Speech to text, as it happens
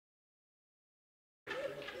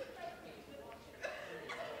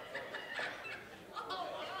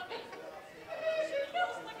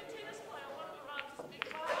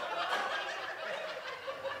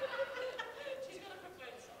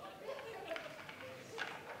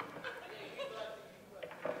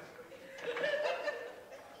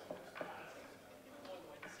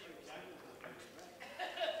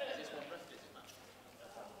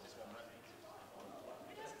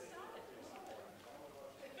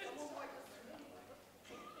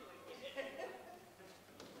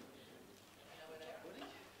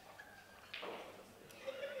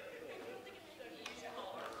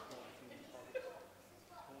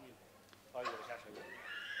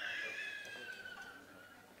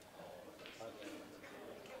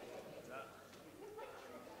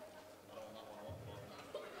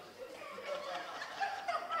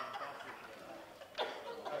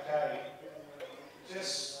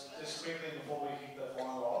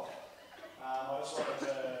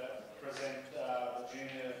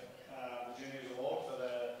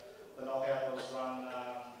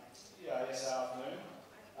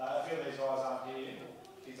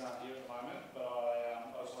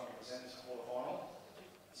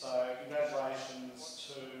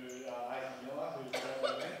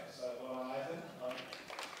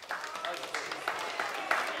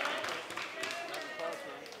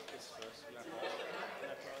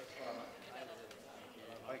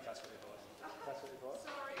I think Cass got the prize. Cass got the prize?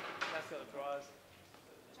 Sorry. Cass got the prize.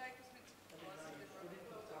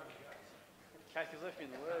 Cass, you left me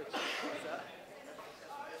in the lurch. What's that?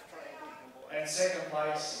 And second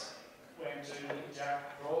place went to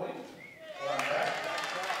Jack Crawley. Well done, Jack.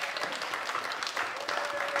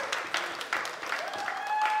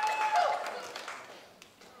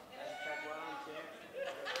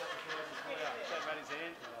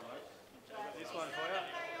 This one for you.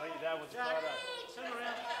 Oh, your dad wants a photo. Turn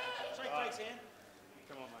around. Shake Jake's hand.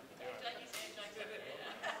 Come on, mate. Shake his hand, Jake.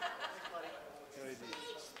 Too easy.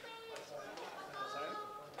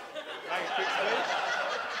 Make a quick speech.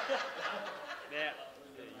 Now.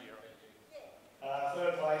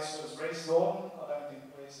 Third place was Reese Norton. I don't think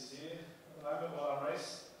Reese is here at the moment. Well done,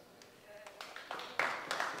 Reese.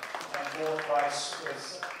 And fourth place was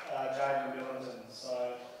Jaden Billington. So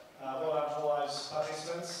well done to all those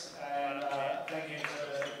participants. And thank you to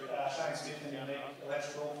Shane Smith and Unique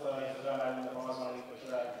Electrical for donating the prize money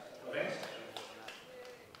for that event.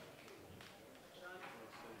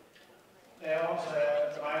 Now on to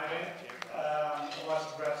the main event. I'd like to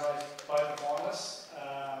congratulate both the finalists,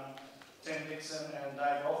 Tim Dixon and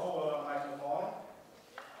Dave Rothall, who are making the final.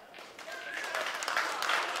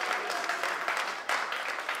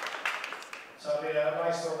 So it'll be a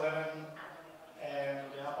race to 11, and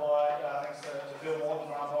the umpire, thanks to Phil Morton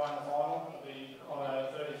for umpiring the final, will be on a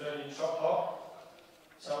 30-30 shot clock.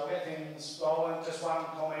 So we'll get things rolling. Just one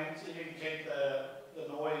comment, you can keep the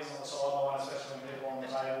noise on the sideline, especially when people on the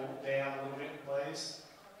table, down a little bit, please.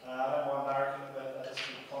 I don't mind barracking, but just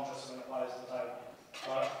be conscious when the players at the table.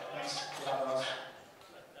 Alright, thanks. Good luck, guys.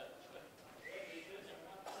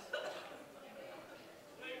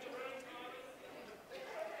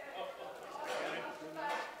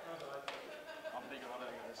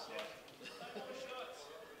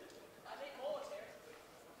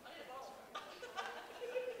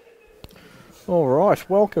 All right,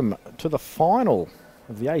 welcome to the final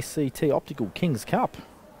of the ACT Optical Kings Cup.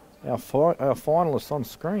 Our finalists on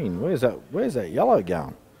screen. Where's that yellow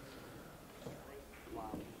going?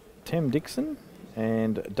 Tim Dixon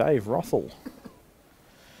and Dave Rothall.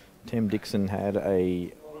 Tim Dixon had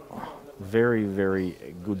a very,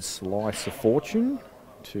 very good slice of fortune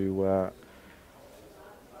to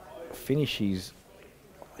finish his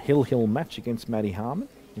Hill match against Matty Harmon.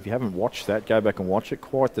 If you haven't watched that, go back and watch it.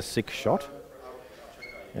 Quite the sick shot.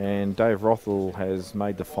 And Dave Rothall has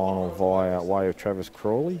made the final via way of Travis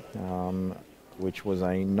Crawley, which was a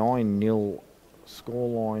 9-0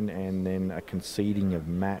 scoreline and then a conceding of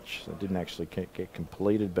match. So it didn't actually get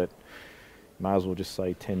completed, but may as well just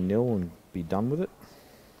say 10-0 and be done with it.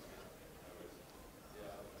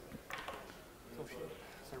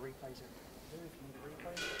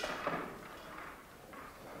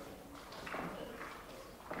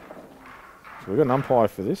 So we've got an umpire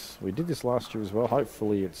for this. We did this last year as well.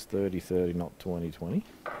 Hopefully it's 30-30, not 20-20.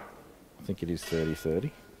 I think it is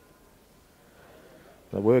 30-30.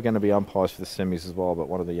 There were going to be umpires for the semis as well, but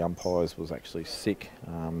one of the umpires was actually sick.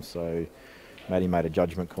 So Matty made a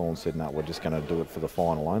judgment call and said, no, we're just going to do it for the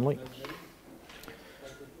final only.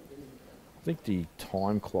 I think the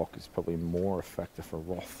time clock is probably more a factor for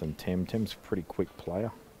Roth than Tem. Tem's a pretty quick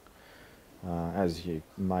player. As you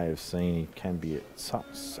may have seen, he can be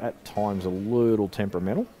at times a little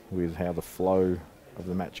temperamental with how the flow of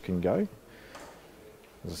the match can go.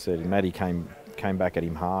 As I said, Matty came back at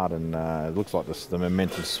him hard, and it looks like the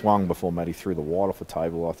momentum swung before Matty threw the wide off the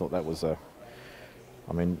table. I thought that was there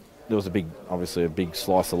was obviously a big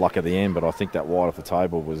slice of luck at the end, but I think that wide off the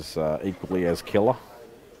table was equally as killer.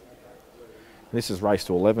 This is race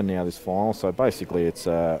to 11 now, this final, so basically it's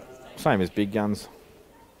same as big guns.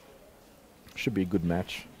 Should be a good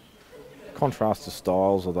match. Contrast to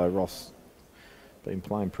styles, although Ross been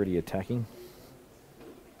playing pretty attacking.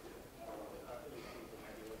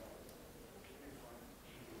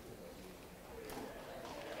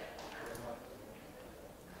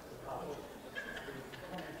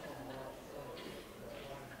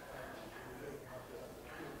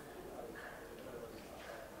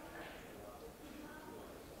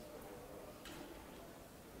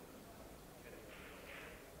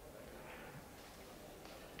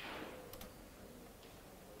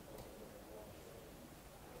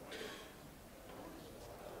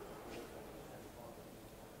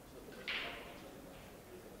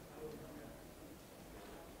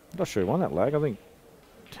 Not sure who won that lag. I think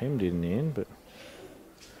Tim did in the end, but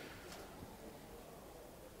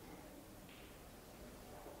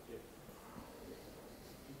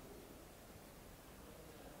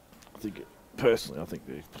personally, I think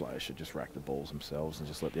the players should just rack the balls themselves and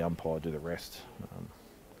just let the umpire do the rest.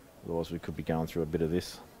 Otherwise, we could be going through a bit of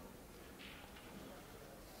this.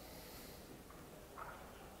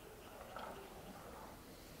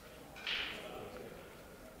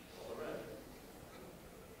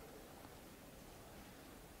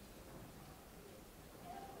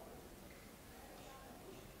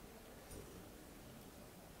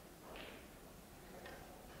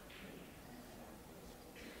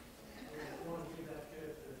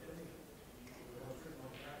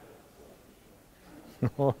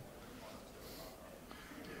 So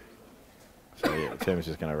yeah, Tim's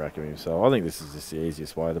just going to rack him himself. I think this is just the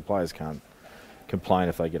easiest way. The players can't complain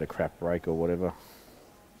if they get a crap break or whatever.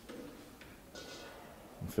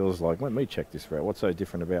 It feels like, let me check this route. What's so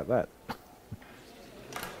different about that?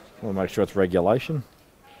 We'll make sure it's regulation.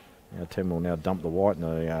 Now Tim will now dump the white in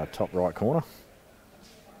the top right corner.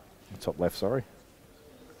 Top left, sorry.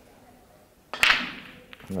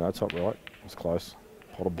 No, top right. It's close.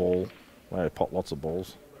 Pot a ball. Well, pot lots of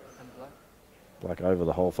balls. Black over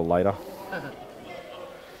the hole for later.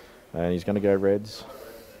 And he's going to go reds.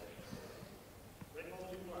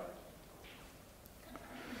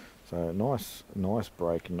 So nice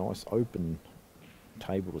break, nice open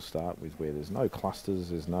table to start with, where there's no clusters,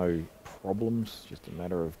 there's no problems, just a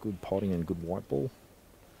matter of good potting and good white ball.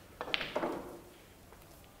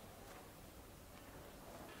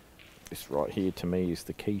 This right here to me is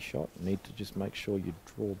the key shot. You need to just make sure you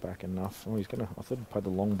draw back enough. Oh, he's gonna, I thought he'd play the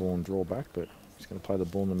long ball and draw back, but he's gonna play the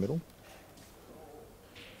ball in the middle.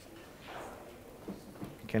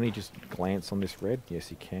 Can he just glance on this red? Yes,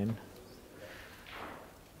 he can.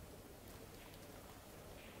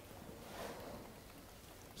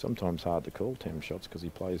 Sometimes hard to call 10 shots because he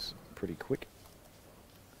plays pretty quick.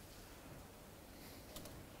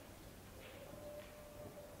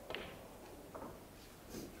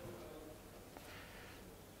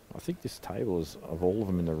 I think this table is, of all of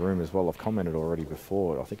them in the room as well, I've commented already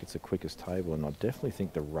before, I think it's the quickest table, and I definitely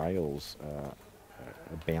think the rails are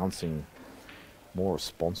bouncing more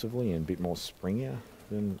responsively and a bit more springier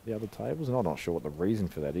than the other tables. And I'm not sure what the reason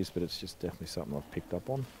for that is, but it's just definitely something I've picked up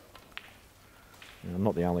on. And I'm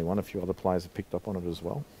not the only one, a few other players have picked up on it as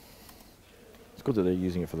well. It's good that they're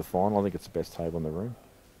using it for the final. I think it's the best table in the room.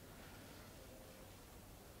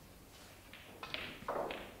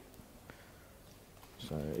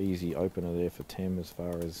 So easy opener there for Tem as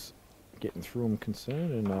far as getting through them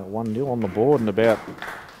concerned. And 1-0 on the board in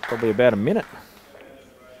probably about a minute.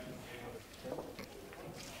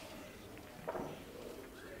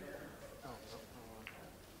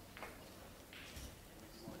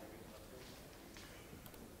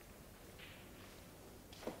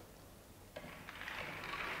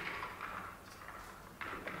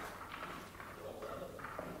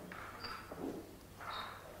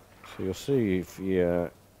 So you'll see if you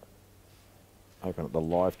open up the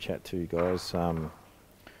live chat too, guys.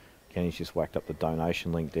 Kenny's just whacked up the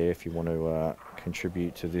donation link there if you want to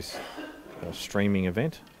contribute to this streaming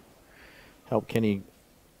event. Help Kenny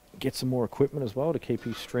get some more equipment as well to keep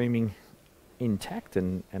his streaming intact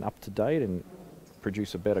and up to date and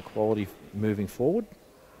produce a better quality moving forward.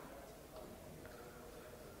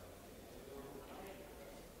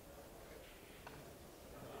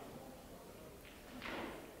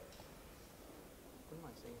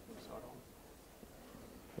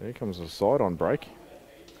 Here comes a side-on break.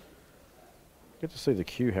 Get to see the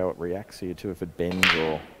cue, how it reacts here too, if it bends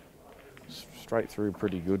or straight through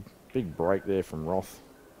pretty good. Big break there from Roth.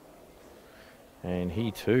 And he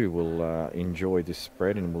too will enjoy this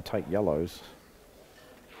spread and will take yellows.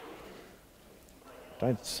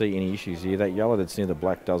 Don't see any issues here. That yellow that's near the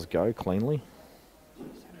black does go cleanly.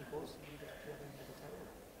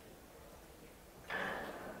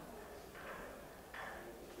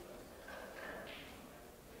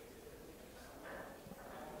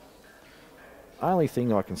 Only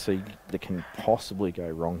thing I can see that can possibly go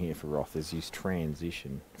wrong here for Roth is his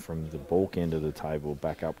transition from the balk end of the table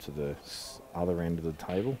back up to the other end of the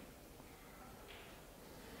table.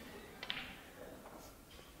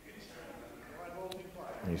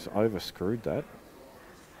 He's over-screwed that.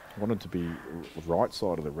 Wanted to be right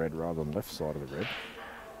side of the red rather than left side of the red.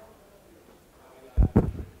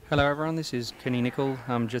 Hello everyone, this is Kenny Nicol.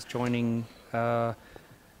 I'm just joining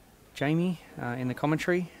Jamie in the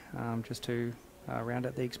commentary just to round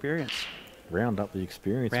out the experience. Round up the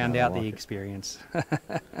experience. Round out the experience.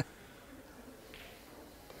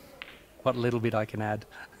 What little bit I can add.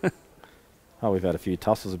 Oh, we've had a few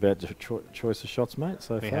tussles about the choice of shots, mate,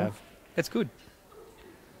 so far. We have. It's good.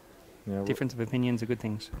 Now, difference of opinions are good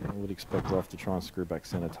things. I would expect Roth to try and screw back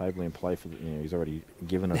centre table and play for the, he's already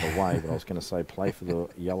given it away, but I was going to say play for the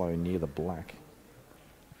yellow near the black.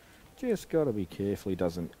 Just got to be careful he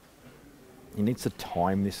doesn't, he needs to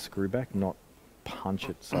time this screw back, not punch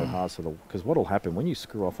it so hard, so because what will happen when you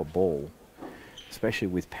screw off a ball, especially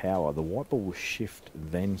with power, the white ball will shift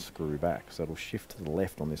then screw back, so it'll shift to the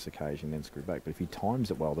left on this occasion then screw back, but if he times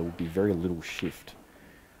it well there will be very little shift.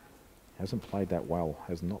 Hasn't played that well,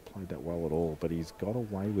 has not played that well at all, but he's got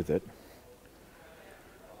away with it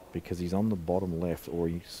because he's on the bottom left, or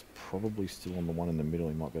he's probably still on the one in the middle.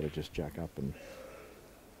 He might better just jack up and,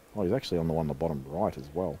 oh, he's actually on the one in the bottom right as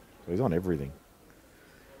well, so he's on everything.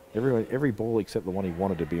 Every ball except the one he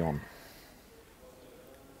wanted to be on.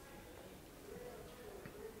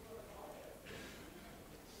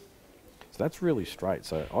 So that's really straight.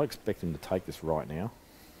 So I expect him to take this right now.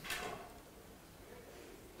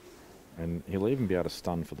 And he'll even be able to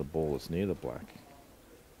stun for the ball that's near the black.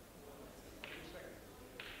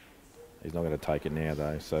 He's not going to take it now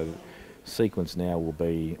though. So sequence now will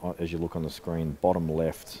be, as you look on the screen, bottom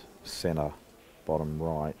left, centre, bottom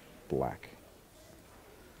right, black.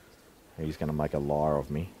 He's going to make a liar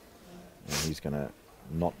of me. And he's going to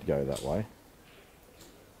not go that way.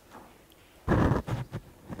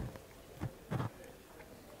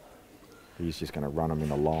 He's just going to run him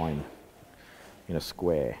in a line, in a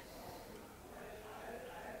square.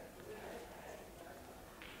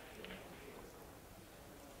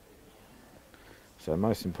 So the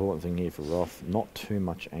most important thing here for Roth, not too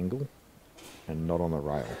much angle and not on the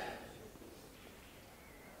rail.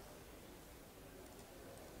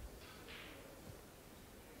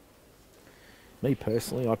 Me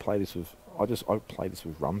personally, I play this with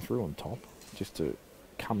run through on top, just to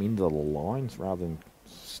come into the lines rather than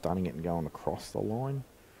stunning it and going across the line.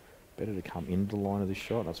 Better to come into the line of this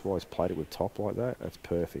shot. That's why I've played it with top like that. That's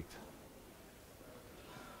perfect.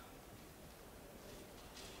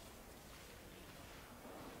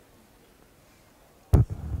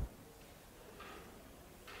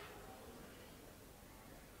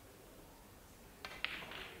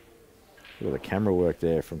 Look at the camera work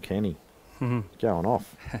there from Kenny. Going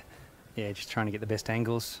off. Yeah, just trying to get the best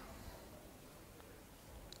angles.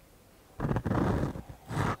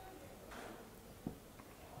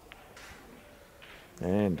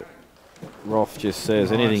 And Roth just says,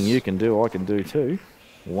 nice. Anything you can do, I can do too.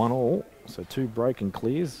 1-1. So 2 break and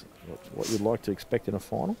clears. What you'd like to expect in a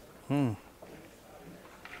final.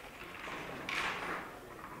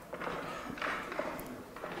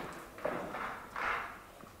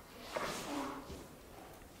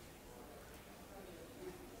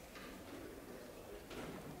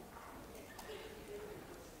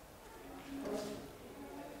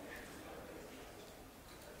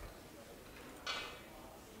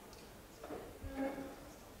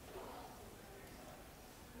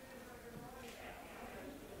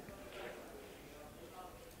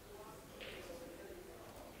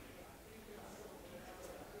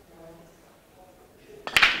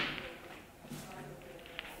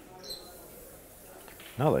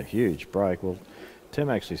 Another huge break. Well,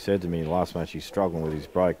 Tim actually said to me last match he's struggling with his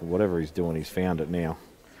break. Whatever he's doing, he's found it now.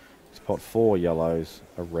 He's put 4 yellows,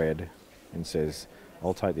 a red, and says,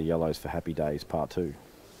 I'll take the yellows for happy days, part 2.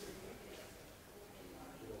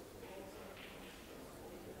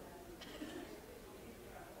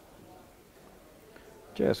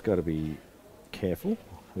 Just got to be careful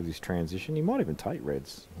with his transition. He might even take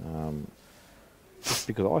reds. Just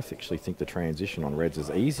because I actually think the transition on reds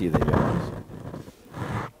is easier than yellows.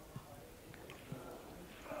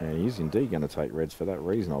 And he's indeed going to take reds for that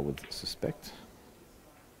reason, I would suspect.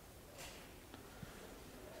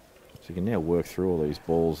 So you can now work through all these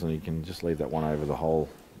balls and you can just leave that one over the hole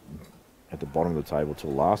at the bottom of the table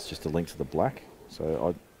till last, just to link to the black.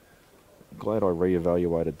 So I'm glad I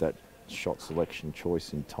re-evaluated that shot selection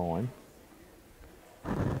choice in time.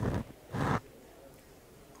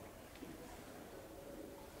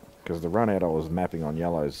 Because the run out I was mapping on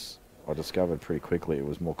yellows, I discovered pretty quickly it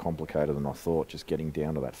was more complicated than I thought, just getting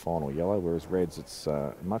down to that final yellow, whereas reds it's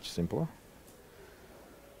much simpler.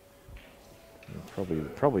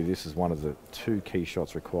 And probably this is one of the 2 key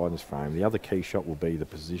shots required in this frame. The other key shot will be the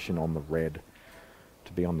position on the red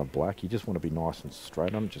to be on the black. You just want to be nice and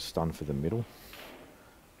straight on it, just stun for the middle.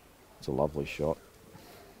 It's a lovely shot.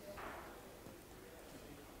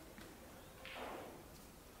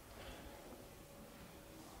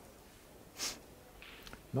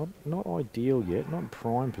 Not ideal yet, not in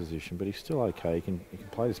prime position, but he's still okay. He can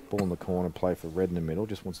play this ball in the corner, play for red in the middle.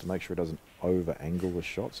 Just wants to make sure he doesn't over-angle the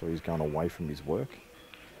shot, so he's going away from his work.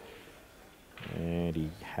 And he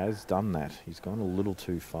has done that. He's gone a little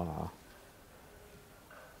too far.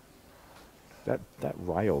 That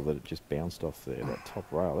rail that it just bounced off there, that top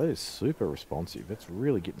rail, that is super responsive. It's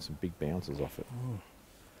really getting some big bounces off it.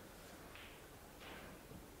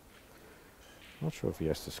 Not sure if he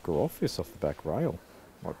has to screw off this off the back rail.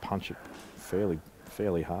 Might punch it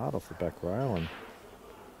fairly hard off the back rail and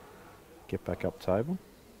get back up table.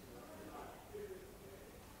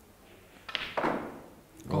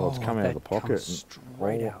 Oh, it's come out of the pocket.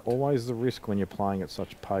 Straight out. Always the risk when you're playing at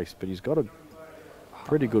such pace, but he's got a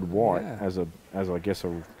pretty good white as I guess I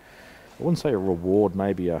wouldn't say a reward,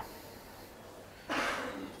 maybe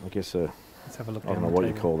let's have a look. I don't know what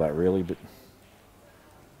you call that really, but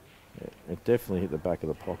it definitely hit the back of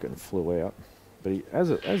the pocket and flew out. But as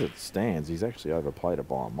it stands, he's actually overplayed it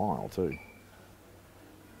by a mile too.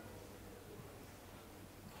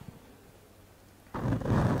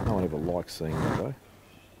 No one ever likes seeing that though.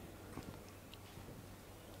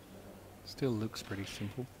 Still looks pretty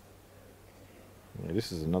simple. Yeah,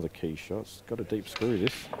 this is another key shot. It's got a deep screw,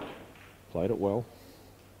 this. Played it well.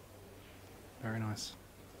 Very nice.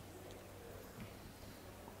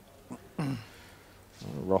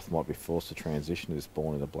 Roth might be forced to transition to this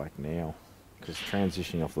ball into black now, because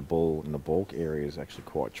transitioning off the ball in the balk area is actually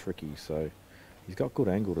quite tricky. So he's got good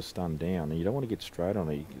angle to stun down, and you don't want to get straight on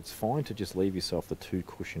it. It's fine to just leave yourself the 2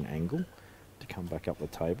 cushion angle to come back up the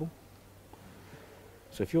table.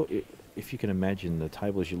 So if you can imagine the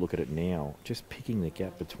table as you look at it now, just picking the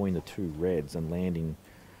gap between the 2 reds and landing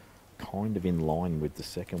kind of in line with the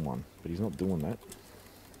second one, but he's not doing that.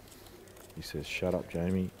 He says, "Shut up,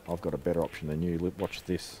 Jamie. I've got a better option than you. Watch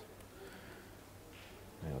this."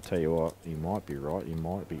 Now, I'll tell you what, he might be right. He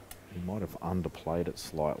might have underplayed it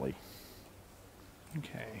slightly.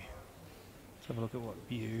 Okay. Let's have a look at what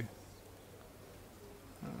view.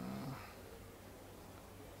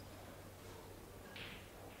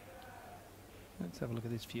 Let's have a look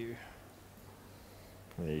at this view.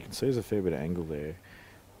 Yeah, you can see there's a fair bit of angle there.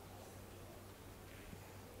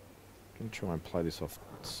 Going to try and play this off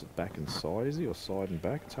back and side, is he? Or side and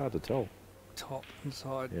back? It's hard to tell. Top and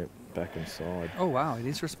side. Yep, back and side. Oh wow, it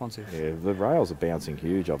is responsive. Yeah, the rails are bouncing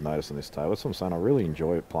huge, I've noticed on this table. That's what I'm saying, I really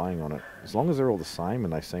enjoy it playing on it. As long as they're all the same,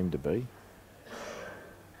 and they seem to be.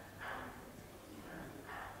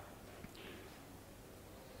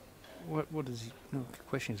 What does he... No, the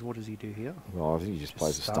question is, what does he do here? Well, I think he just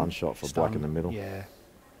plays a stun shot for black in the middle. Yeah.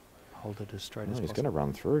 Hold it as straight No, as he's possible. going to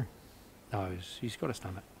run through. No, he's got to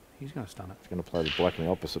stun it. He's going to stun it. He's going to play the black in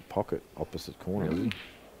the opposite pocket, opposite corner, Really? is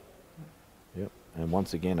he? Yep. And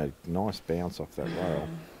once again, a nice bounce off that rail.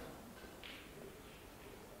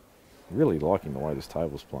 Really liking the way this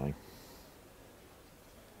table's playing.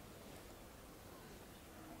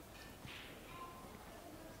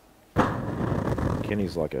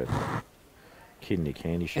 Kenny's like a kid in a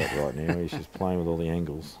candy shop right now. He's just playing with all the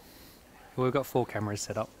angles. Well, we've got 4 cameras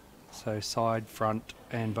set up. So side, front,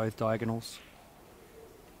 and both diagonals.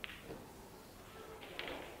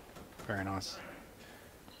 Very nice.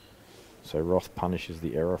 So Roth punishes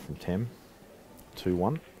the error from Tem.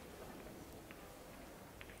 2-1.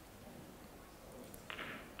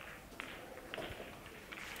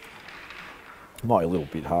 Might be a little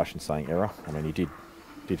bit harsh in saying error. I mean, he did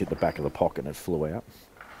hit the back of the pocket and it flew out.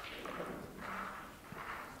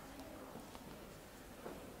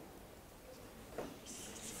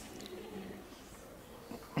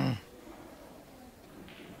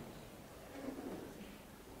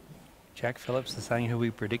 Jack Phillips is saying who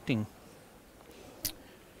we're predicting.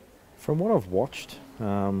 From what I've watched,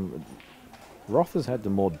 Roth has had the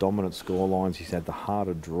more dominant score lines. He's had the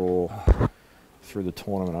harder draw through the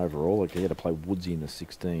tournament overall. Like, he had to play Woodsy in the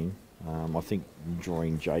 16. I think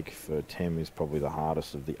drawing Jake for Tem is probably the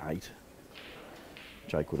hardest of the 8.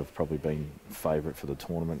 Jake would have probably been favourite for the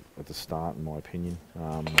tournament at the start, in my opinion.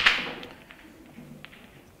 Oh,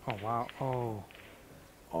 wow.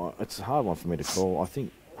 Oh. It's a hard one for me to call. I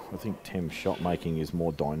think Tem's shot making is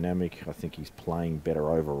more dynamic. I think he's playing better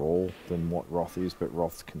overall than what Roth is, but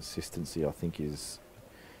Roth's consistency, I think, is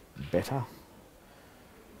better.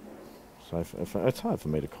 So if it's hard for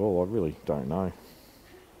me to call. I really don't know.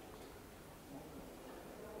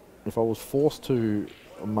 If I was forced to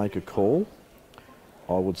make a call,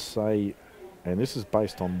 I would say, and this is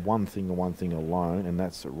based on one thing and one thing alone, and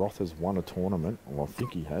that's that Roth has won a tournament, or I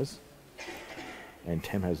think he has, and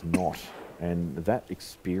Tem has not. And that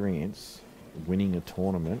experience, winning a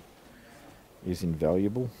tournament, is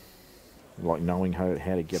invaluable. Like knowing how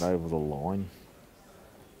to get over the line.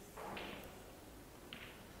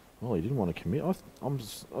 Well, he didn't want to commit. I'm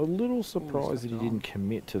a little surprised that he didn't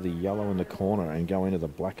commit to the yellow in the corner and go into the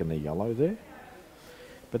black and the yellow there.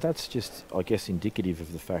 But that's just, I guess, indicative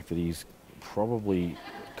of the fact that he's probably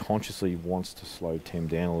consciously wants to slow Tem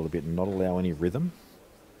down a little bit and not allow any rhythm.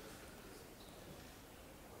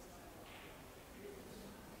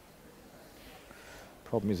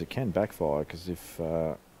 Problem is, it can backfire, because if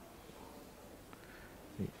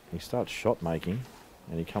he starts shot making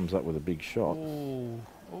and he comes up with a big shot.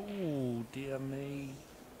 Oh, dear me.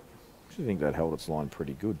 I actually think that held its line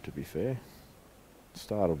pretty good, to be fair.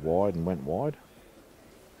 Started wide and went wide.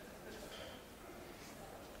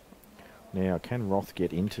 Now, can Roth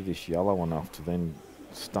get into this yellow enough to then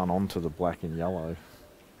stun onto the black and yellow?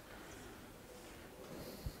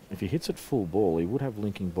 If he hits it full ball, he would have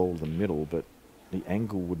linking ball to the middle, but the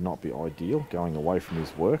angle would not be ideal, going away from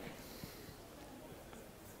his work.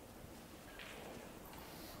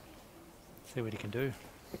 See what he can do.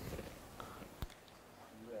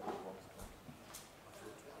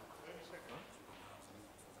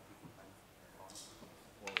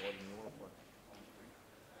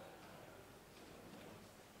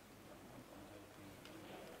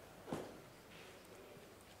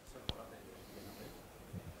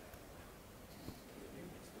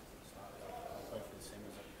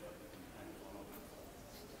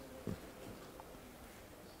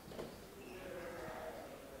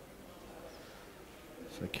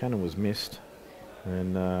 So cannon was missed,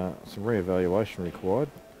 and some re-evaluation required.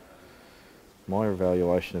 My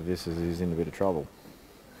evaluation of this is he's in a bit of trouble.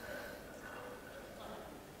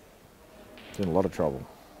 He's in a lot of trouble.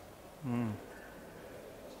 Mm.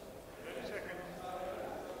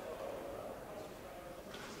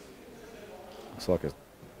 Looks like I'm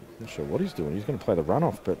not sure what he's doing. He's going to play the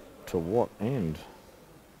runoff, but to what end?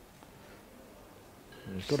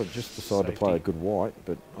 He's got to just decide to play a good white,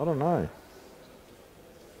 but I don't know.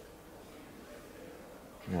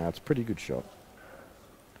 No, it's a pretty good shot.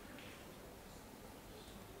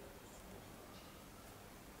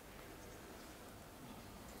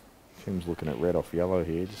 Tim's looking at red off yellow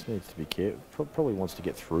here. Just needs to be careful. Probably wants to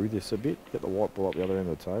get through this a bit. Get the white ball up the other end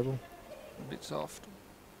of the table. A bit soft.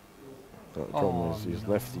 But the problem is he's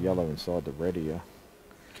left the yellow inside the red here.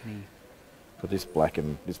 Can he? But this black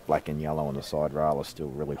and yellow on the side rail is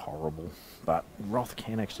still really horrible. But Roth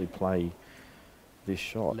can actually play this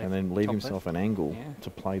shot and then leave himself an angle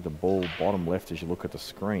to play the ball bottom left as you look at the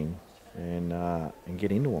screen and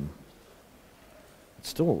get into him. It's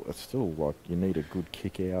still like you need a good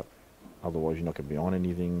kick out, otherwise you're not going to be on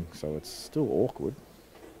anything. So it's still awkward.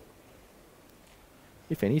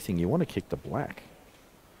 If anything, you want to kick the black.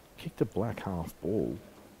 Kick the black half ball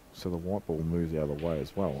so the white ball moves the other way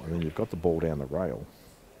as well, and then you've got the ball down the rail.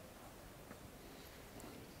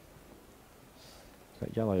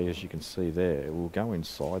 That yellow, as you can see there, it will go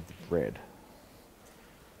inside the red.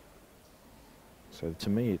 So to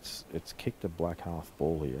me, it's kick the black half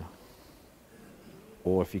ball here,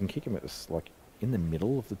 or if you can kick him at this, like in the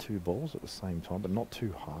middle of the two balls at the same time, but not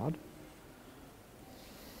too hard.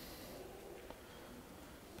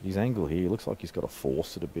 His angle here looks like he's got to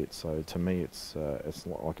force it a bit. So to me, it's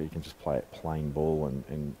not like you can just play it plain ball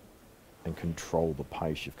and control the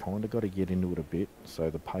pace. You've kind of got to get into it a bit. So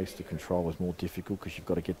the pace to control is more difficult because you've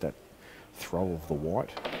got to get that throw of the white.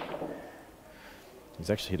 He's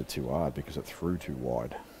actually hit it too hard because it threw too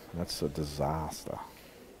wide. That's a disaster.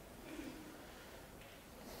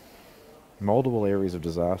 Multiple areas of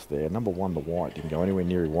disaster there. Number one, the white didn't go anywhere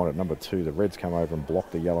near he wanted. Number two, the red's come over and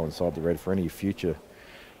blocked the yellow inside the red for any future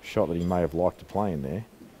shot that he may have liked to play in there.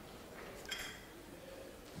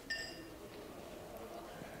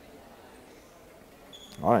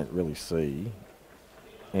 I don't really see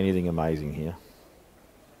anything amazing here.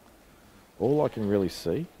 All I can really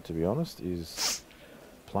see, to be honest, is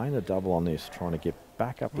playing a double on this, trying to get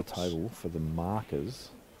back up the table for the markers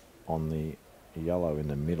on the yellow in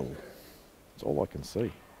the middle. That's all I can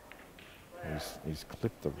see. He's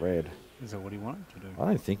clipped the red. Is that what he wanted to do? I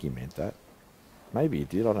don't think he meant that. Maybe he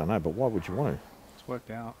did, I don't know, but why would you want to? It's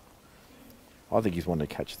worked out. I think he's wanted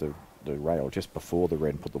to catch the rail just before the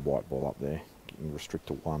red and put the white ball up there. And restrict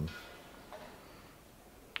to one.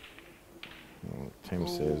 Tim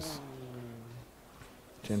says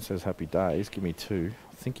happy days, give me two.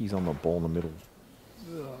 I think he's on the ball in the middle,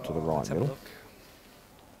 to the right middle.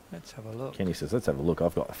 Let's have a look. Kenny says, let's have a look.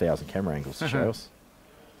 I've got 1,000 camera angles to show us.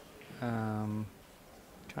 Can't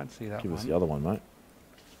see that one. Give us the other one, mate.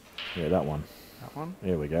 Yeah, that one. That one?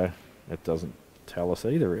 There we go. It doesn't tell us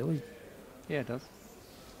either, really. Yeah, it does.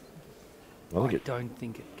 I don't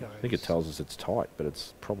think it goes. I think it tells us it's tight, but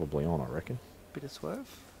it's probably on, I reckon. Bit of swerve.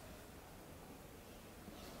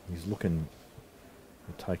 He's looking,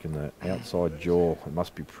 taking the outside jaw. It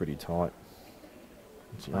must be pretty tight.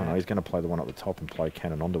 Oh no, he's going to play the one at the top and play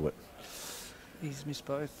cannon onto it. He's missed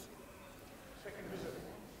both.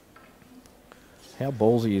 How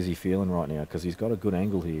ballsy is he feeling right now? Because he's got a good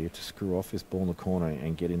angle here to screw off this ball in the corner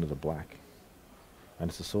and get into the black. And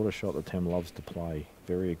it's the sort of shot that Tem loves to play.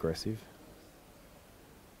 Very aggressive.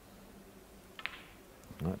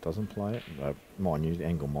 No, it doesn't play it. Mind you, the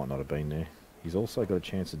angle might not have been there. He's also got a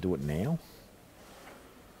chance to do it now.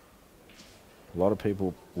 A lot of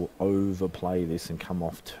people will overplay this and come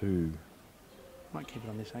off too. Might keep it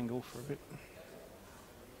on this angle for a bit.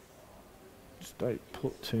 Just don't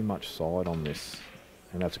put too much side on this.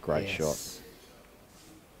 And that's a great shot.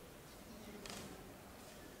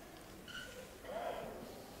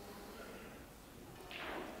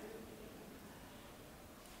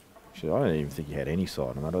 Actually, I don't even think he had any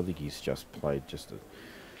side on that. I think he's just played just a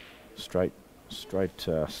straight Straight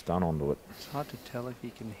stun onto it. It's hard to tell if he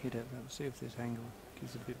can hit it. But we'll see if this angle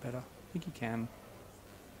gives it a bit better. I think he can.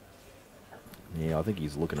 Yeah, I think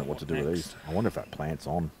he's looking at what to do with these. I wonder if that plant's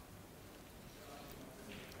on.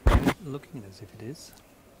 Looking as if it is.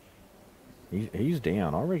 He's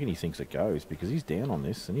down. I reckon he thinks it goes because he's down on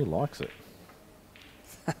this and he likes it.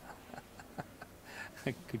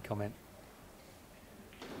 Good comment.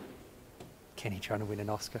 Kenny trying to win an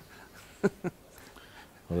Oscar. Well,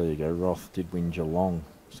 there you go. Roth did win Geelong,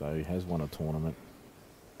 so he has won a tournament.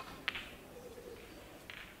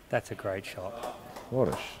 That's a great shot. What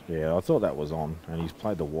a yeah, I thought that was on, and he's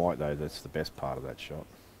played the white though. That's the best part of that shot.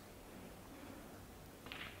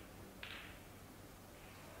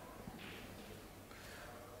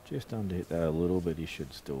 Just under hit that a little bit. He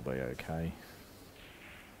should still be okay.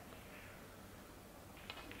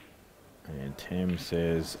 And Tem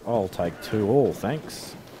says, "I'll take 2 all,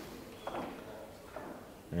 thanks."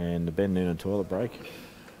 And the Ben Noonan toilet break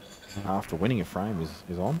after winning a frame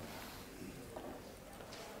is on.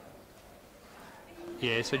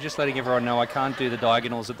 Yeah, so just letting everyone know I can't do the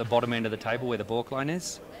diagonals at the bottom end of the table where the balk line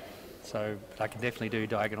is. So I can definitely do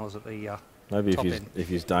diagonals at the Maybe top if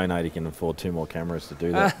you donate, you can afford 2 more cameras to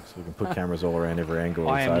do that. So we can put cameras all around every angle of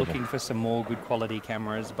the I am table. looking for some more good quality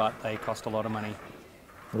cameras, but they cost a lot of money.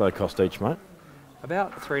 What do they cost each, mate?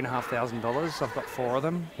 About $3,500. I've got 4 of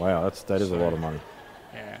them. Wow, that is a lot of money.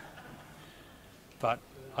 Yeah. But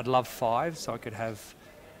I'd love 5, so I could have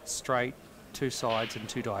straight, 2 sides and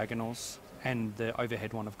 2 diagonals, and the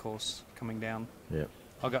overhead one, of course, coming down. Yeah.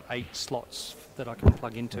 I've got 8 slots that I can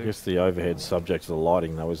plug into. I guess the overhead's subject to the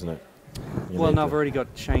lighting, though, isn't it? Well, no, I've already got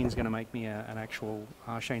Shane's going to make me an actual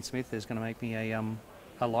Shane Smith is going to make me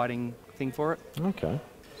a lighting thing for it. Okay.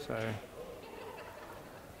 So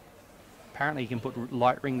apparently you can put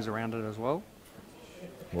light rings around it as well. What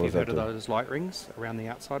If does you've that heard of do? those light rings around the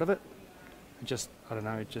outside of it, I don't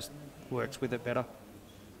know, it just works with it better.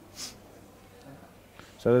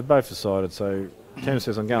 So they've both decided. So Tim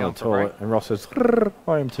says, "I'm going Going to the for a toilet," break. and Ross says,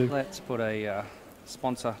 "I am too." Let's put a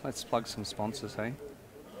sponsor. Let's plug some sponsors, hey?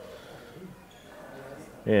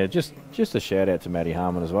 Yeah, just a shout out to Matty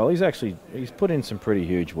Harmon as well. He's put in some pretty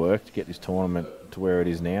huge work to get this tournament to where it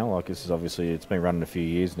is now. Like, this is obviously, it's been running a few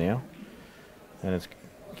years now, and it's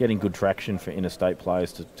getting good traction for interstate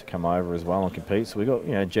players to come over as well and compete. So we got,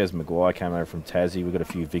 Jez Maguire came over from Tassie. We've got a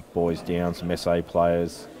few Vic boys down, some SA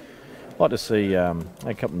players. Like to see a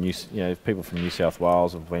couple of people from New South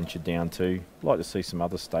Wales have ventured down too. Like to see some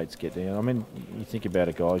other states get down. I mean, you think about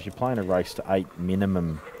it, guys. You're playing a race to 8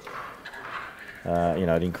 minimum.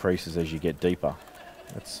 It increases as you get deeper.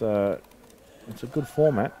 It's a good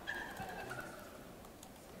format.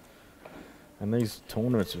 And these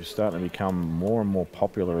tournaments are starting to become more and more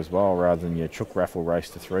popular as well, rather than your chook raffle race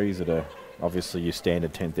to 3s that are obviously your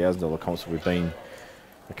standard $10,000 comps that we've been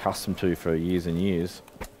accustomed to for years and years.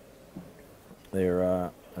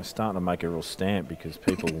 They're starting to make a real stamp because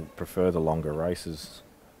people prefer the longer races.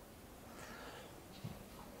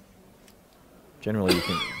 Generally,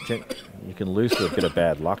 you can lose to a bit of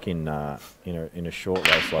bad luck in a short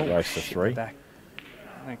race like race to 3. They're back.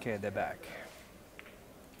 Okay, they're back.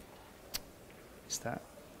 Is that?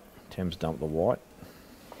 Thames dumped the white.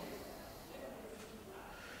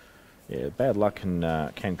 Yeah, bad luck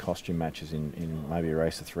can cost you matches in maybe a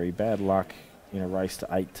race to 3. Bad luck in a race to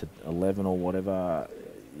 8 to 11 or whatever.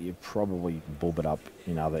 You probably bulb it up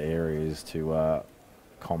in other areas to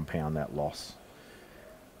compound that loss.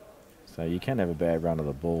 So you can have a bad run of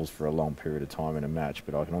the balls for a long period of time in a match,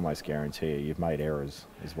 but I can almost guarantee you've made errors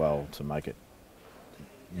as well to make it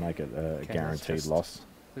a guaranteed loss.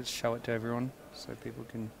 Let's show it to everyone so people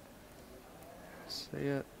can see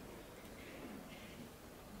it.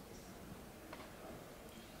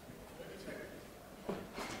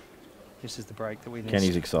 This is the break that we missed.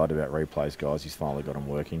 Kenny's excited about replays, guys. He's finally got them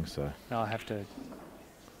working, so No, I have to.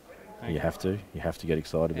 you have to get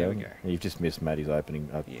excited There about we it. go. You've just missed Matty's opening,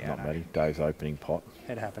 Yeah, not I know. Matty, Dave's opening pot.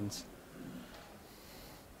 It happens.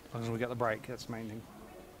 As long as we get the break, that's the main thing.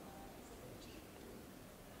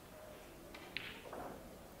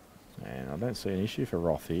 And I don't see an issue for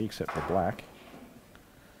Roth here except for black.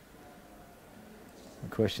 The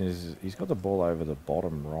question is, he's got the ball over the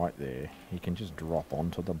bottom right there. He can just drop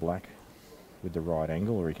onto the black with the right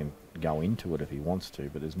angle, or he can go into it if he wants to,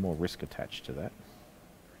 but there's more risk attached to that.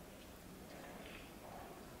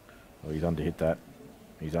 Oh, he's underhit that.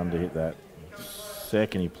 He's underhit that.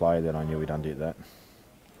 Second he played that, I knew he'd underhit that.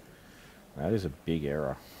 That is a big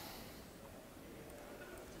error.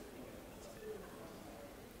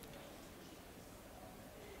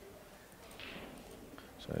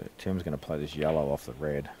 So Tim's going to play this yellow off the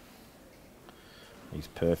red. He's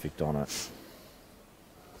perfect on it.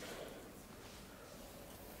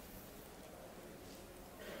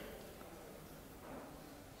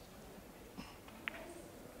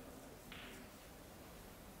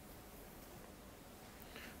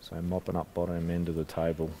 So mopping up bottom end of the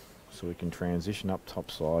table so we can transition up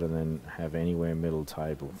top side and then have anywhere middle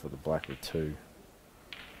table for the black with 2.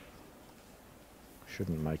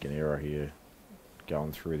 Shouldn't make an error here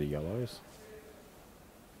going through the yellows.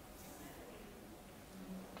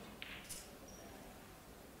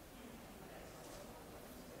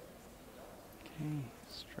 Okay,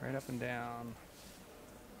 straight up and down.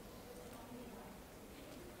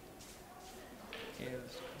 Yeah,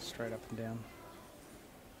 straight up and down.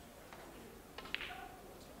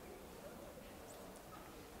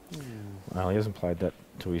 Well, he hasn't played that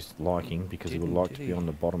to his liking because he would like to be on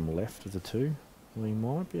the bottom left of the 2. Well, he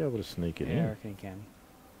might be able to sneak it in. Yeah, I reckon he can.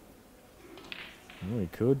 Well, he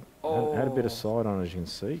could. Had a bit of side on, as you can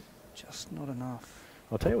see. Just not enough.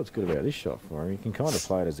 I'll tell you what's good about this shot for him. You can kind of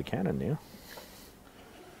play it as a cannon now.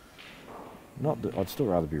 Not that I'd still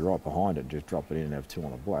rather be right behind it and just drop it in and have 2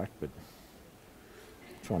 on the black, but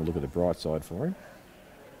trying to look at the bright side for him.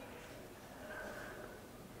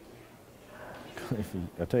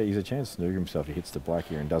 I tell you, he's a chance to snooker himself. He hits the black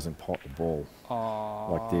here and doesn't pot the ball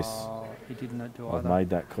like this. He did not do I've either. made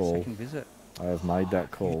that call. Second visit. I have made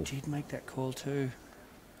that call. You did make that call too.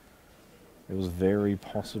 It was very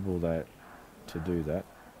possible that to do that.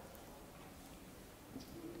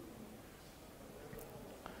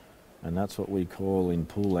 And that's what we call in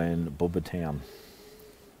Pool and Bubba Town.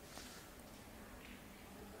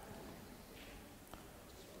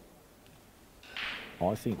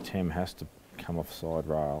 I think Tem has to come off side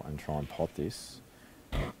rail and try and pot this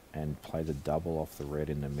and play the double off the red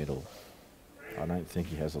in the middle. I don't think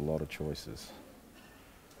he has a lot of choices.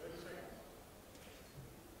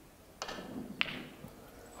 Did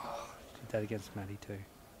that against Matty too.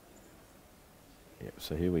 Yep,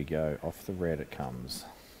 so here we go. Off the red it comes.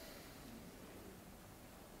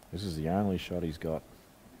 This is the only shot he's got.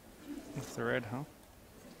 Off the red, huh?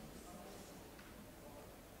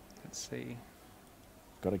 Let's see.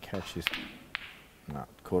 Got to catch this. No,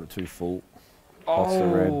 caught it too full. Off the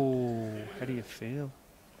red. How do you feel?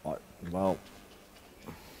 Well,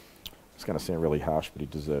 it's going to sound really harsh, but he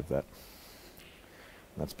deserved that.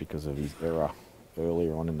 That's because of his error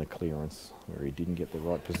earlier on in the clearance, where he didn't get the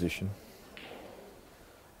right position.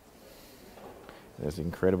 It's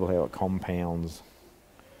incredible how it compounds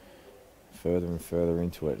further and further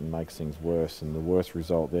into it and makes things worse. And the worst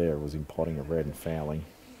result there was him potting a red and fouling.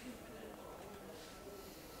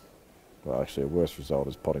 Well, actually, a worse result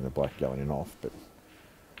is potting the black going in off, but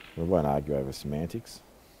we won't argue over semantics.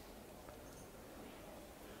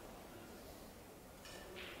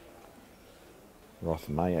 Roth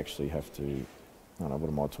may actually have to... I don't know, what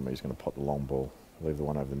am I telling me? He's going to pot the long ball. Leave the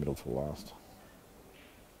one over the middle till last.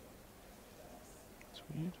 That's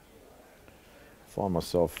weird. I find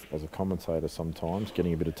myself, as a commentator sometimes,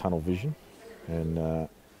 getting a bit of tunnel vision and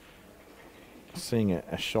seeing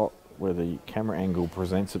a shot where the camera angle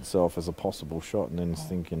presents itself as a possible shot and then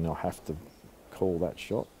thinking I'll have to call that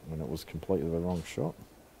shot when it was completely the wrong shot.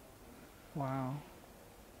 Wow.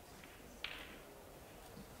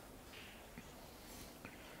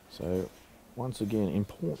 So, once again,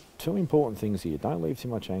 two important things here. Don't leave too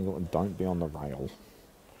much angle and don't be on the rail.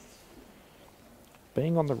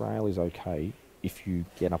 Being on the rail is okay if you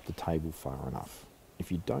get up the table far enough.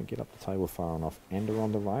 If you don't get up the table far enough and are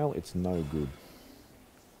on the rail, it's no good.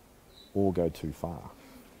 Or go too far.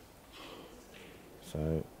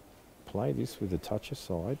 So, play this with a touch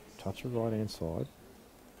aside, touch of right hand side.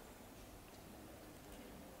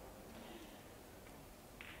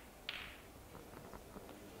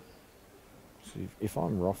 So if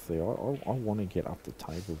I'm rough there, I want to get up the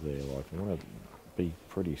table there. Like, I want to be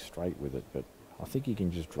pretty straight with it, but I think he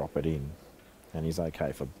can just drop it in and he's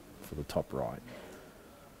okay for the top right.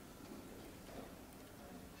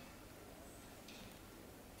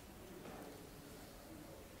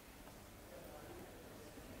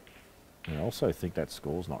 And I also think that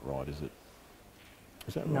score's not right, is it?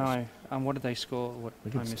 Is that right? No. What did they score? What I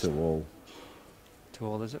think it's 2-all.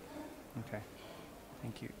 2-all, is it? Okay.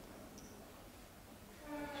 Thank you.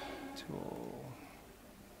 2-all.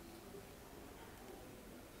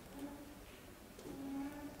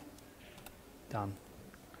 Done.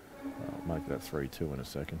 I'll make that 3-2 in a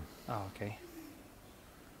second. Oh, okay.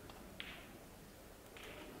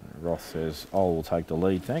 Roth says, "Oh, we'll take the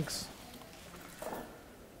lead, thanks."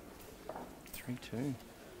 3-2.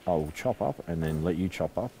 I'll chop up and then let you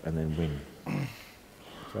chop up and then win.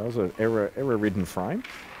 So that was an error-ridden frame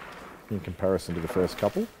in comparison to the first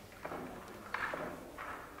couple.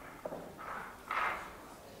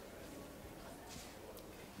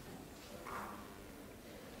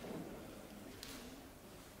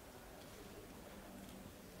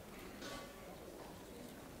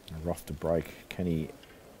 Rough to break. Can he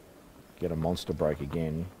get a monster break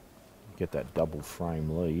again, get that double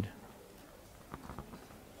frame lead.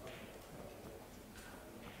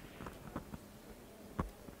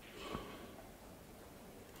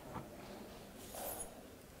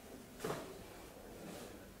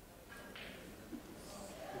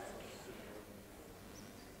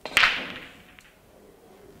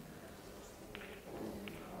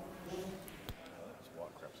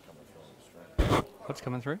 What's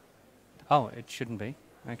coming through? Oh, it shouldn't be.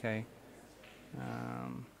 Okay.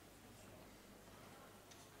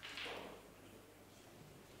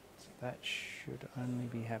 So that should only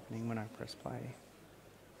be happening when I press play.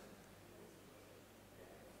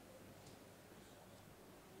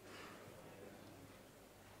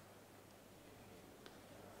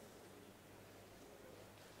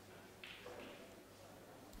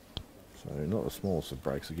 So not the smallest of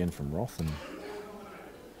breaks again from Roth, and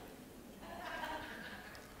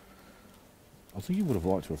I think he would have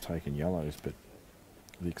liked to have taken yellows, but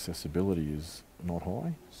the accessibility is not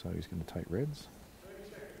high, so he's going to take reds.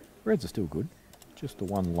 Reds are still good, just the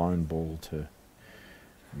one lone ball to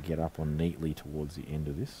get up on neatly towards the end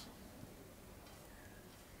of this.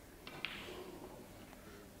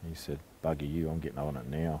 He said, bugger you, I'm getting on it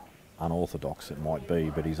now. Unorthodox it might be,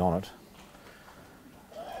 but he's on it.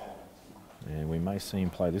 And we may see him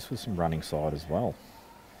play this with some running side as well.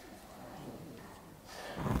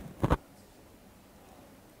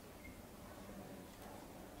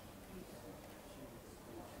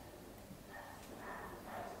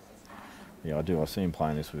 Yeah, I do. I see him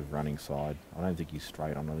playing this with running side. I don't think he's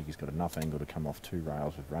straight on. I think he's got enough angle to come off 2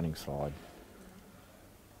 rails with running side.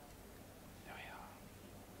 There we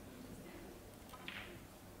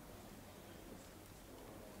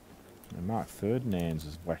are. And Mark Ferdinand's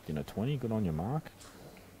is whacked in a 20. Good on you, Mark.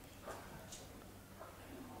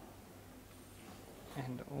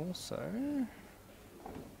 And also...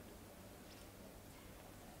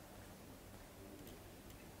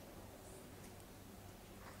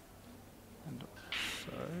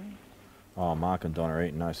 Oh, Mark and Donna are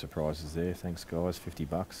eating, no surprises there. Thanks, guys.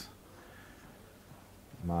 $50.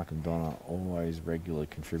 Mark and Donna, always regular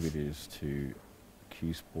contributors to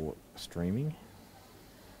Q Sport streaming.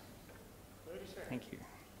 Thank you.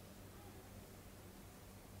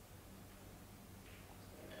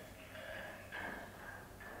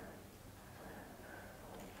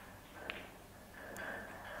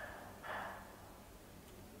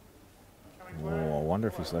 Oh, I wonder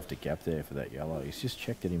if he's left a gap there for that yellow. He's just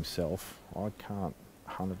checked it himself. I can't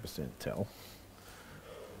 100% tell.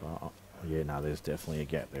 Yeah, no, there's definitely a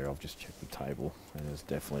gap there. I've just checked the table, and there's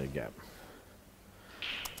definitely a gap.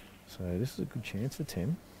 So this is a good chance for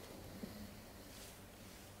Tim.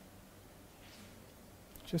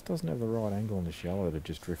 Just doesn't have the right angle on this yellow to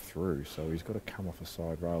just drift through, so he's got to come off a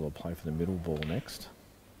side rail or play for the middle ball next.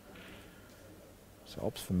 So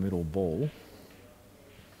opts for middle ball.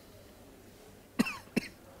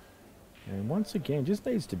 And once again, just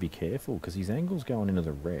needs to be careful because his angle's going into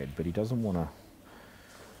the red, but he doesn't want to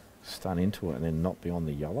stun into it and then not be on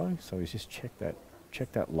the yellow. So he's just check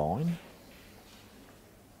that line.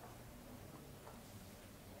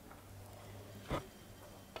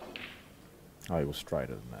 Oh, he was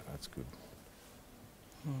straighter than that. That's good.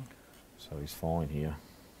 So he's fine here.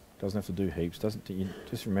 Doesn't have to do heaps.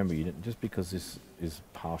 Just remember, just because this is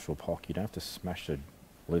partial pock, you don't have to smash the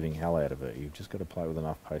living hell out of it. You've just got to play with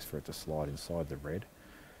enough pace for it to slide inside the red.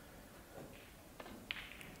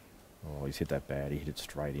 Oh, he's hit that bad. He hit it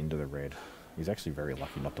straight into the red. He's actually very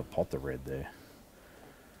lucky not to pot the red there.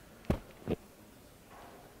 I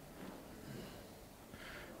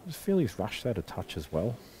just feel he's rushed that a touch as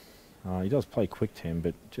well. He does play quick 10,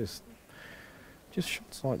 but just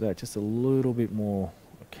shots like that, just a little bit more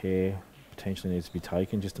care potentially needs to be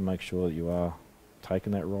taken just to make sure that you are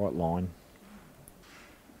taking that right line.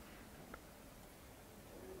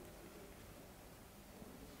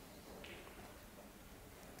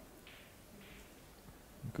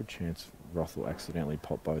 Good chance Roth will accidentally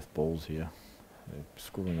pop both balls here.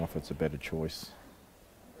 Screwing off, it's a better choice.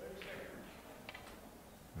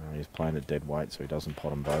 He's playing at dead weight, so he doesn't pot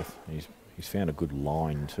them both. He's found a good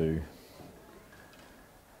line too.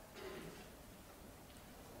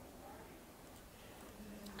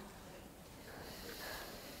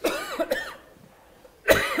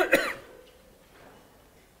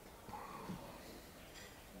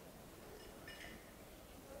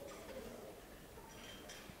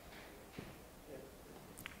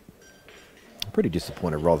 Pretty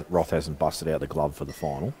disappointed Roth hasn't busted out the glove for the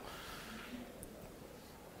final.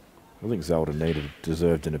 I think Zelda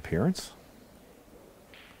deserved an appearance.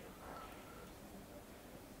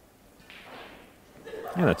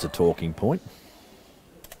 And it's a talking point.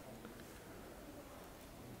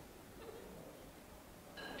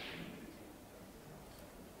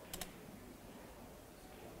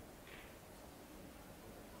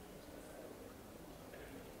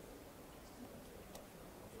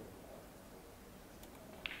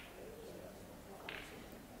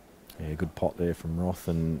 Yeah, good pot there from Roth,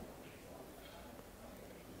 and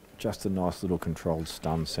just a nice little controlled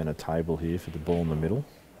stun centre table here for the ball in the middle,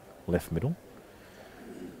 left middle.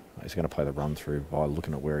 He's going to play the run through by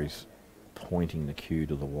looking at where he's pointing the cue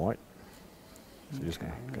to the white. So Okay, just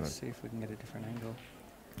gonna let's see if we can get a different angle.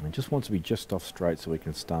 and just wants to be just off straight so we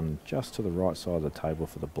can stun just to the right side of the table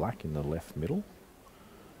for the black in the left middle.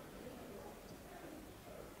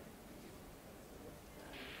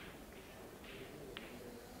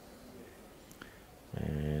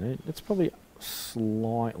 And it's probably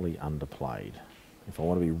slightly underplayed. If I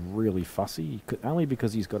want to be really fussy, only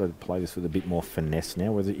because he's got to play this with a bit more finesse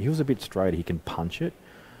now. Whether he was a bit straight, he can punch it.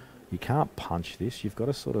 You can't punch this. You've got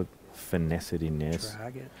to sort of finesse it in there.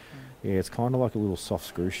 Drag it. Yeah, it's kind of like a little soft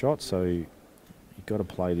screw shot. So you've got to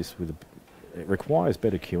play this with it requires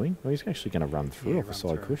better cueing. Well, he's actually going to run through off the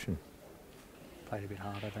side cushion. Played a bit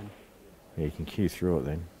harder then. Yeah, you can cue through it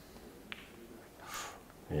then.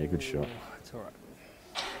 Yeah, good shot. It's all right.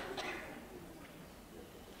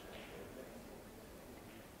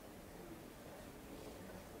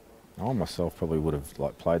 I myself probably would have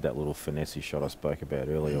played that little finesse shot I spoke about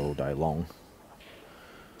earlier all day long,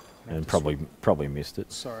 and probably missed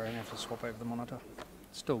it. Sorry, I have to swap over the monitor.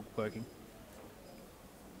 Still working.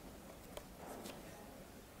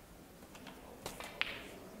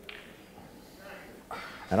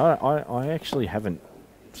 And I actually haven't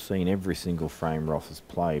seen every single frame Roth has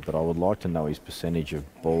played, but I would like to know his percentage of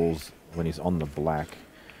balls when he's on the black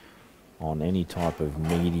on any type of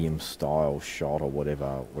medium style shot or whatever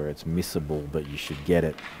where it's missable but you should get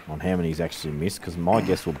it, on how many he's actually missed, because my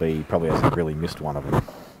guess will be he probably hasn't really missed one of them.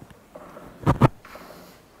 And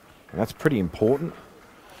that's pretty important.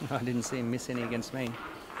 I didn't see him miss any against me.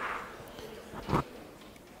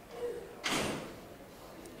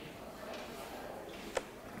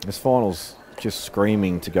 This final's just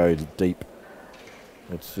screaming to go deep.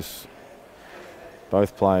 It's just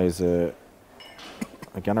both players are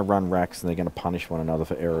going to run racks and they're going to punish one another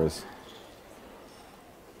for errors.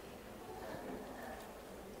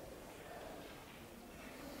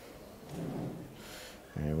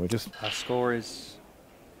 And we're just... Our score is...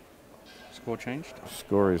 Score changed?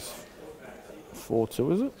 Score is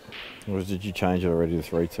 4-2, is it? Or did you change it already to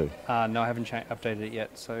 3-2? No, I haven't updated it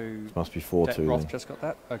yet, so... It must be 4-2 Roth then. just got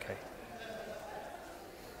that? Okay.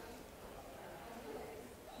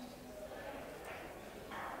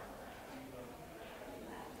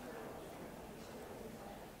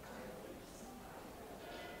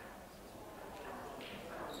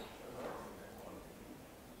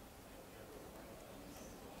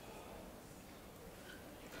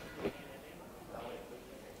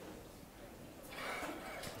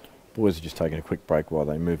 Boys are just taking a quick break while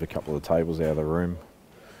they move a couple of the tables out of the room.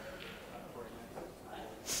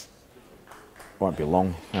 Won't be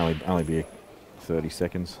long, only be 30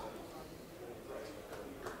 seconds.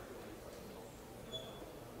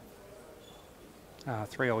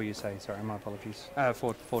 Three all you say, sorry, my apologies.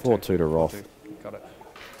 4-2. 4-2 to Roth. 4-2. Got it.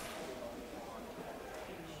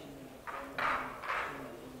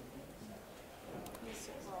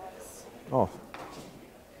 Oh.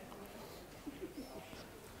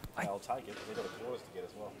 I'll take it because they've got a quarters to get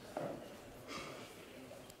as well.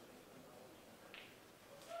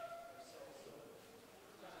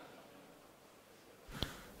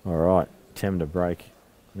 All right, Tem to break.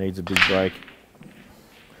 Needs a big break.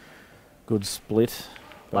 Good split.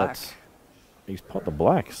 Black. But he's pot the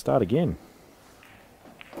black. Start again.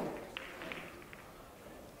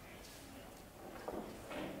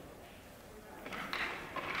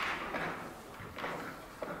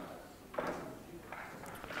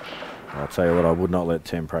 I'll tell you what, I would not let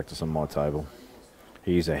Tem practice on my table.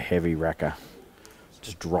 He's a heavy racker.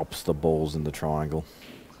 Just drops the balls in the triangle.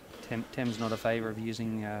 Tem's not a favour of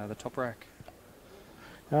using the top rack.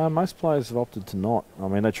 Most players have opted to not. I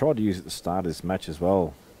mean, they tried to use it at the start of this match as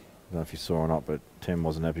well. I don't know if you saw or not, but Tem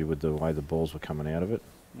wasn't happy with the way the balls were coming out of it.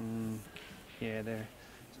 Yeah,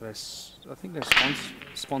 I think they're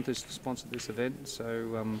sponsored this event,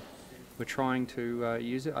 so we're trying to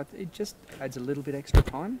use it. It just adds a little bit extra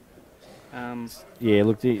time. Yeah,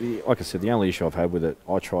 look, like I said, the only issue I've had with it,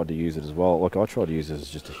 I tried to use it as well. Like, I tried to use it as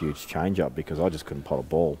just a huge change-up because I just couldn't pot a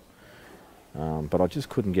ball. But I just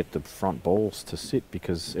couldn't get the front balls to sit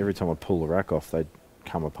because every time I'd pull the rack off, they'd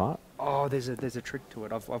come apart. Oh, there's a trick to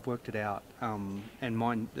it. I've worked it out, and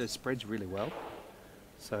mine spreads really well.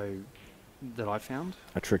 So that I found.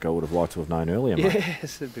 A trick I would have liked to have known earlier, mate.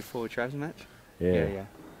 Yes, before Trav's match. Yeah.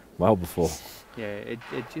 Well before. Yeah, it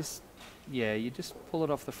just. Yeah, you just pull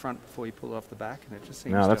it off the front before you pull it off the back, and it just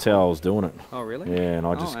seems. No, that's how I was doing it. Oh, really? Yeah, and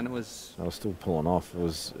I was still pulling off. It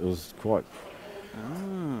was quite.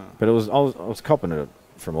 But I was copping it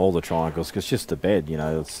from all the triangles, because just the bed, you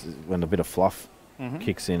know, it's when a bit of fluff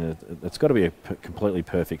kicks in, it's got to be a completely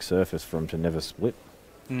perfect surface for them to never split.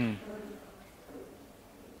 Mm.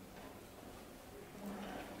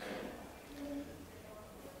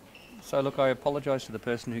 So look, I apologise to the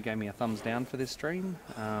person who gave me a thumbs down for this stream.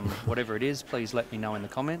 Whatever it is, please let me know in the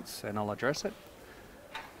comments and I'll address it.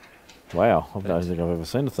 Wow, I don't think I've ever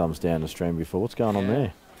seen a thumbs down in a stream before. What's going on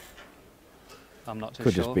there? I'm not too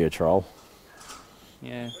Could sure. just be a troll.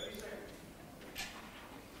 Yeah.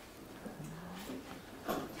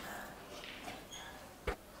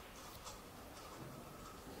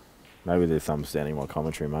 Maybe they're thumbs downing my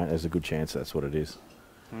commentary, mate. There's a good chance that's what it is.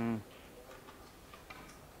 Mm.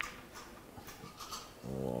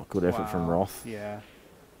 Oh, good effort from Roth. Yeah.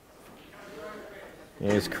 He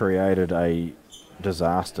has created a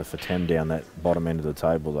disaster for Tem down that bottom end of the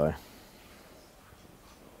table, though.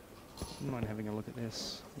 Wouldn't mind having a look at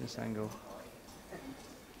this angle.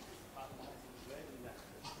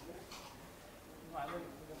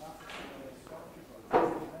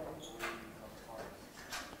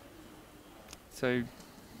 So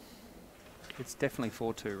it's definitely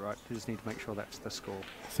 4-2, right? We just need to make sure that's the score.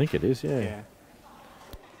 I think it is, yeah. Yeah.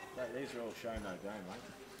 These are all show no go, mate.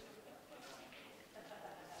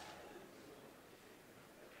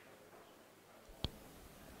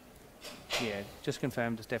 Yeah, just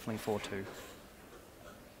confirmed it's definitely 4-2.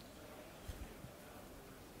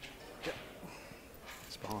 Yep.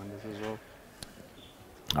 It's behind us as well.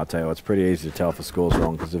 I'll tell you, it's pretty easy to tell if a score's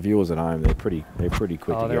wrong because the viewers at home, they're pretty quick to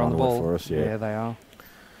get on on the it ball for us. Yeah, yeah, they are.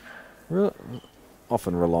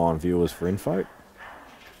 Often rely on viewers for info.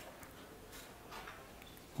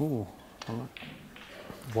 Ooh,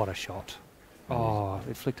 what a shot! Oh,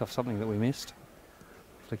 it flicked off something that we missed.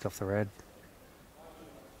 Flicked off the red.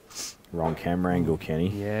 Wrong camera angle, Kenny.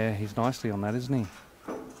 Yeah, he's nicely on that, isn't he?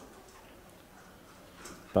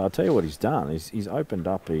 But I'll tell you what he's done. He's opened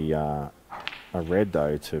up a red,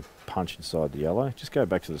 though, to punch inside the yellow. Just go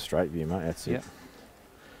back to the straight view, mate. That's it.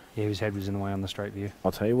 Yeah, his head was in the way on the straight view.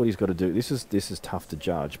 I'll tell you what he's got to do. This is tough to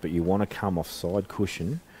judge, but you want to come off side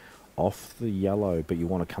cushion, off the yellow, but you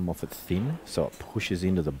want to come off it thin, so it pushes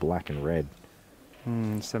into the black and red.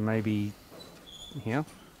 So maybe here?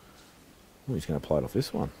 Oh, he's going to play it off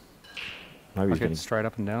this one. Maybe he's Okay, going to... straight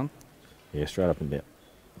up and down? Yeah, straight up and down.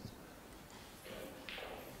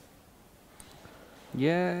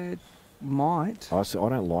 Yeah, it might. I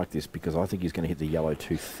don't like this because I think he's going to hit the yellow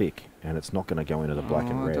too thick, and it's not going to go into the black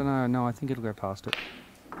and red. I don't know. No, I think it'll go past it.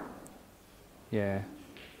 Yeah.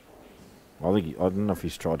 I don't know if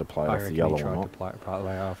he's tried to play off the yellow or tried not. to play it part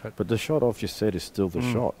way off it. But the shot I've just said is still the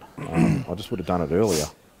shot. I just would have done it earlier.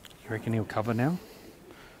 You reckon he'll cover now?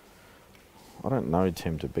 I don't know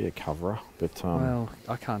Tim to be a coverer, but well,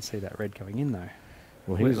 I can't see that red going in though.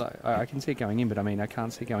 well, I can see it going in, but I mean I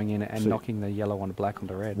can't see it going in and knocking the yellow on black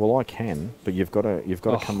onto red. well, I can, but you've got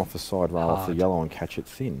to come off the side rail off the yellow and catch it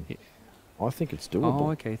thin. Yeah. I think it's doable.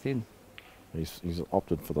 Oh, okay, thin. He's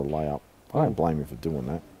opted for the layup. I don't blame him for doing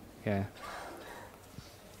that. Yeah.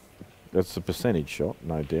 That's a percentage shot,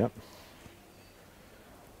 no doubt.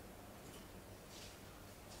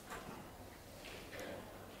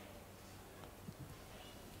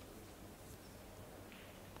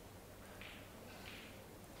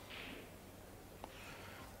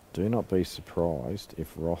 Do not be surprised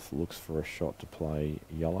if Roth looks for a shot to play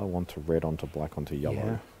yellow onto red onto black onto yellow.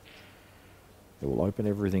 Yeah. It will open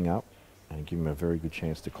everything up and give him a very good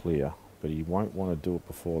chance to clear, but he won't want to do it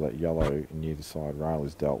before that yellow near the side rail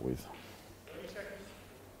is dealt with.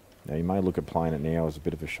 Now he may look at playing it now as a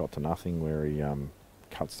bit of a shot to nothing where he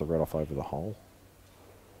cuts the red off over the hole.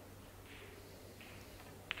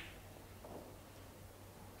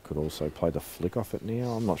 Could also play the flick off it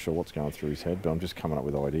now. I'm not sure what's going through his head, but I'm just coming up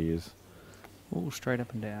with ideas. Oh, straight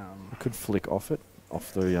up and down. I could flick off it,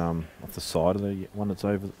 off the side of the one that's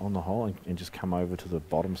over on the hole, and just come over to the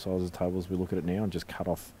bottom side of the table as we look at it now, and just cut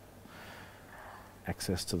off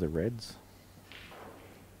access to the reds.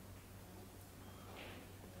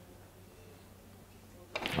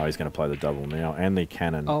 Oh, he's going to play the double now, and the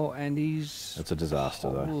cannon. Oh, and he's... It's a disaster,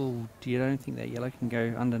 though. Oh, do you don't think that yellow can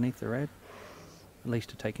go underneath the red? At least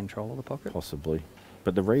to take control of the pocket? Possibly.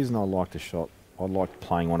 But the reason I like the shot, I like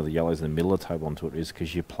playing one of the yellows in the middle of the table onto it, is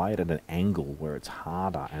because you play it at an angle where it's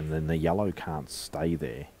harder, and then the yellow can't stay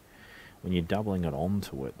there. When you're doubling it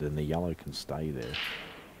onto it, then the yellow can stay there.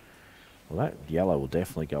 Well, that yellow will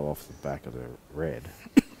definitely go off the back of the red.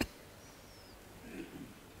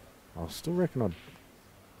 I still reckon I'd...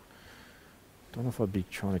 Don't know if I'd be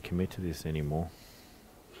trying to commit to this anymore.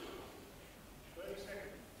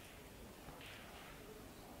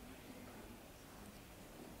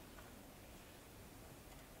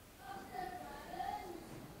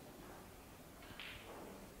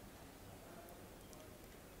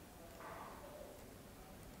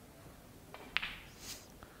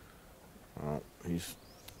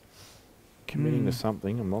 committing to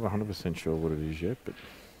something. I'm not 100% sure what it is yet, but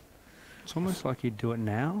it's almost like you'd do it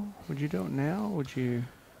now. Would you do it now? Would you?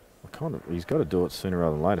 He's got to do it sooner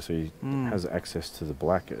rather than later, so he has access to the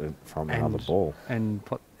black from another ball. And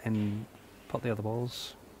pot the other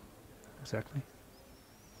balls. Exactly.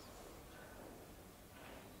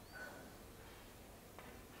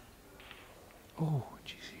 Oh,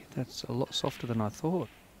 geez, that's a lot softer than I thought.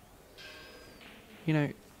 You know,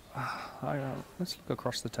 let's look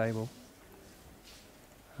across the table.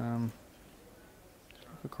 Look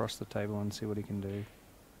across the table and see what he can do.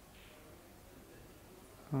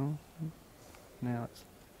 Oh, now it's...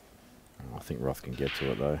 I think Roth can get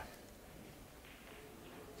to it though.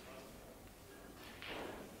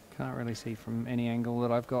 Can't really see from any angle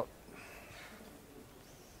that I've got.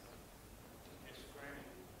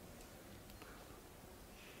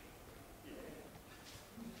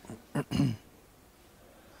 Jeez,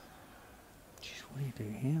 what do you do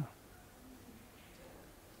here?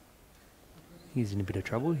 He's in a bit of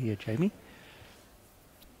trouble here, Jamie.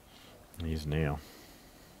 He is now.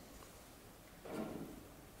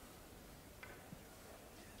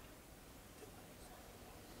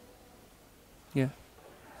 Yeah.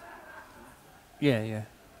 Yeah.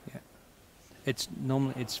 It's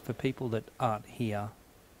for people that aren't here.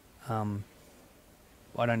 I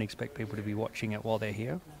don't expect people to be watching it while they're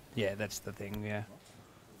here. Yeah, that's the thing, yeah.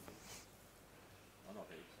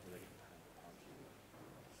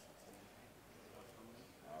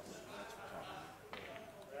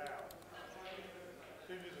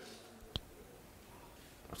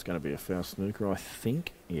 It's going to be a foul snooker, I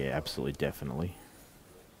think. Yeah, absolutely, definitely.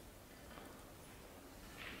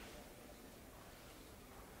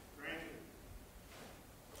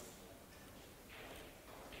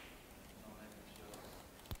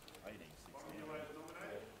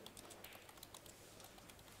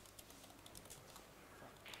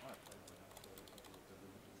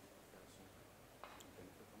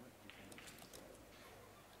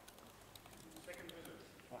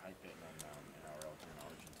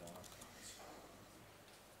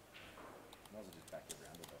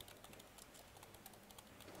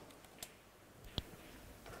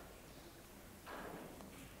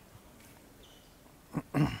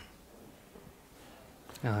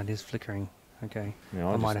 Oh, it is flickering. Okay. Yeah,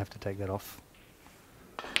 I might have to take that off.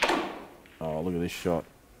 Oh, look at this shot.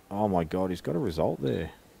 Oh my God, he's got a result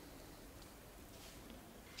there.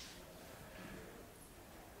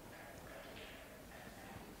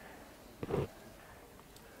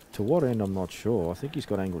 To what end, I'm not sure. I think he's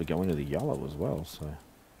got angle to go into the yellow as well, so...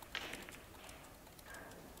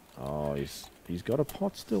 Oh, he's got a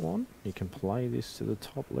pot still on. He can play this to the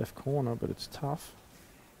top left corner, but it's tough.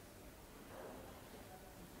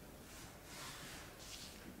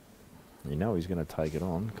 You know he's going to take it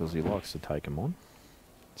on, because he likes to take them on.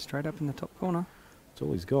 Straight up in the top corner. That's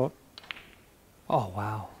all he's got. Oh,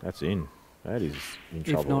 wow. That's in. That is in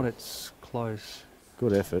trouble. If not, it's close.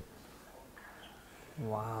 Good effort.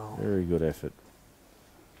 Wow. Very good effort.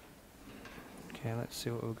 Okay, let's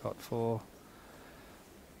see what we've got for...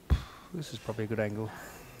 This is probably a good angle.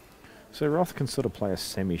 So Roth can sort of play a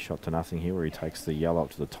semi-shot to nothing here, where he takes the yellow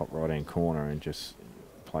up to the top right-hand corner and just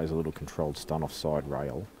plays a little controlled stun off side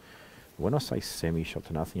rail. When I say semi-shot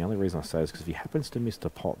to nothing, the only reason I say is because if he happens to miss the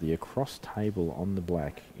pot, the across table on the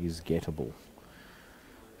black is gettable.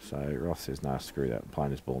 So Roth says, nah, screw that, I'm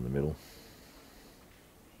playing this ball in the middle.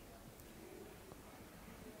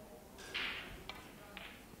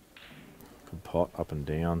 Good pot, up and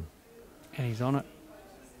down. And he's on it.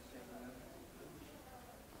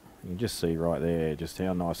 You can just see right there just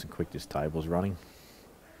how nice and quick this table's running.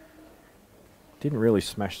 Didn't really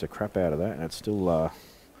smash the crap out of that, and it's still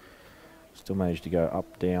still managed to go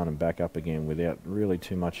up, down, and back up again without really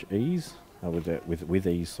too much ease. With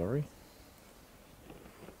ease, sorry.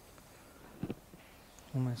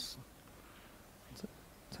 Almost.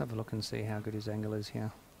 Let's have a look and see how good his angle is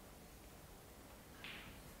here.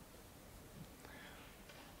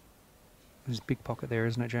 There's a big pocket there,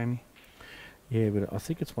 isn't it, Jamie? Yeah, but I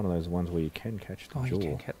think it's one of those ones where you can catch the jaw.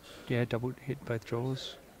 You can yeah, double hit both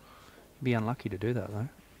jaws. Be unlucky to do that though.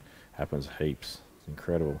 Happens heaps. It's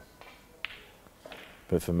incredible.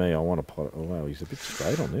 But for me, I want to pot it. Oh wow, he's a bit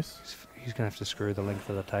straight on this. He's going to have to screw the length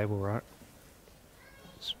of the table, right?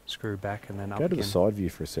 Screw back and then up Go to again. the side view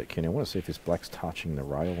for a sec, Kenny. I want to see if this black's touching the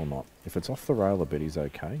rail or not. If it's off the rail a bit, he's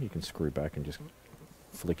okay. You can screw back and just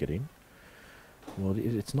flick it in. Well,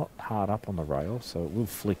 it's not hard up on the rail, so it will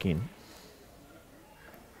flick in.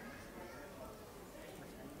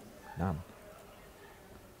 None.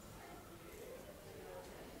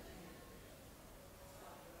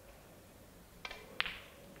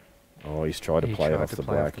 Oh, Oh, he's tried to play it off the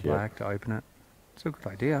black. To open it. It's a good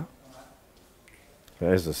idea. But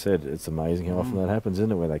as I said, it's amazing how often that happens,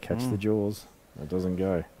 isn't it? Where they catch the jaws, it doesn't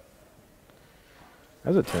go.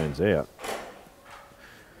 As it turns out,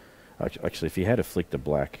 actually, if he had flicked the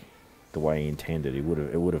black the way he intended, it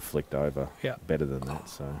would have flicked over better than that.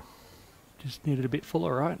 So just needed a bit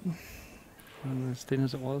fuller, right? And as thin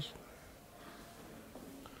as it was.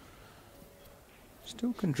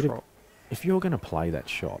 Still control. If you're going to play that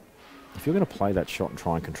shot, and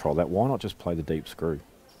try and control that, why not just play the deep screw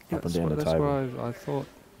up and down the table? That's what I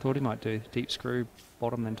thought he might do. Deep screw,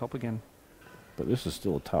 bottom, then top again. But this is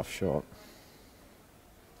still a tough shot.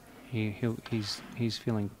 He's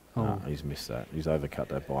feeling. Oh, no, he's missed that. He's overcut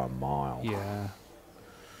that by a mile. Yeah.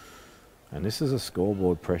 And this is a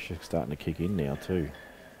scoreboard pressure starting to kick in now too.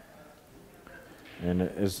 And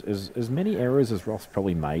as many errors as Roth's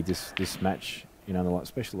probably made this match, you know,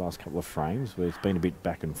 especially the last couple of frames, where it's been a bit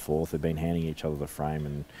back and forth. They've been handing each other the frame,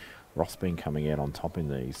 and Roth's been coming out on top in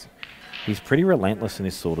these. He's pretty relentless in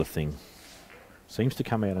this sort of thing. Seems to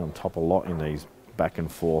come out on top a lot in these back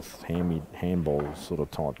and forth handball sort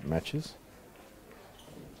of type matches.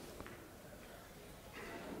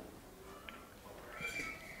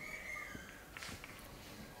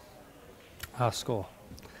 Score.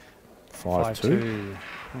 5-2.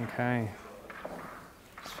 Okay.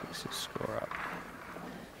 Let's fix this score up.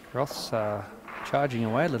 Roth's charging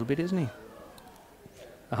away a little bit, isn't he?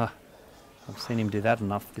 I've seen him do that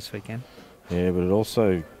enough this weekend. Yeah, but it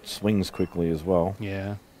also swings quickly as well.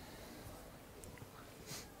 Yeah.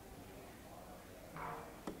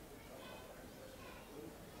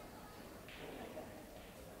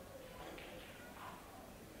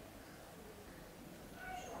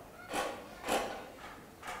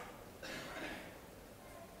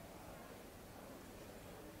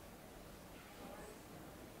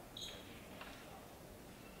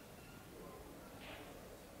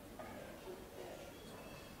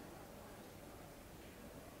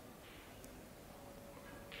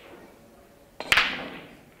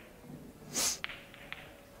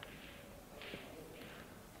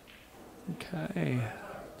 Okay,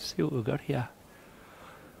 let's see what we've got here.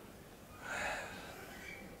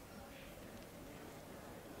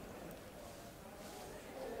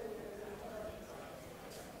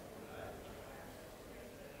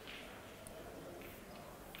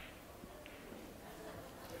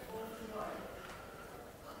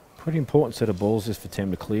 Pretty important set of balls this for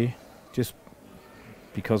Tem to clear, just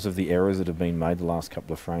because of the errors that have been made the last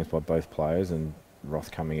couple of frames by both players, and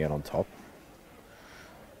Roth coming out on top.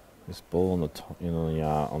 This ball on the top,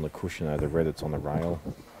 on the cushion though, the red that's on the rail,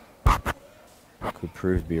 could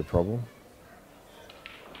prove to be a problem.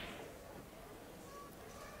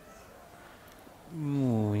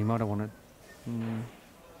 Ooh, he might have wanted.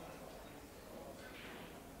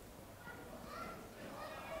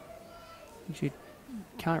 You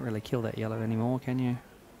can't really kill that yellow anymore, can you?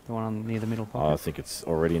 The one near the middle pocket. I think it's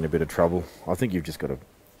already in a bit of trouble. I think you've just got to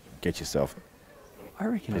get yourself. I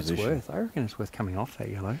reckon it's worth coming off that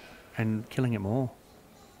yellow and killing it more.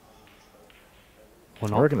 Or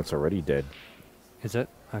not. I reckon it's already dead. Is it?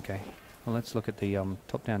 Okay. Well, let's look at the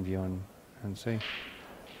top-down view and see.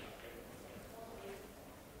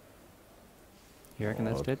 You reckon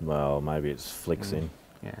that's dead? Well, maybe it's flicks in.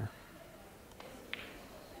 Yeah.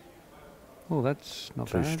 Oh, that's not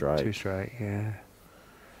Too bad. straight. Too straight, yeah.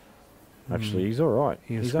 Actually, he's all right.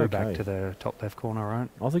 He'll He's screw okay. back to the top left corner, right?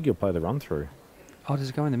 I think he'll play the run through. Oh, does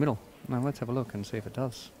it go in the middle? No, let's have a look and see if it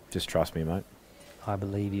does. Just trust me, mate. I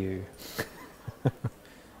believe you.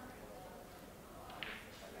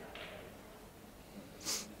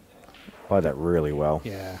 Played that really well.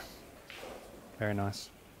 Yeah. Very nice.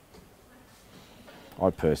 I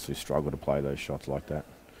personally struggle to play those shots like that.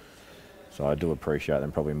 So I do appreciate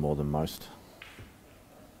them probably more than most.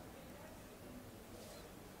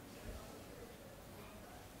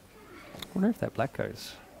 I wonder if that black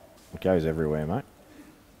goes. It goes everywhere, mate.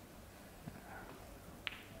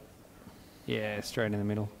 Yeah, straight in the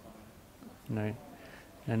middle. No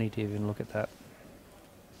need to even look at that.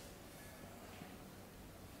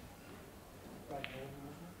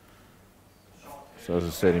 So as I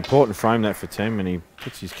said, important frame that for Tem, and he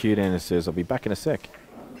puts his cue down and says, I'll be back in a sec.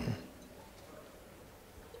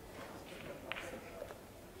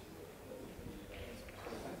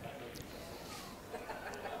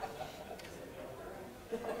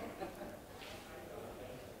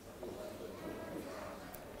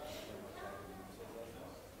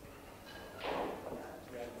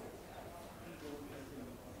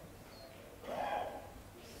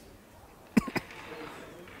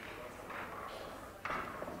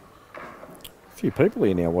 A few people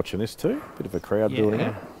here now watching this too. Bit of a crowd building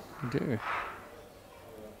up. We do.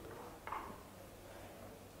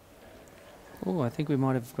 Oh, I think we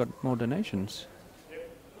might have got more donations.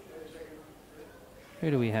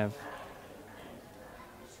 Who do we have?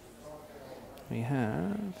 We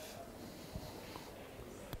have...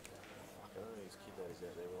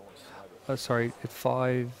 Oh, sorry,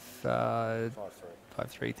 5-3,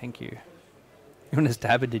 thank you. You want to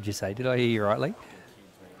stab it, did you say? Did I hear you rightly?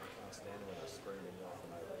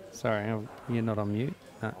 Sorry, you're not on mute?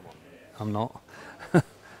 No, I'm not.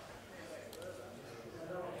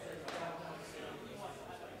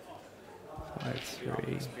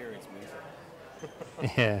 5-3.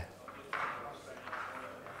 Yeah.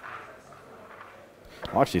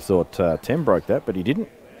 I actually thought Tem broke that, but he didn't.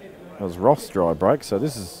 It was Roth's dry break, so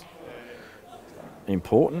this is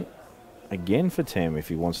important again for Tem if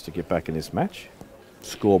he wants to get back in this match,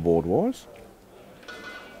 scoreboard-wise.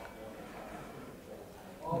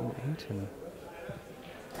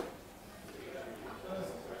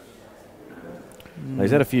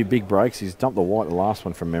 He's had a few big breaks. He's dumped the white the last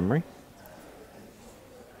one from memory.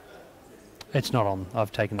 It's not on.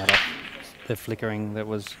 I've taken that off. The flickering that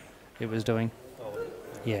it was doing.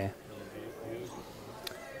 Yeah.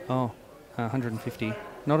 Oh, 150.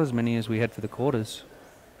 Not as many as we had for the quarters.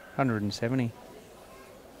 170.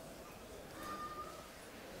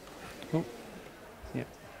 Oh, yeah.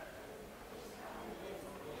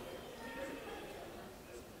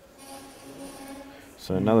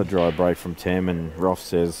 So another dry break from Tem, and Roth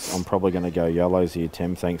says, I'm probably going to go yellows here,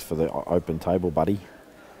 Tem. Thanks for the open table, buddy.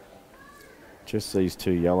 Just these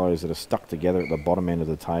two yellows that are stuck together at the bottom end of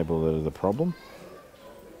the table that are the problem.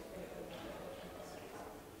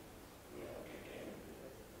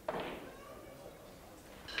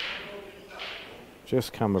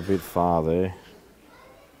 Just come a bit far there.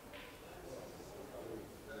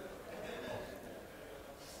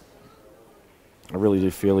 I really do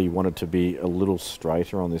feel he wanted to be a little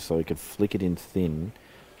straighter on this so he could flick it in thin,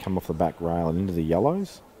 come off the back rail and into the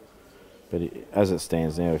yellows. But as it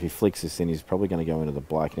stands now, if he flicks this in, he's probably going to go into the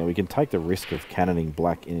black. Now, we can take the risk of cannoning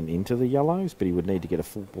black in and into the yellows, but he would need to get a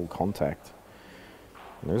full ball contact.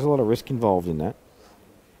 And there's a lot of risk involved in that.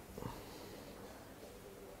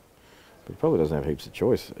 But he probably doesn't have heaps of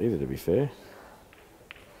choice either, to be fair.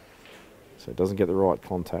 So it doesn't get the right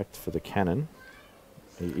contact for the cannon.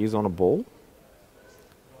 He is on a ball.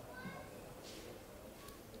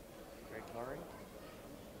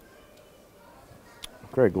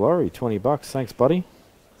 Greg Laurie, $20. Thanks, buddy.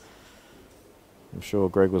 I'm sure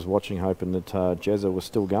Greg was watching, hoping that Jezza was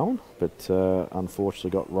still going, but unfortunately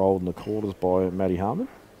got rolled in the quarters by Matty Harmon.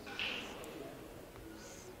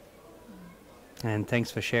 And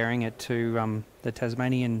thanks for sharing it to the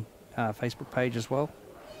Tasmanian Facebook page as well.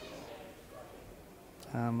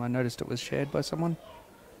 I noticed it was shared by someone.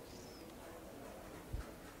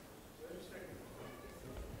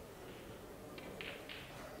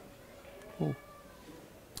 Ooh.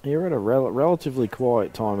 You're at a relatively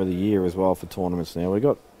quiet time of the year as well for tournaments now. We've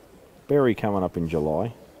got Berry coming up in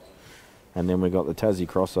July, and then we've got the Tassie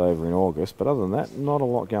crossover in August. But other than that, not a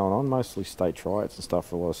lot going on. Mostly state tryouts and stuff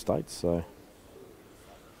for a lot of states, so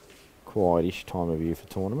quietish time of year for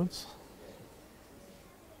tournaments.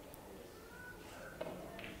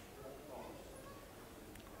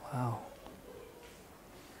 Wow.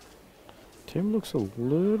 Tim looks a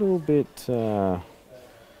little bit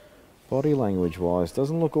body language wise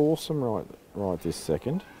doesn't look awesome right this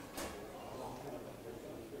second.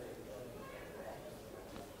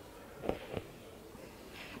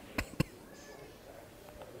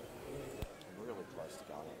 Really close to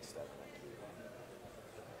going at step.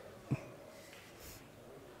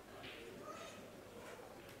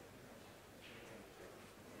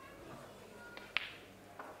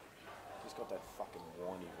 Just got that fucking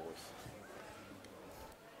whiny voice.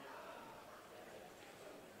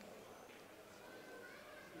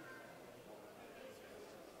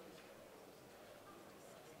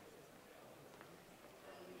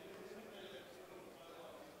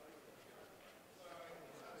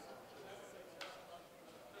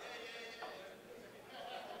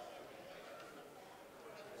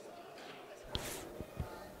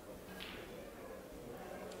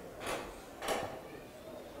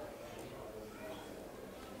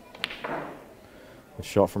 A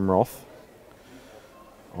shot from Roth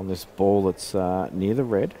on this ball that's near the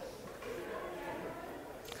red.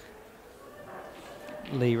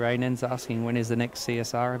 Lee Raynan's asking, when is the next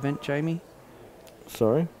CSR event, Jamie?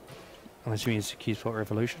 Sorry? I'm assuming it's Q Sport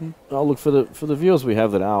Revolution. Oh, look, for the viewers we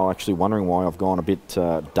have that are actually wondering why I've gone a bit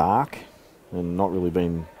dark and not really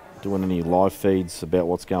been doing any live feeds about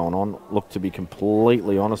what's going on. Look, to be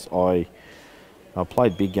completely honest, I I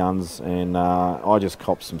played big guns, and I just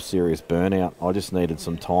copped some serious burnout. I just needed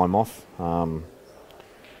some time off.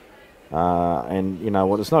 And you know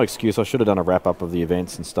what? There's no excuse. I should have done a wrap-up of the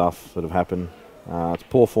events and stuff that have happened. It's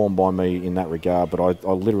poor form by me in that regard, but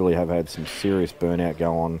I literally have had some serious burnout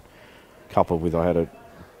go on, coupled with I had a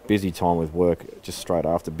busy time with work just straight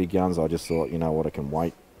after big guns. I just thought, you know what, I can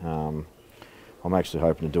wait. I'm actually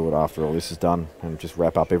hoping to do it after all this is done and just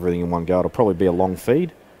wrap up everything in one go. It'll probably be a long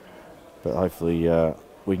feed, but hopefully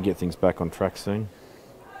we can get things back on track soon.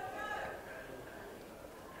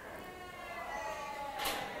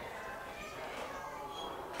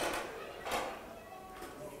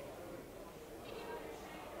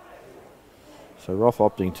 So Roth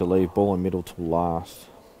opting to leave ball in middle till last.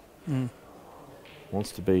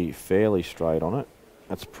 Wants to be fairly straight on it.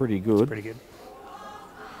 That's pretty good. That's pretty good.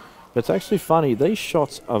 But it's actually funny, these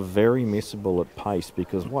shots are very missable at pace,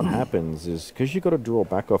 because what happens is, because you've got to draw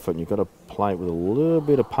back off it and you've got to play it with a little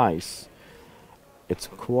bit of pace, it's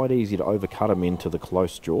quite easy to overcut them into the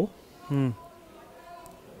close jaw. So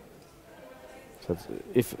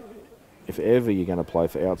it's, if ever you're going to play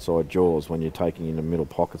for outside jaws when you're taking in the middle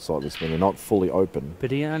pockets like this, when they're not fully open.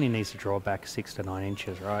 But he only needs to draw back 6 to 9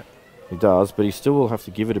 inches, right? He does, but he still will have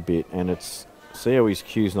to give it a bit, and it's... See how his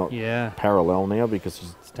cue's not parallel now, because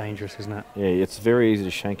he's... It's dangerous, isn't it? Yeah, it's very easy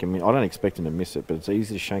to shank him in. I don't expect him to miss it, but it's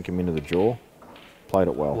easy to shank him into the jaw. Played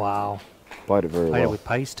it well. Wow. Played it very well. Played it with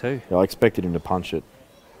pace too. Yeah, I expected him to punch it.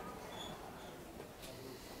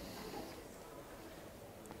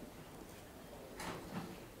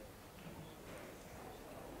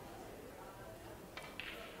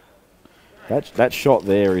 That shot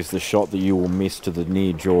there is the shot that you will miss to the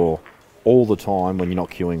near jaw all the time when you're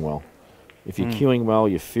not cueing well. If you're cueing well,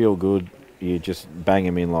 you feel good, you just bang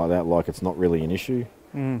him in like that, like it's not really an issue,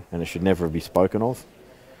 and it should never be spoken of.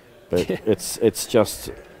 But it's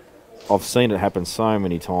just, I've seen it happen so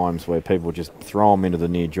many times where people just throw them into the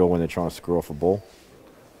near jaw when they're trying to screw off a ball.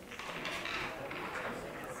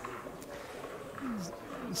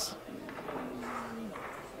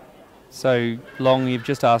 So, Long, you've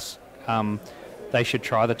just asked they should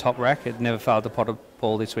try the top rack. It never failed to pot a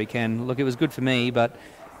ball this weekend. Look, it was good for me, but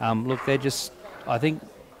look, I think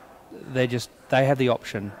they have the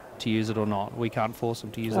option to use it or not. We can't force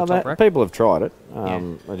them to use the top rack. People have tried it.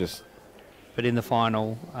 But in the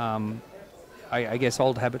final, I guess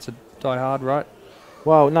old habits die hard, right?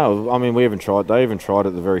 Well, no, I mean, we haven't tried. They even tried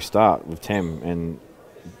at the very start with Tem and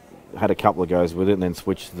had a couple of goes with it and then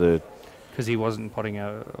switched the... Because he wasn't potting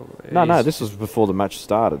a... No, this was before the match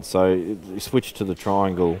started. So he switched to the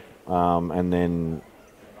triangle and then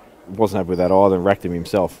wasn't happy with that either and racked him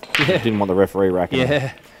himself. Yeah. He didn't want the referee racking him.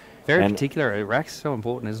 Yeah, very particular. Rack's so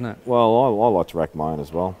important, isn't it? Well, I like to rack my own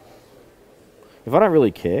as well. If I don't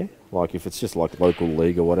really care, like if it's just like local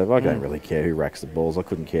league or whatever, I don't really care who racks the balls. I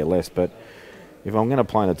couldn't care less. But if I'm going to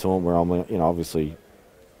play in a tournament where I'm, obviously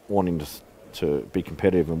wanting to be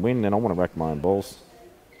competitive and win, then I want to rack my own balls.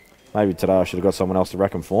 Maybe today I should have got someone else to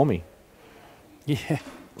rack them for me. Yeah.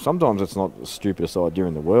 Sometimes it's not the stupidest idea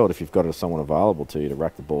in the world if you've got someone available to you to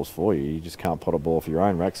rack the balls for you. You just can't pot a ball for your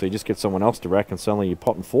own rack, so you just get someone else to rack and suddenly you're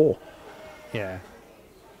potting 4. Yeah.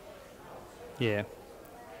 Yeah.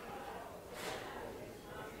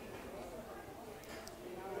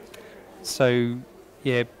 So,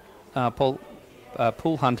 yeah, Paul,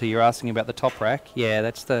 Pool Hunter, you're asking about the top rack. Yeah,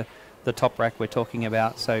 that's the top rack we're talking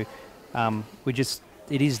about. So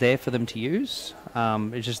it is there for them to use.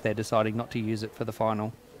 It's just they're deciding not to use it for the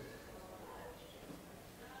final.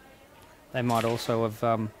 They might also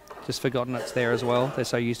have just forgotten it's there as well. They're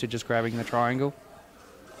so used to just grabbing the triangle.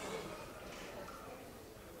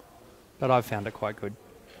 But I've found it quite good.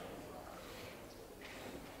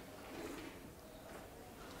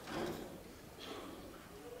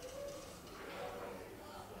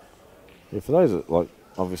 Yeah, for those that, like,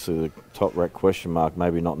 obviously the top rack question mark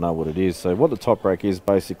maybe not know what it is. So what the top rack is,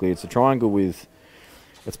 basically, it's a triangle with...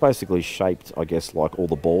 It's basically shaped, I guess, like all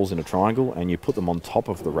the balls in a triangle, and you put them on top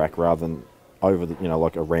of the rack rather than over the,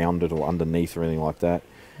 like around it or underneath or anything like that.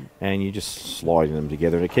 And you just slide them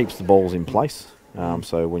together, and it keeps the balls in place.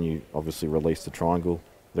 So when you obviously release the triangle,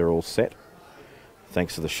 they're all set,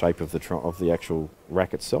 thanks to the shape of the actual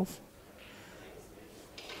rack itself.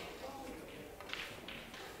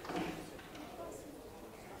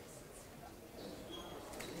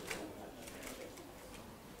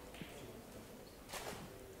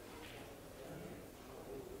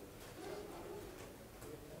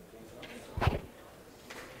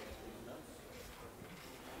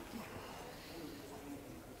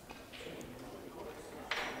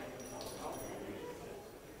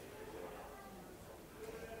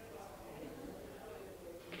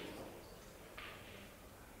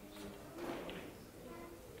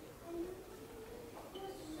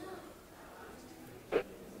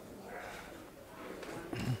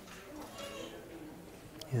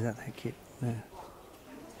 Is that kid? Yeah.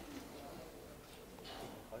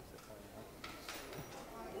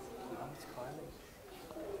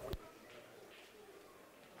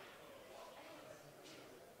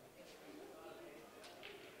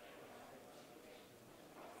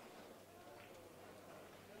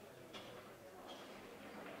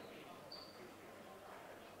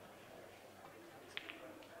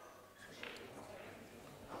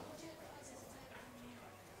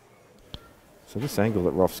 So this angle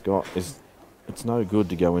that Roth's got is, it's no good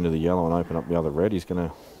to go into the yellow and open up the other red. He's going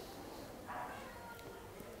to...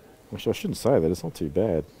 Actually, I shouldn't say that. It's not too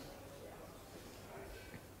bad.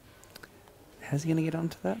 How's he going to get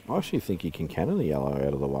onto that? I actually think he can cannon the yellow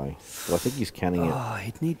out of the way. But I think he's canning it. Oh,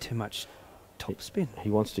 he'd need too much top spin. He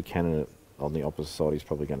wants to cannon it on the opposite side. He's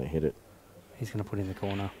probably going to hit it. He's going to put it in the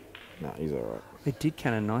corner. No, he's all right. It did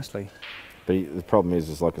cannon nicely. But the problem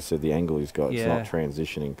is, like I said, the angle he's got, Yeah. it's not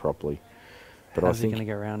transitioning properly. But How's I think he going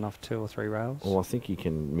to go around off 2 or 3 rails? Well, I think he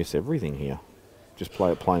can miss everything here. Just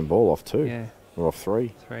play a plain ball off 2 Yeah. or off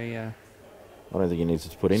 3. 3, yeah. I don't think he needs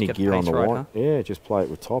to put Just any get the gear on pace the right, white. huh? Yeah, just play it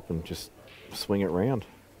with top and just swing it round.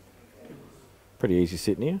 Pretty easy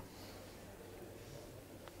sitting here.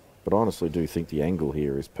 But I honestly do think the angle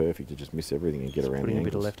here is perfect to just miss everything and get Just around the putting a bit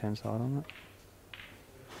of angles. left-hand side on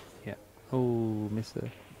it. Yeah. Oh, missed the...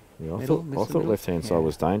 Yeah, I middle, thought, miss the I thought middle. left-hand side Yeah.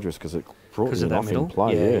 was dangerous because it brought Because him of that off middle? in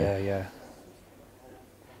play. Yeah.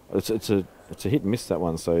 It's a hit and miss, that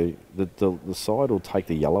one. So the side will take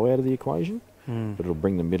the yellow out of the equation, Hmm. but it'll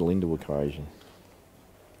bring the middle into equation.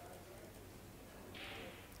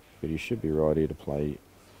 But he should be right here to play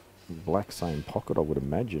black same pocket, I would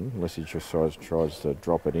imagine, unless he just tries to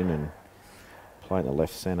drop it in and play in the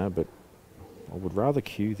left centre. But I would rather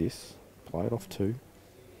cue this, play it off 2,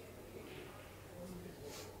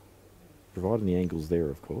 providing the angle's there,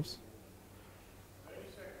 of course.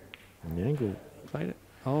 And the angle... Played it.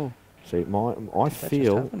 Oh. See, I Did that just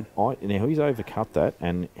feel happen? now he's overcut that,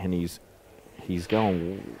 and he's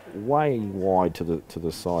going way wide to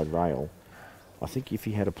the side rail. I think if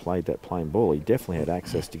he had played that plain ball, he definitely had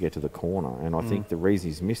access to get to the corner. And I think the reason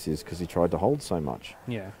he's missed is because he tried to hold so much.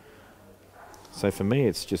 Yeah. So for me,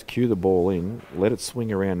 it's just cue the ball in, let it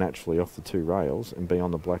swing around naturally off the 2 rails, and be on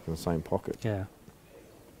the black in the same pocket. Yeah.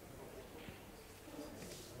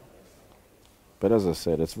 But as I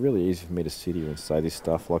said, it's really easy for me to sit here and say this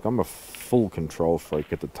stuff. Like, I'm a full control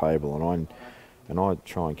freak at the table, and I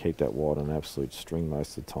try and keep that wide on an absolute string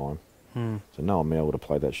most of the time. Hmm. So no, I'm able to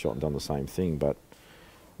play that shot and done the same thing. But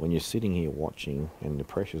when you're sitting here watching and the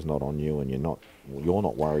pressure's not on you and you're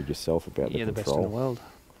not worried yourself about You're the the best control. in the world.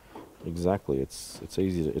 Exactly. It's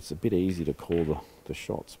easy. It's a bit easy to call the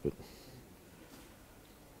shots, but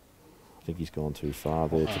I think he's gone too far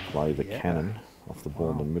there to play the cannon off the ball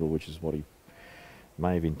in the middle, which is what he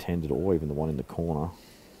may have intended, or even the one in the corner.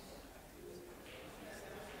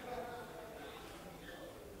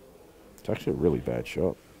 It's actually a really bad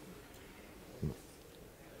shot.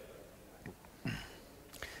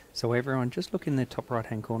 So everyone, just look in the top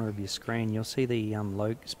right-hand corner of your screen. You'll see the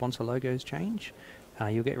sponsor logos change.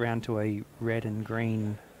 You'll get round to a red and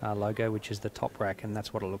green logo, which is the top rack, and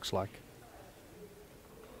that's what it looks like.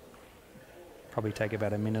 Probably take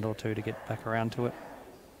about a minute or 2 to get back around to it.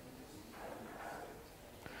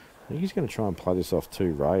 I think he's going to try and play this off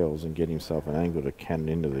 2 rails and get himself an angle to cannon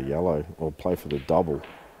into the yellow, or play for the double.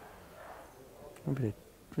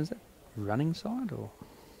 Is that running side or?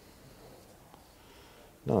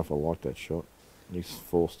 I don't know if I like that shot. He's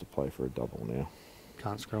forced to play for a double now.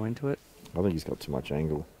 Can't screw into it. I think he's got too much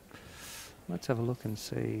angle. Let's have a look and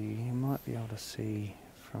see. You might be able to see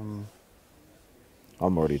from...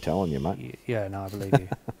 I'm already telling you, mate. Yeah, no, I believe you.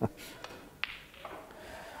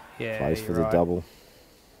 Yeah, Plays for you're the right. double.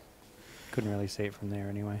 Couldn't really see it from there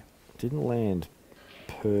anyway. Didn't land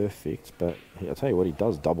perfect, but I'll tell you what, he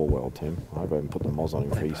does double well, Tim. I hope I haven't put the moz on him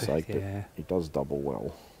for They his both, sake, yeah. but he does double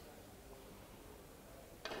well.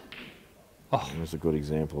 Oh, And that's a good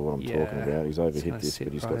example of what I'm Yeah. talking about. He's gonna overhit this, sit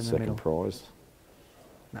but he's right got in the second middle. prize.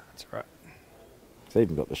 no, it's all right. He's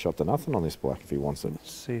even got the shot to nothing on this black if he wants it.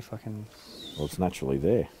 Let's see if I can... Well, it's naturally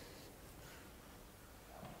there.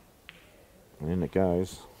 And in it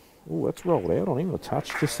goes. Oh, that's rolled out on him. A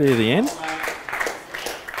touch just there at the end.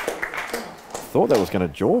 Thought that was going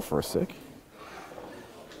to jaw for a sec.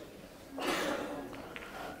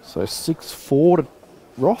 So 6-4 to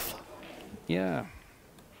Roth. Yeah.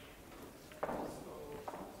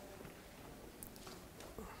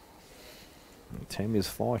 Tem is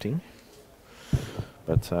fighting.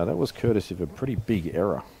 But that was courtesy of a pretty big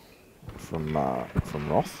error from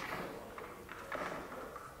Roth.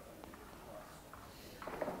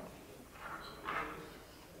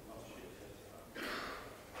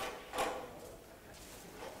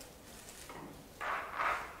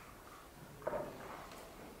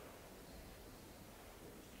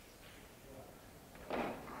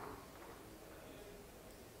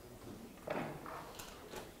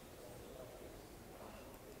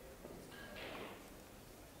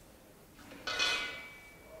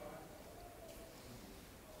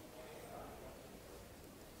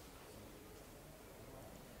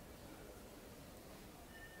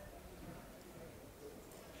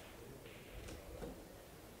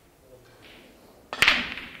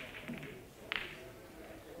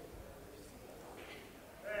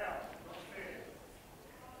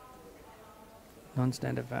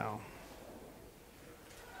 Non-standard foul.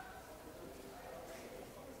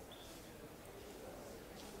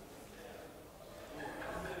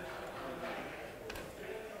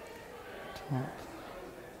 Top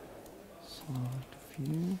side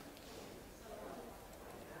view.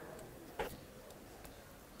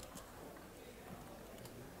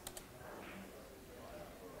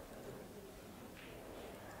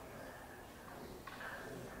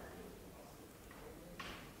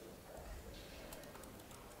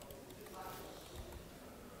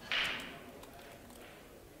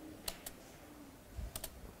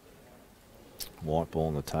 White ball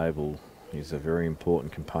on the table is a very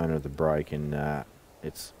important component of the break, and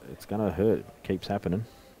it's going to hurt. It keeps happening.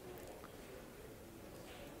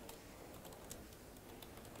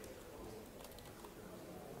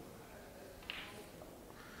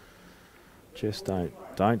 Just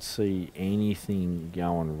don't see anything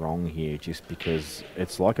going wrong here, just because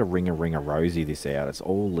it's like a ringer rosy this out. It's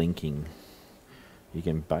all linking. You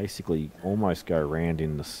can basically almost go around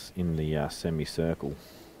in the semicircle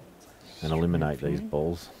and eliminate these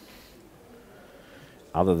balls.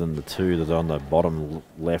 Other than the two that are on the bottom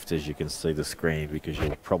left, as you can see the screen, because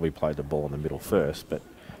you'll probably play the ball in the middle first, but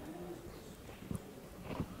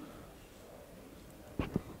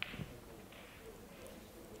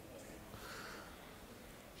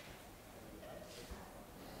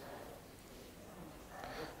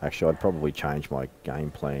actually I'd probably change my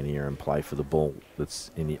game plan here and play for the ball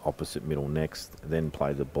that's in the opposite middle next, then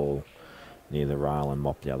play the ball near the rail and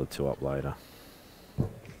mop the other two up later.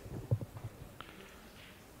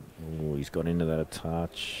 Ooh, he's got into that a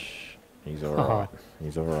touch. He's all right.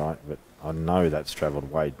 He's all right, but I know that's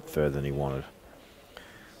travelled way further than he wanted.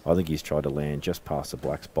 I think he's tried to land just past the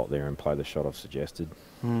black spot there and play the shot I've suggested.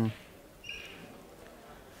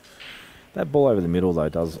 That ball over the middle, though,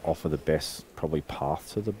 does offer the best, probably,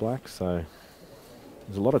 path to the black, so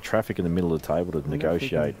there's a lot of traffic in the middle of the table to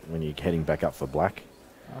negotiate when you're heading back up for black.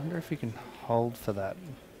 I wonder if you can hold for that.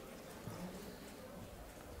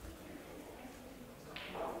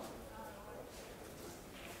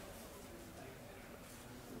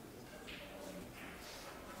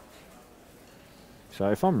 So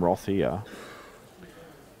if I'm Roth here,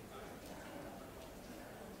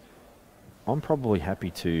 I'm probably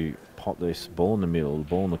happy to pop this ball in the middle, the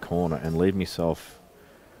ball in the corner, and leave myself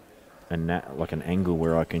like an angle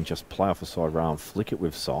where I can just play off the side rail and flick it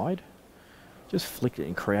with side. Just flick it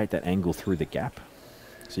and create that angle through the gap.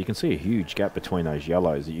 So you can see a huge gap between those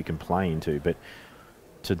yellows that you can play into, but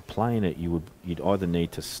to play in it, you'd either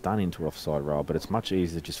need to stun into offside rail, but it's much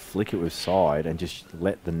easier to just flick it with side and just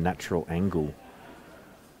let the natural angle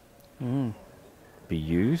be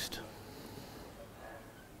used.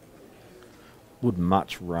 Would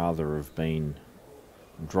much rather have been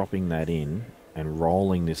dropping that in and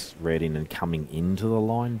rolling this red in and coming into the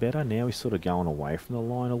line better. Now he's sort of going away from the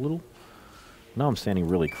line a little. I know I'm sounding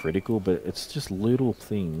really critical, but it's just little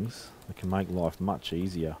things that can make life much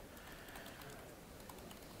easier.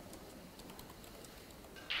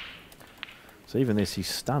 So even this, he's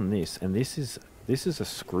stunned this, and this is a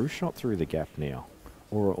screw shot through the gap now,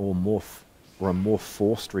 or a more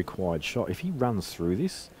forced required shot. If he runs through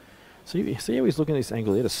this, see how he's looking at this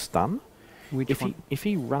angle there to stun. If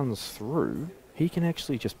he runs through, he can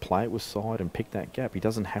actually just play it with side and pick that gap. He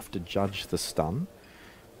doesn't have to judge the stun.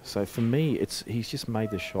 So for me, he's just made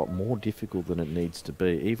the shot more difficult than it needs to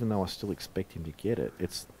be. Even though I still expect him to get it,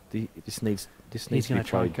 this needs He's to be going to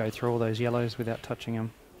try and played. go through all those yellows without touching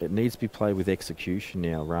them. It needs to be played with execution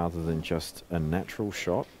now, rather than just a natural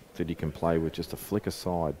shot that he can play with just a flick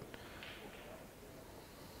aside.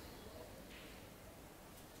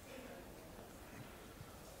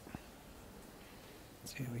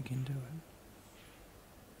 See how we can do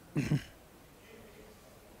it.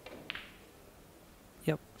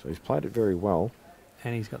 Yep. So he's played it very well.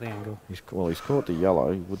 And he's got the angle. He's caught the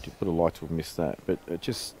yellow. He would have liked to have missed that, but I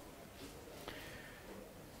just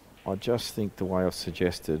think the way I've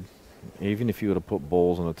suggested, even if you were to put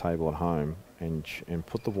balls on a table at home and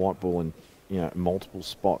put the white ball in, multiple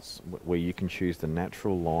spots where you can choose the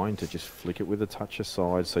natural line to just flick it with a touch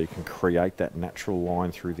aside, so you can create that natural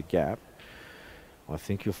line through the gap. I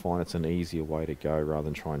think you'll find it's an easier way to go rather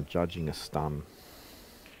than try and judging a stun.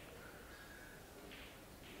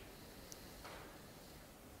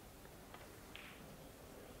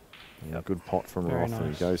 Yeah, good pot from Roth,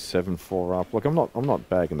 and he goes 7-4 up. Look, I'm not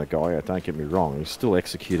bagging the guy out. Don't get me wrong. He's still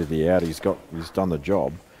executed the out. He's done the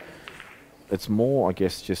job. It's more, I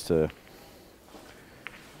guess, just to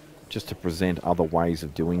present other ways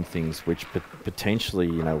of doing things, which potentially,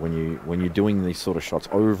 when you're doing these sort of shots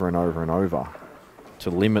over and over and over, to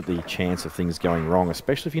limit the chance of things going wrong,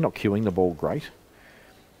 especially if you're not cueing the ball great.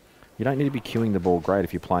 You don't need to be cueing the ball great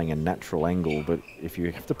if you're playing a natural angle, but if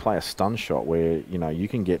you have to play a stun shot where, you know, you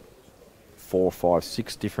can get 4, 5,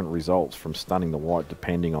 6 different results from stunning the white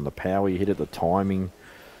depending on the power you hit it, the timing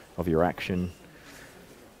of your action.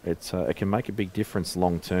 It can make a big difference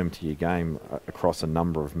long term to your game across a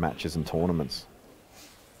number of matches and tournaments.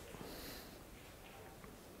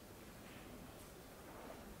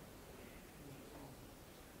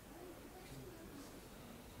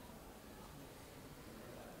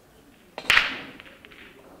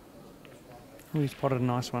 Oh, he's spotted a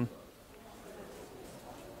nice one.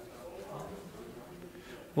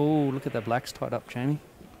 Oh, look at the blacks tied up, Jamie.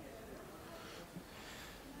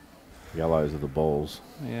 Yellows are the balls.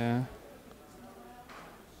 Yeah.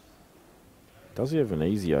 Does he have an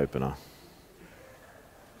easy opener?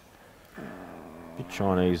 Bit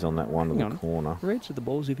Chinese on that one to the corner. Reds are the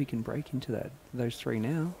balls if he can break into those 3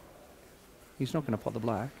 now. He's not going to pot the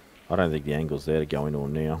black. I don't think the angle's there to go into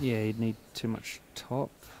him now. Yeah, he'd need too much top.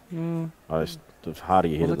 The harder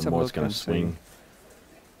you hit it, the more it's going to swing.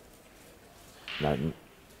 No,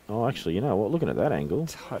 oh, actually, you know what? Looking at that angle,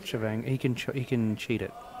 Touch of angle. He can cheat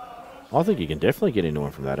it. I think you can definitely get into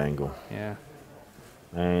him from that angle. Yeah.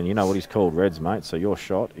 And you know what? He's called reds, mate. So your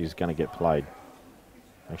shot is going to get played.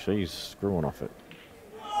 Actually, he's screwing off it.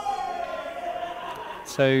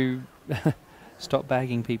 So, stop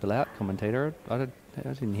bagging people out, commentator. I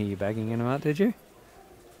didn't hear you bagging them out, did you?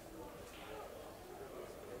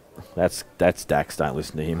 That's Dax. Don't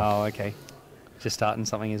listen to him. Oh, okay. Just starting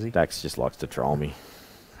something, is he? Dax just likes to troll me.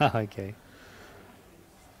 Okay.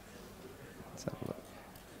 Let's have a look.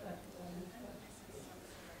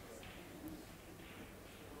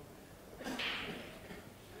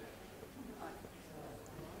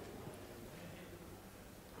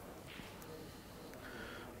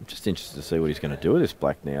 I'm just interested to see what he's going to do with this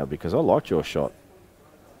black now, because I liked your shot,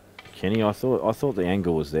 Kenny. I thought the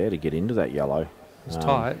angle was there to get into that yellow. It's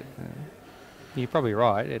tight. You're probably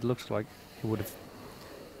right. It looks like he would have.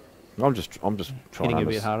 I'm just trying hitting to a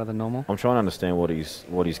bit harder than normal. I'm trying to understand what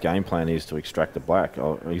his game plan is to extract the black.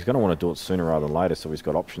 He's going to want to do it sooner rather than later, so he's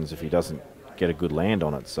got options if he doesn't get a good land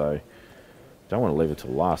on it. So don't want to leave it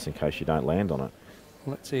till last in case you don't land on it.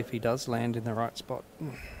 Let's see if he does land in the right spot.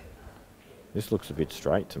 This looks a bit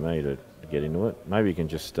straight to me to get into it. Maybe you can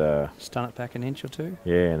just stun it back an inch or two.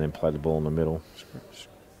 Yeah, and then play the ball in the middle.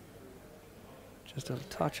 Just a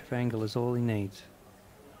touch of angle is all he needs.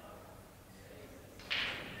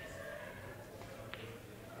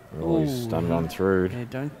 Oh, he's stun run through.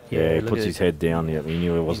 Yeah, he puts his head down. Yeah, he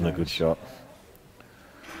knew it wasn't a good shot.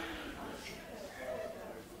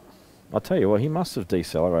 I'll tell you what, he must have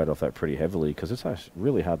decelerated off that pretty heavily, because it's actually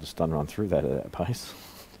really hard to stun run through that at that pace.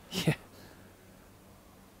 Yeah.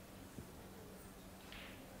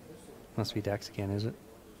 Must be Dax again, is it?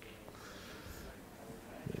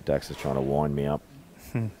 Yeah, Dax is trying to wind me up.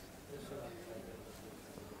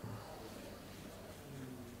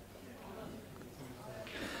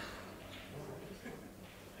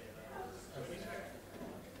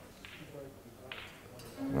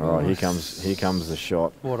 All right, here comes the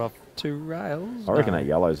shot. What, off 2 rails? I reckon that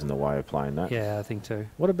yellow's in the way of playing that. Yeah, I think too.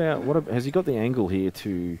 What about has he got the angle here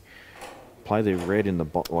to play the red in the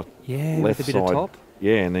left with a bit side? of top.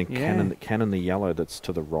 Yeah, and then cannon the yellow that's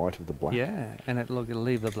to the right of the black. Yeah, and it'll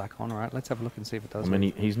leave the black on, right? Let's have a look and see if it does. I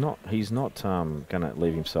mean, he's not going to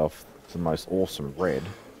leave himself the most awesome red,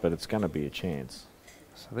 but it's going to be a chance.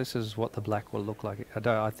 So this is what the black will look like.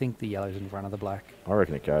 I think the yellow's in front of the black. I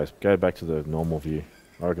reckon it goes. Go back to the normal view.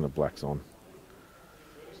 I reckon the black's on.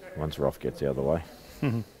 Once Roth gets out of the way.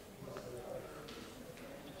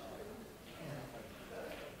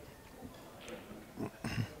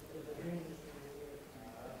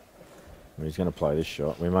 He's going to play this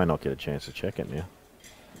shot. We may not get a chance to check it now.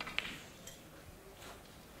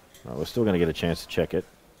 Right, we're still going to get a chance to check it.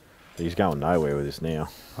 But he's going nowhere with this now.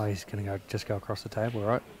 Oh, he's going to just go across the table,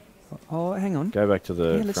 right? Oh, hang on. Go back to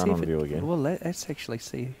the front on view again. Well, let's actually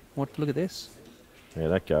see. Look at this. Yeah,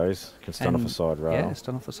 that goes. Can stun off a side rail. Yeah,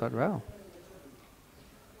 stun off the side rail.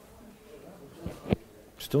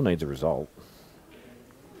 Still needs a result.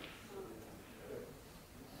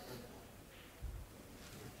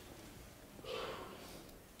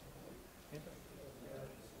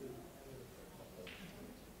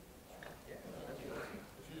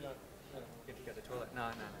 No,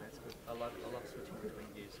 it's good. I love switching between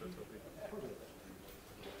views, so it's all good.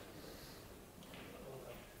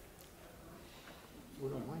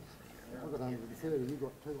 Well done, mate. I've got 130, you've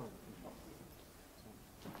got 200.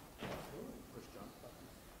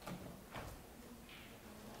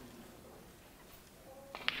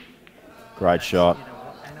 Great shot.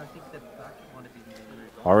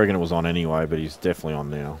 I reckon it was on anyway, but he's definitely on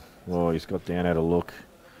now. Oh, he's got down, had a look.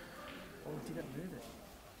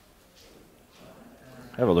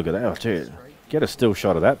 Have a look at that. Oh, gee, get a still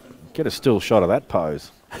shot of that. Get a still shot of that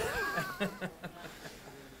pose.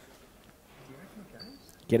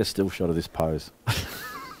 Get a still shot of this pose.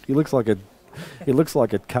 He looks like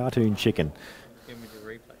a cartoon chicken. Give me the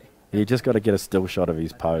replay. You just got to get a still shot of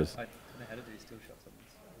his pose. I know how to do still shots on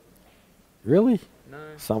this. Really? No.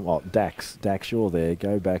 Somewhat. Dax, you're there.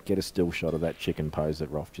 Go back, get a still shot of that chicken pose that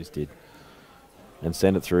Roth just did, and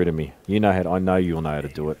send it through to me. You know how. I know you'll know how to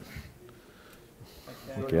do it.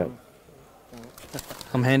 Okay.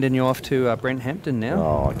 I'm handing you off to Brent Hampton now.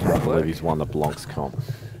 Oh, I can't believe he's won the Blancs comp.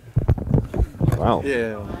 Wow.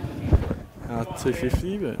 Yeah.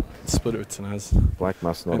 250, but split it with Tanaz. Black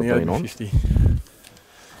must not And have the been on. 50.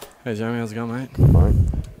 Hey Jamie, how's it going, mate? Mate.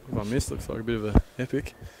 If I missed, looks like a bit of a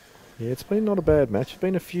epic. Yeah, it's been not a bad match. There's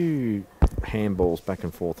been a few handballs back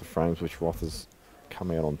and forth of frames which Roth has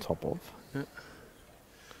come out on top of. Yeah.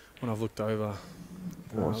 When I've looked over,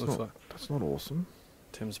 Oh, it looks like that's not awesome.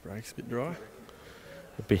 Thames break's a bit dry.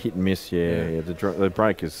 A bit hit and miss, yeah. The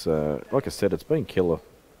break is, like I said, it's been killer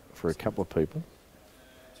for a couple of people.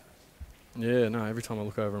 Yeah, no, every time I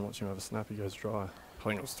look over and watch him have a snap, he goes dry. I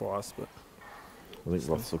think it was twice, but... I think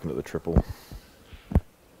Roth's looking at the triple.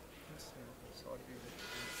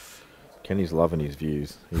 Kenny's loving his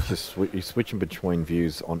views. He's just he's switching between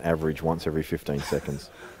views on average once every 15 seconds.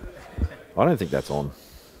 I don't think that's on.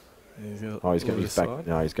 Yeah, Oh, he's back.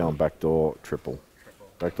 No, he's going backdoor triple.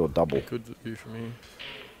 Backdoor double. Good view from here.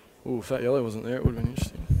 Ooh, if that yellow wasn't there, it would have been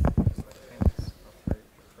interesting.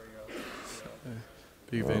 Yeah,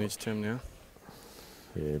 big advantage Tim now.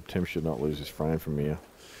 Yeah, Tim should not lose his frame from here.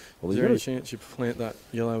 Well, Is there any chance you plant that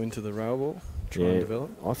yellow into the rail ball? Try and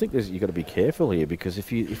develop? I think you've got to be careful here, because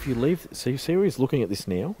if you leave... See where he's looking at this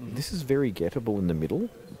now? Mm-hmm. This is very gettable in the middle,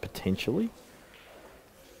 potentially.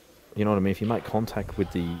 You know what I mean? If you make contact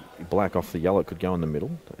with the black off the yellow, it could go in the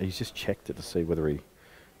middle. He's just checked it to see whether he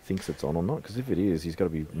thinks it's on or not, because if it is, he's got to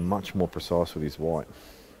be much more precise with his white.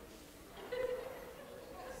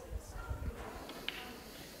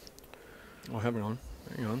 Oh, hang on.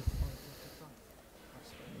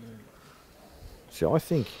 See, I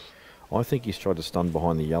think he's tried to stun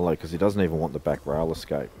behind the yellow because he doesn't even want the back rail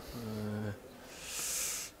escape.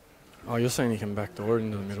 Oh, you're saying you can backdoor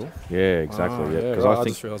into the middle? Yeah, exactly. Oh, yeah, yeah, because right, I I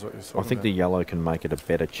think just realised what you were talking I think about. the yellow can make it a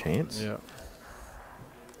better chance. Yeah.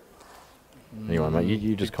 Anyway, mate,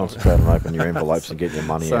 you just concentrate on opening your envelopes and get your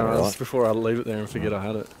money So out, right? just before I leave it there and forget I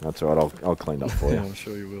had it. That's all right. I'll clean up for Yeah, you. I'm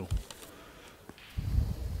sure you will.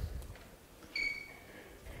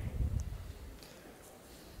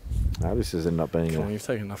 No, this has ended up being Come on, you've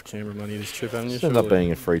taken enough camera money this trip, haven't you? it's ended up surely?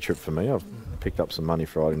 being a free trip for me. I've picked up some money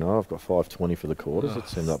Friday night. I've got $5.20 for the quarters. Oh,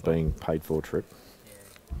 It's ended up being paid for trip.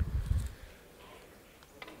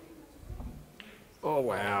 Oh,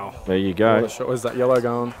 wow. There you What go. a shot. Where's that yellow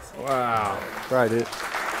going? Wow. Great hit.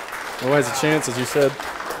 Always a chance, as you said.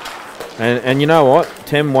 And you know what?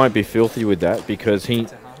 Tem won't be filthy with that because he...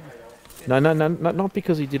 No, not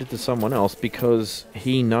because he did it to someone else, because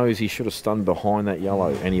he knows he should have stunned behind that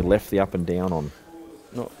yellow and he left the up and down on.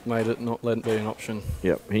 Not let it be an option.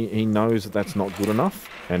 Yep, he knows that that's not good enough,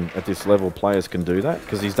 and at this level players can do that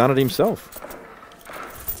because he's done it himself.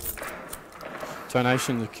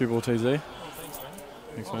 Donation to Cue Ball TZ.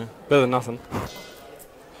 Thanks, man. Better than nothing.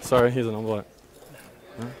 Sorry, here's an envelope.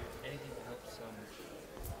 Huh?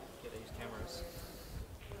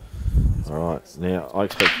 Alright, now I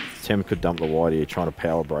expect Tem could dump the white here trying to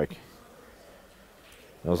power break.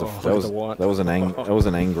 That was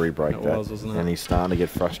an angry break, It that, was, wasn't it? and he's starting to get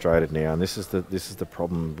frustrated now. And this is the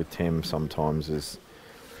problem with Tem sometimes, is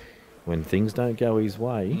when things don't go his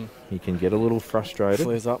way, he can get a little frustrated.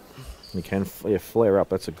 Flares up. He can flare up.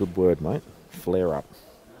 That's a good word, mate. Flare up.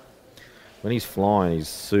 When he's flying, he's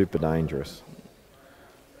super dangerous.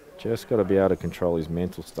 Just got to be able to control his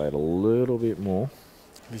mental state a little bit more.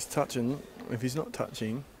 If he's not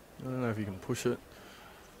touching, I don't know if he can push it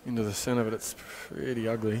into the centre, but it's pretty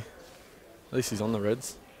ugly. At least he's on the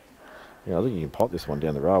reds. Yeah, I think you can pop this one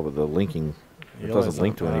down the rail, but the linking, it Yellows doesn't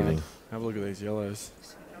link to aren't bad. anything. Have a look at these yellows.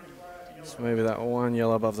 So maybe that one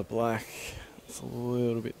yellow above the black. It's a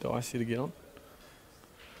little bit dicey to get on.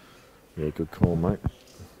 Yeah, good call, mate.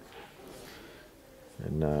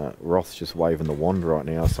 And Roth's just waving the wand right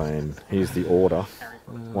now, saying, "Here's the order: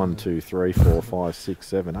 1, 2, 3, 4, 5, 6,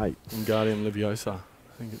 7, 8." Wingardium Leviosa,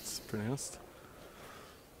 I think it's pronounced.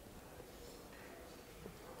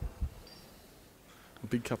 A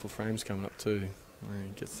big couple of frames coming up too. When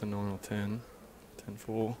he gets to 9 or 10,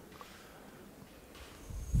 10-4.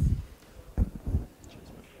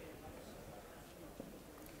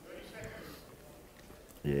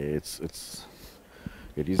 Yeah,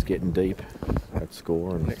 it is getting deep, that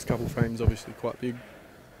score. And next couple of frames obviously quite big,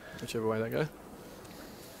 whichever way they go.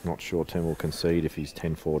 Not sure Tem will concede if he's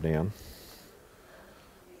 10-4 down.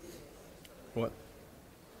 What?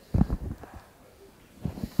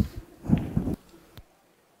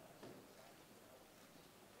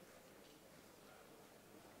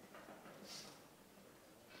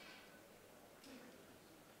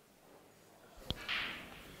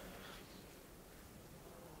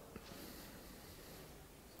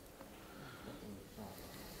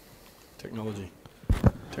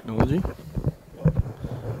 Technology.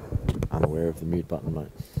 Unaware of the mute button, mate.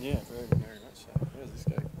 Yeah, very, very much so. Where's this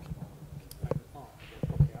go?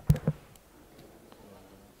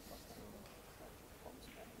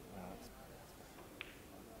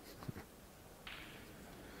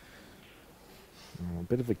 A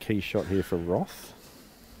bit of a key shot here for Roth.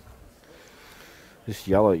 This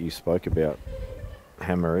yellow you spoke about,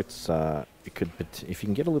 Hammer, it could, if you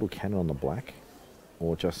can get a little cannon on the black,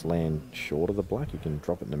 or just land short of the black, you can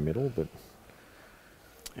drop it in the middle, but...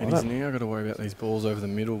 And he's now got to worry about these balls over the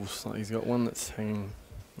middle. So he's got one that's hanging,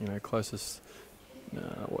 you know, closest,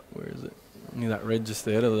 where is it? Near that red just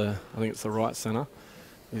there to the, I think it's the right centre.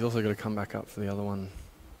 He's also got to come back up for the other one.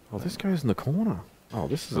 Oh, this goes in the corner. Oh,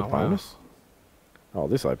 this is a bonus. Wow. Oh,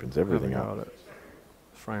 this opens everything up.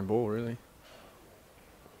 Frame ball, really.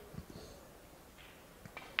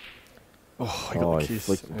 Oh, he got the kiss.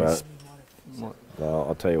 Flicked the bat. Well,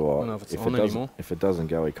 I'll tell you what. If it doesn't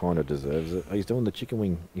go, he kind of deserves it. Oh, he's doing the chicken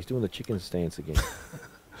wing. He's doing the chicken stance again.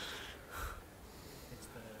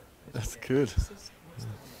 That's good.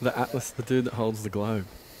 The Atlas, the dude that holds the globe.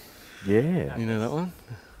 Yeah. You know that one?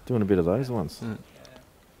 Doing a bit of those ones. Yeah.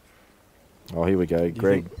 Oh, here we go.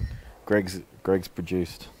 Greg's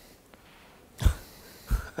produced. I'm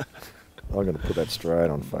going to put that straight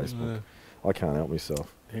on Facebook. I can't help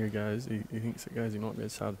myself. Here he goes. He thinks it goes. He might be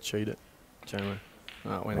able to cheat it. Jammer.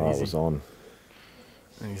 Oh, it went easy. It was on.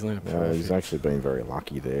 And he's landed perfect. He's actually been very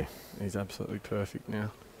lucky there. He's absolutely perfect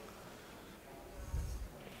now.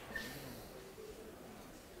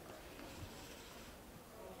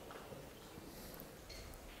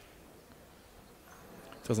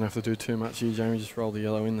 Doesn't have to do too much here, Jamie. Just roll the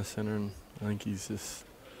yellow in the centre, and I think he's just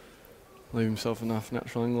leave himself enough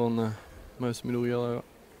natural angle on the most middle yellow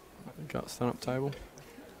gut stand-up table.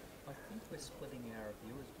 I think we're splitting our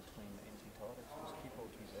viewers between the NT titles. Just keep all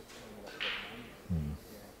two Zs playing that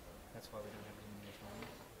yeah, that's why we don't have as many as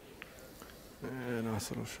one. Yeah, nice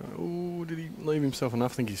little shot. Oh, did he leave himself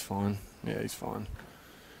enough? I think he's fine. Yeah, he's fine.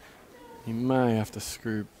 He may have to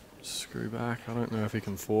screw back. I don't know if he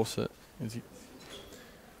can force it. Is he?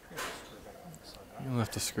 He'll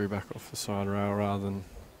have to screw back off the side rail rather than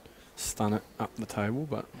stun it up the table,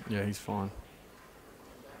 but yeah, he's fine.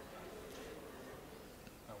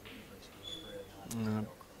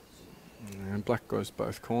 And black goes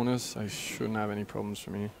both corners, so he shouldn't have any problems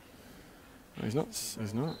from here. No, he's not.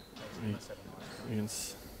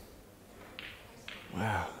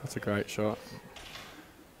 Wow, that's a great shot.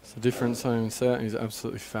 It's the difference on him set. He's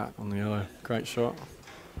absolutely fat on the yellow. Great shot.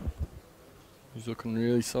 He's looking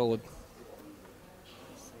really solid.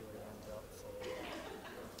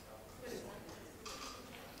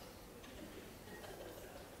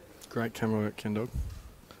 Great camera work, Ken Dog.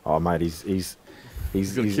 Oh, mate, he's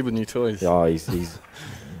got a kid with new toys. Oh,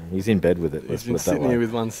 he's in bed with it. He's been sitting here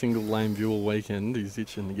with one single lame view all weekend. He's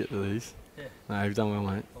itching to get to these. Yeah. No, you've done well,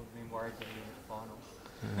 mate. I've been worried that he in the final.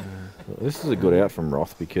 Well, this is a good out from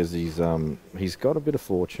Roth because he's got a bit of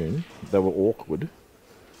fortune. They were awkward.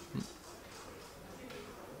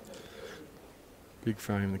 Big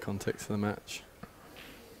frame in the context of the match.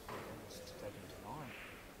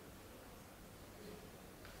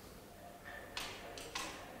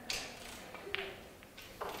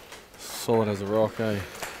 Solid as a rock, eh?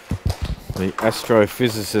 The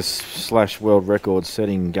astrophysicist / world record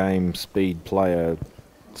setting game speed player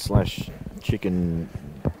 / chicken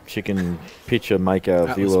picture maker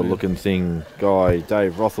Atlas viewer man. looking thing guy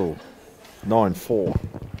Dave Rothall 9-4.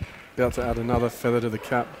 About to add another feather to the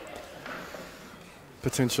cap.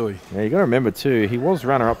 Potentially. Yeah, you got to remember too, he was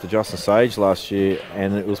runner up to Justin Sage last year,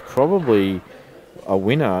 and it was probably a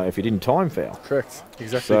winner if he didn't time foul. Correct.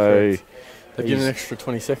 Exactly. So correct. They've given an extra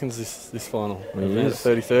 20 seconds this final. He is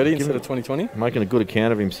 30-30 instead of 20-20. Making a good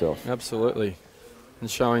account of himself. Absolutely.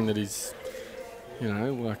 And showing that he's, you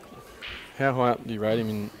know, like, how high up do you rate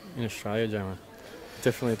him in Australia, Jammer?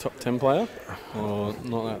 Definitely a top 10 player? Or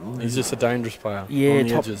not that? He's just a dangerous player. Yeah, on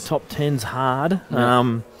the edges. top 10's hard.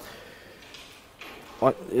 Yeah.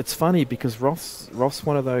 it's funny because Roth's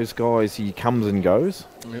one of those guys. He comes and goes.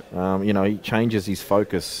 Yep. You know, he changes his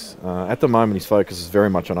focus. At the moment, his focus is very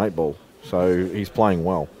much on 8-ball, so he's playing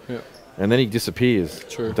well. Yep. And then he disappears.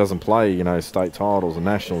 True. Doesn't play, you know, state titles and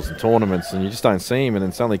nationals and tournaments, and you just don't see him. And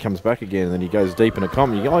then suddenly comes back again, and then he goes deep in a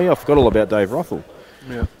comp. You go, oh yeah, I forgot all about Dave Rothall.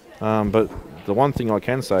 Yeah. But the one thing I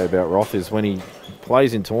can say about Roth is when he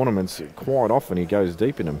plays in tournaments, quite often he goes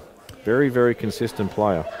deep in them. Very, very consistent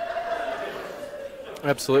player.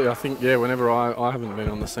 Absolutely. I think, yeah, whenever I haven't been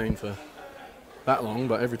on the scene for that long,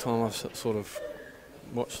 but every time I've sort of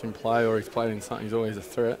watched him play or he's played in something, he's always a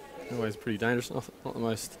threat. Always pretty dangerous. Not the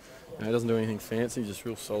most, you know, he doesn't do anything fancy, just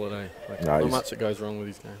real solid, eh? Like, No, not much that goes wrong with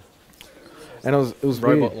his game. And it was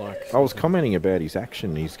robot-like. I was commenting about his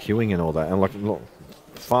action, his cueing and all that, and like, look,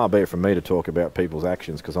 far be it from me to talk about people's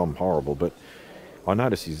actions because I'm horrible, but I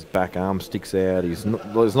notice his back arm sticks out. There's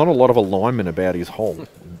not a lot of alignment about his whole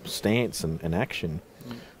stance and action,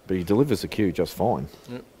 but he delivers the cue just fine.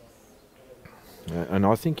 Yep. And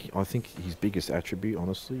I think his biggest attribute,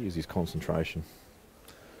 honestly, is his concentration.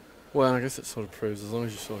 Well, I guess it sort of proves as long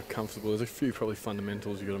as you're sort of comfortable. There's a few probably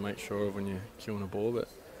fundamentals you've got to make sure of when you're cueing a ball, but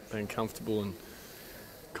being comfortable and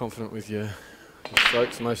confident with your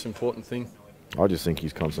stroke's the most important thing. I just think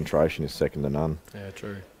his concentration is second to none. Yeah,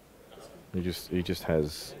 true. He just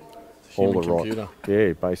has It's a all human the computer. right.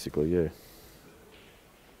 Yeah, basically, yeah.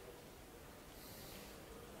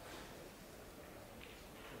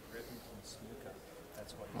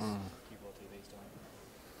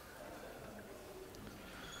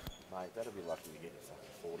 Mate, that'll be lucky to get you fucking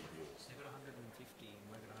 40 viewers. They've got 150 and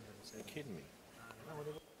we've got 170. You're kidding me.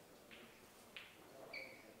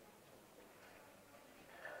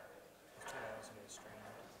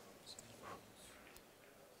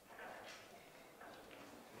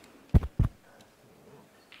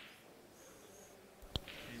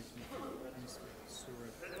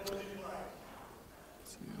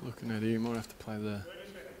 So looking at him, you might have to play the...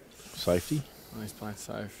 Safety? Oh, he's playing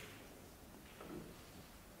safe.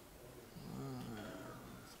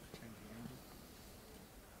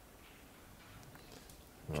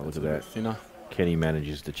 Well, look It's at a bit that. thinner. Kenny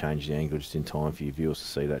manages to change the angle just in time for your viewers to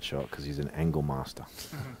see that shot because he's an angle master.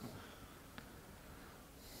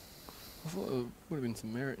 I thought there would have been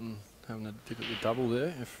some merit in having a dip at the double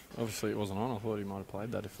there. If obviously it wasn't on, I thought he might have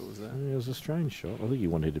played that if it was there. Yeah, it was a strange shot. I think he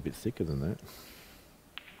wanted it a bit thicker than that.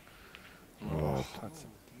 Oh. That's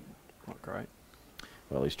not great.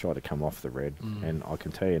 Well, he's tried to come off the red. And I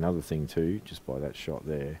can tell you another thing too, just by that shot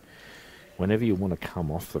there. Whenever you want to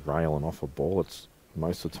come off the rail and off a ball, it's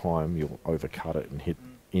most of the time you'll overcut it and hit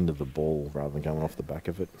into the ball rather than going off the back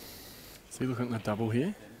of it. Is he looking at the double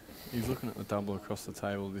here? He's looking at the double across the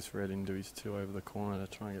table, this red into his two over the corner to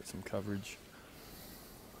try and get some coverage.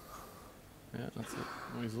 Yeah, that's it.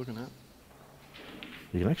 What he's looking at.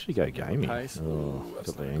 You can actually go gaming. Pace. Oh, Ooh,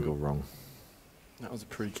 that's got the not angle good. wrong. That was a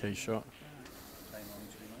pretty key shot.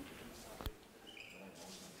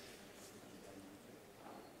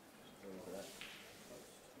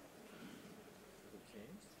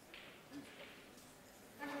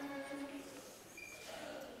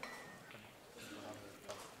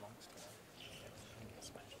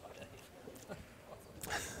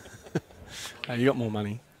 Hey, you got more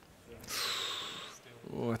money.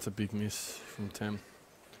 Oh, that's a big miss from Tem.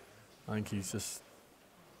 I think he's just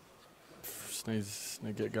needs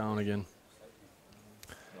to get going again.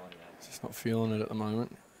 Just not feeling it at the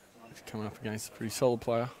moment. He's coming up against a pretty solid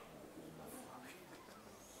player.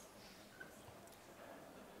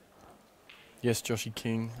 Yes, Joshy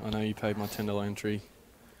King. I know you paid my $10 entry.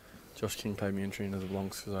 Josh King paid me entry into the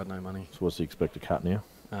Blancs because I had no money. So what's the expected cut now?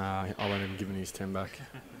 I won't even give him his 10 back.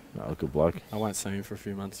 Oh, good bloke. I won't see him for a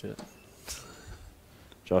few months yet.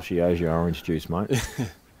 Josh, he owes you orange juice, mate.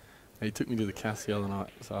 He took me to the cast the other night,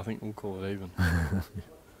 so I think we'll call it even.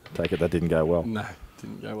 Take it that didn't go well. No,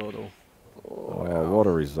 didn't go well at all. Oh, what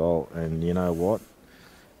a result. And you know what?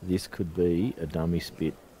 This could be a dummy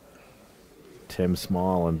spit. Tem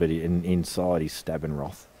smiling, but inside he's stabbing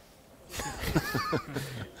Roth.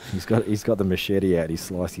 he's got the machete out. He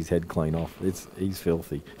sliced his head clean off. He's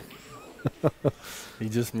filthy. He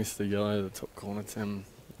just missed the yellow at the top corner. Tem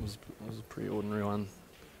was a pretty ordinary one.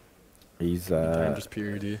 He's dangerous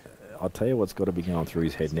period here. I'll tell you what's got to be going through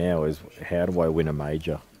his head now is how do I win a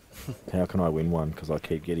major? How can I win one? Because I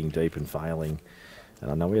keep getting deep and failing, and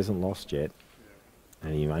I know he hasn't lost yet,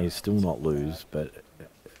 and he may still not lose. But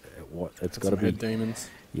it's got to be head demons.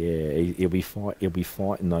 Yeah, he'll be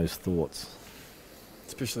fighting those thoughts.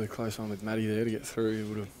 Especially the close one with Matty there to get through. He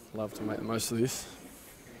would have loved to make the most of this.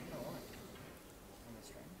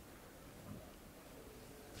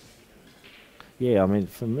 Yeah, I mean,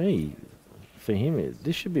 for me, for him,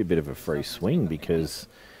 this should be a bit of a free swing because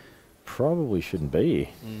probably shouldn't be.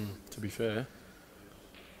 To be fair,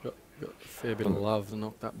 got a fair bit of love to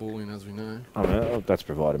knock that ball in, as we know. I mean, that's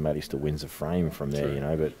provided Matty still wins a frame from there, True. you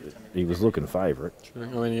know, but he was looking favourite. True. I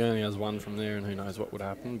mean, he only has one from there, and who knows what would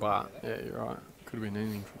happen. But yeah, you're right. Could have been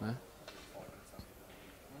anything from there.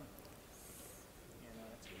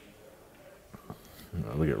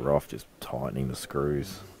 Oh, look at Roth just tightening the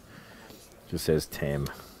screws. Just says, Tem,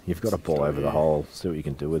 you've got a ball over the hole. See what you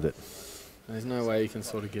can do with it. There's no way you can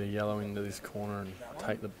sort of get a yellow into this corner and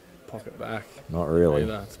take the pocket back. Not really.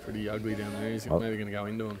 Either. It's pretty ugly down there. He's maybe going to go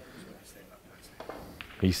into him.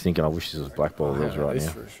 He's thinking, I wish this was black ball rules right now.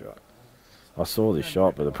 For a shot. I saw this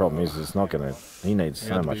shot, but the problem is it's not going to... He needs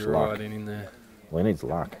so much luck. Right in there. Well, he needs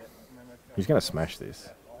luck. He's going to smash this.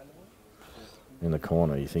 In the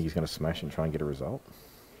corner, you think he's going to smash and try and get a result?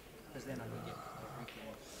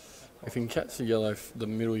 If he can catch the yellow, the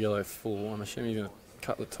middle yellow full, I'm assuming he's going to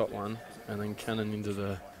cut the top one and then cannon into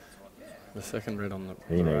the second red on the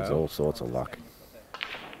He rail. needs all sorts of luck.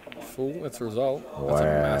 Full, that's a result. Wow. That's a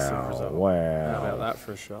massive result. Wow. How about that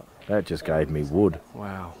for a shot? That just gave me wood.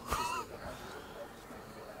 Wow.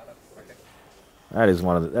 That is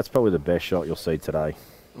that's probably the best shot you'll see today.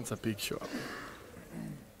 That's a big shot.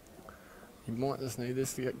 You might just need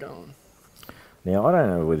this to get going. Now, I don't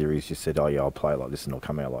know whether he's just said, oh, yeah, I'll play it like this and it'll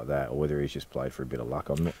come out like that, or whether he's just played for a bit of luck.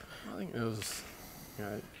 I'm not... I think it was, you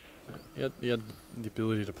know, he had the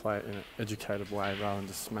ability to play it in an educated way rather than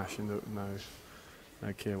just smash into it with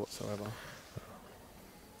no care whatsoever.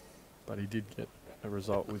 But he did get a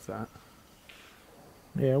result with that.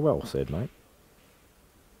 Yeah, well said, mate.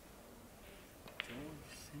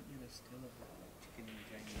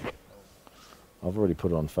 I've already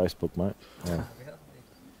put it on Facebook, mate. Yeah.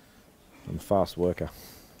 I'm a fast worker.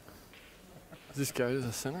 Does this go to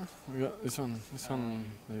the centre? We got this one.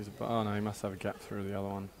 There's oh no, he must have a gap through the other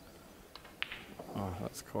one. Oh,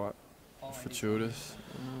 that's quite fortuitous.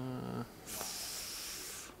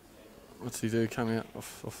 What's he do? Coming out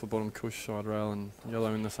off the bottom cush side rail and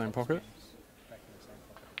yellow in the same pocket.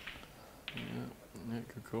 Yeah,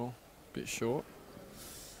 good call. Bit short.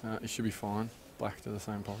 He should be fine. Black to the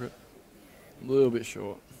same pocket. A little bit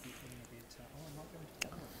short.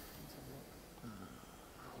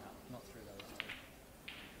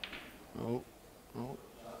 Oh,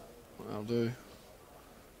 that'll do.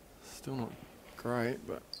 Still not great,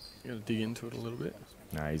 but you got to dig into it a little bit.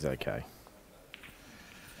 No, he's okay.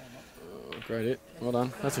 Great hit. Well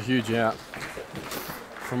done. That's a huge out.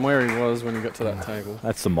 From where he was when he got to that table.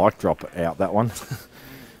 That's the mic drop out, that one.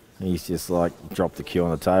 He's just like, drop the cue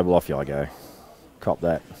on the table, off you go. Cop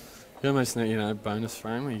that. You almost need, bonus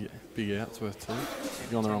frame where you get big outs worth two.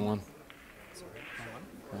 You're on the wrong one.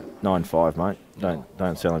 9.5, mate.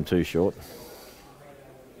 Don't sell him too short.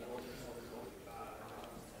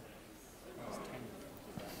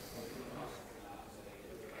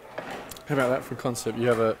 How about that for concept? You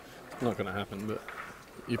have not going to happen, but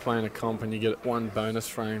you're playing a comp and you get one bonus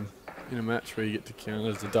frame in a match where you get to count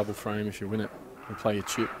as a double frame if you win it and play your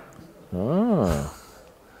chip. Oh,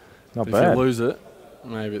 not But bad. if you lose it,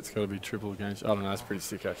 maybe it's got to be triple against. I don't know. It's pretty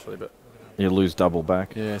sick actually, but You lose double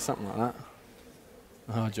back. yeah, something like that.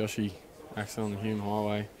 Oh, Joshy, accident on the Hume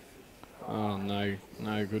Highway. Oh no,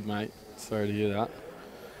 good mate. Sorry to hear that.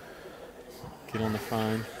 Get on the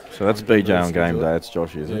phone. So that's BJ on game day. It's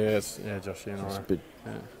Josh, is it? Yeah, Joshy and It's I. a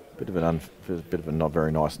bit of a not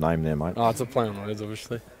very nice name there, mate. Oh, it's a play on words,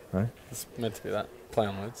 obviously. Hey? It's meant to be that. Play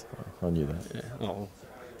on words. I knew that. Yeah. Oh, well,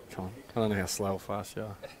 come on. I don't know how slow or fast you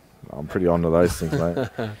are. I'm pretty on to those things, mate.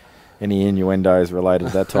 Any innuendos related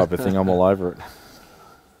to that type of thing, I'm all over it.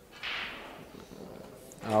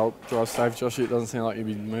 I'll drive safe, Joshy. It doesn't seem like you'll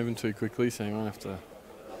be moving too quickly, so you won't have to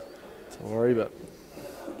worry, but...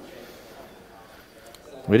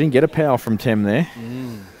 We didn't get a power from Tem there.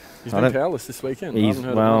 He's been powerless this weekend.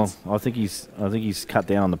 I think he's cut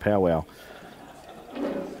down on the power wow.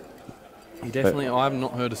 He definitely. I have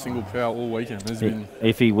not heard a single power all weekend.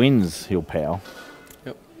 If he wins, he'll power.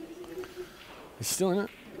 Yep. He's still in it.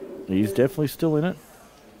 He's definitely still in it.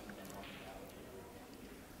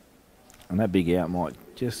 And that big out might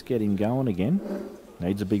just get him going again.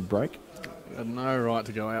 Needs a big break. Had no right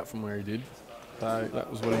to go out from where he did. So that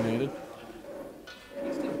was what he needed.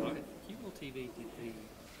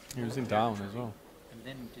 He was in Darwin as well. And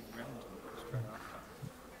then did Remington straight after.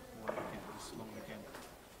 One weekend, this long weekend.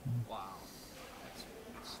 Wow.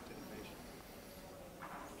 That's dedication.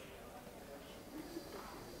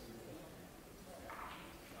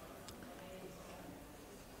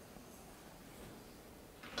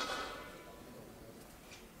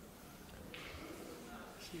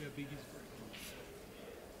 See how big his break was.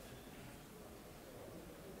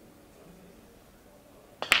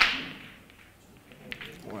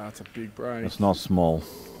 that's a big break. It's not small.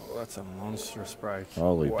 Oh, that's a monstrous break.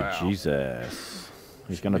 Holy wow. Jesus.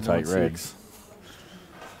 He's going to take red.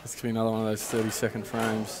 This could be another one of those 30-second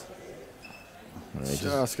frames.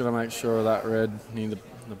 Just got to make sure of that red near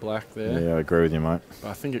the black there. Yeah, I agree with you, mate.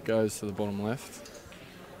 I think it goes to the bottom left,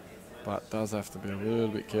 but does have to be a little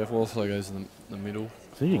bit careful. Also goes in the middle.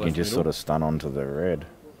 I think you can just sort of stun onto the red,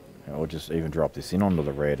 or just even drop this in onto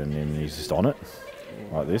the red, and then he's just on it,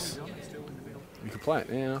 like this. You could play it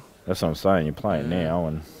now. That's what I'm saying. You play it now,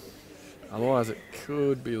 and otherwise it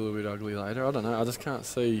could be a little bit ugly later. I don't know. I just can't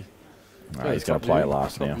see. No, he's going to play it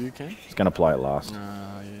last now. He's going to play it last.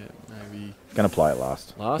 Yeah, maybe. Going to play it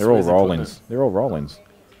last. Last? They're all roll-ins. They're all roll-ins.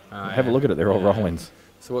 Have a look at it. They're all roll-ins.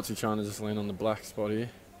 So what's he trying to just land on the black spot here?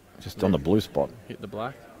 Just on the blue spot. Hit the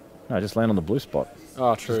black? No, just land on the blue spot.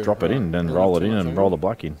 Oh, true. Just drop it in, then roll it in and roll the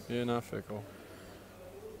black in. Yeah, no, fair call.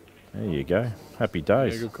 There you go. Happy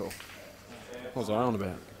days. Yeah, good call. What was I on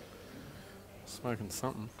about? Smoking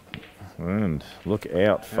something. And look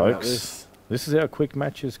out, folks. This is how quick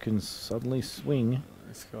matches can suddenly swing.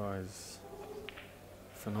 This guy's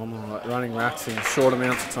phenomenal, like running racks in short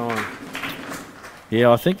amounts of time.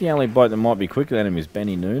 Yeah, I think the only bloke that might be quicker than him is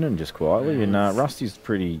Benny Noonan, just quietly. And Rusty's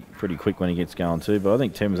pretty quick when he gets going too, but I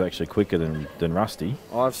think Tim's actually quicker than Rusty.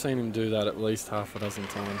 I've seen him do that at least half a dozen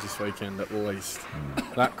times this weekend, at least.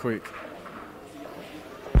 That quick.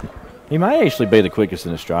 He may actually be the quickest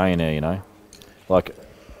in Australia now, you know. Like,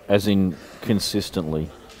 as in consistently.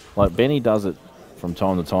 Like, Benny does it from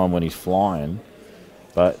time to time when he's flying,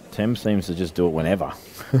 but Tim seems to just do it whenever.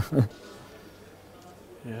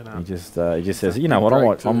 Yeah, no. He just says, you know what,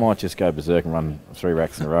 I might just go berserk and run 3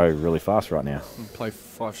 racks in a row really fast right now. And play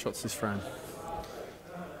 5 shots this frame.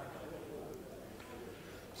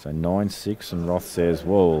 So 9-6, and Roth says,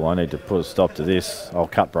 whoa, I need to put a stop to this. I'll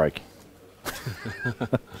cut break.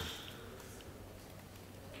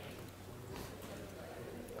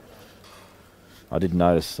 I did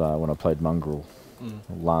notice when I played Mongrel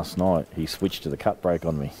last night, he switched to the cut break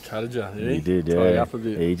on me. Cutted you, yeah? He did, yeah. Tied up a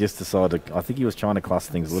bit. He just decided, I think he was trying to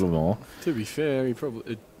cluster things a little more. To be fair, he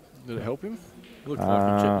probably did it help him? It looked like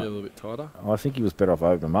he kept you a little bit tighter. I think he was better off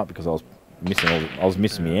opening them up because I was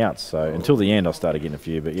missing me out. So until the end, I started getting a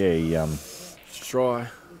few. But yeah, it's dry.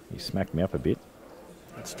 He smacked me up a bit.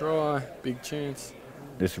 It's dry. Big chance.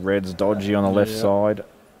 This red's dodgy on the left side.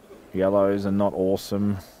 Yellows are not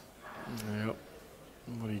awesome. Yep.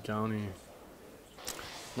 What are you going here?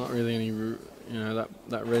 Not really any,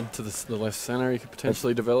 that red to the left centre. You could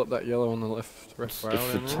potentially develop that yellow on the left rail. It's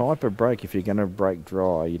the type of break, if you're going to break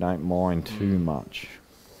dry, you don't mind too much.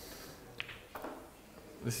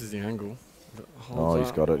 This is the angle. Oh,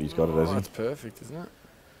 he's got it, has he? That's perfect, isn't it?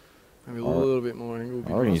 Maybe a little bit more angle.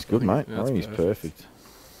 I reckon he's good, mate. I reckon he's perfect.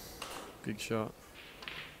 Big shot.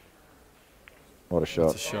 What a shot.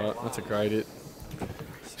 That's a shot. That's a great hit.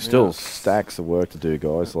 Still stacks of work to do,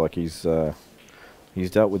 guys. Like he's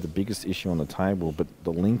dealt with the biggest issue on the table, but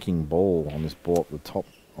the linking ball on this ball, the top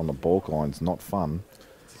on the balk line's not fun.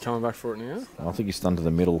 Is he coming back for it now? I think he's stunned to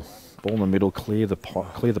the middle. Ball in the middle, clear the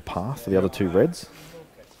path for the other 2 reds.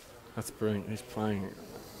 That's brilliant. He's playing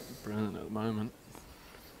brilliant at the moment.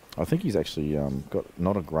 I think he's actually got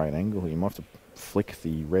not a great angle. He might have to flick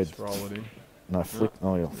the red. Just roll it in. No, flick.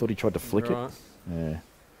 Oh, yeah, I thought he tried to flick it. Yeah.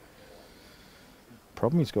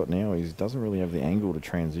 Problem he's got now is he doesn't really have the angle to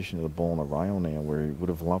transition to the ball on the rail now, where he would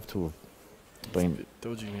have loved to have been. It's a bit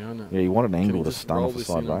dodgy now, isn't it? Yeah, he wanted an angle to stun off the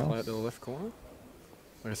side rail. Play it to the left corner?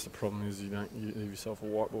 I guess the problem is you leave yourself a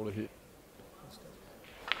white ball to hit.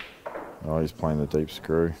 Oh, he's playing the deep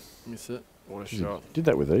screw. Miss it. What a shot. Did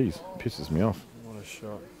that with ease. Pisses me off. What a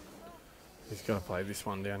shot. He's got to play this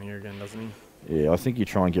one down here again, doesn't he? Yeah, I think you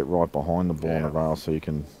try and get right behind the ball on the rail so you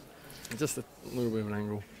can. Just a little bit of an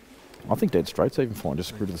angle. I think dead straight's even fine. Just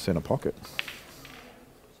screw to the centre pocket.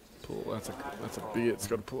 Pull. That's a big. It's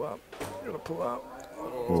got to pull up. Got to pull up.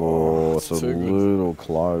 Oh, it's a little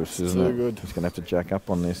close, isn't it? Too good. He's going to have to jack up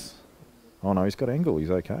on this. Oh no, he's got angle. He's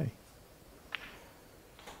okay.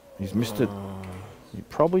 He's missed it. He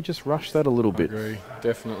probably just rushed that a little bit. I agree.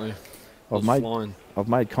 Definitely. I've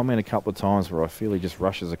made comment a couple of times where I feel he just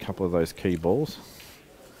rushes a couple of those key balls.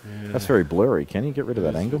 Yeah. That's very blurry. Can you get rid of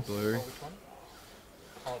that angle? Blurry.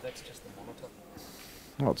 Oh, that's just the monitor.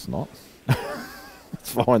 No, it's not.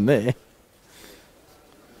 It's fine there.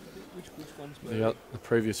 Which one's blurry? The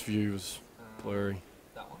previous view was blurry.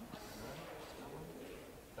 That one?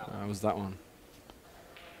 It was that one.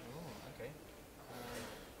 Oh, okay.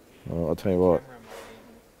 Well, I'll tell you what.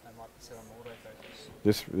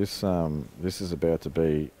 This is about to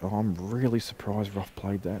be. Oh, I'm really surprised Roth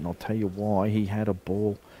played that, and I'll tell you why. He had a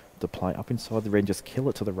ball to play up inside the red and just kill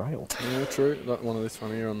it to the rail. Yeah, true. Like one of this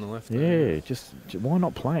one here on the left. Yeah, why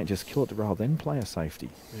not play it? Just kill it to the rail, then play a safety.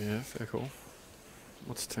 Yeah, fair call.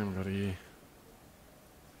 What's Tim got here?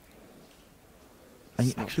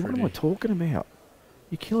 And actually, what am I talking about?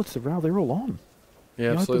 You kill it to the rail, they're all on.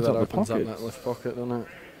 Yeah, It absolutely. That opens opens up up the that left pocket, doesn't it?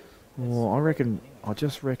 Well, I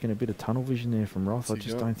just reckon a bit of tunnel vision there from Roth. I What's he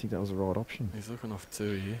just got? don't think that was the right option. He's looking off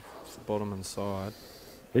two here. It's the bottom and side.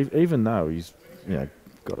 Even though he's,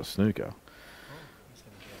 got a snooker.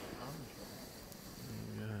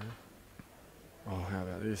 Yeah. Oh, how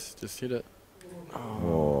about this? Just hit it.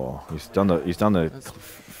 Oh, he's done the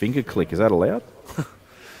finger click. Is that allowed?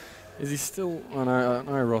 Is he still? I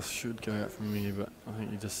know Ross should go out from here, but I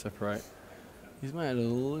think you just separate. He's made it a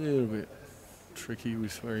little bit tricky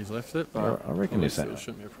with where he's left it, but I reckon this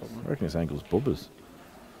shouldn't be a problem. I reckon this ankle's bubbers.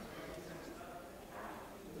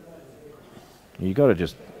 You got to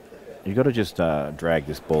just drag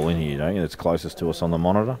this ball in here, don't you? That's closest to us on the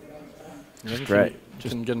monitor. Just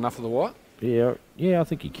Just can get enough of the white. yeah, I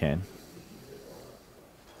think he can.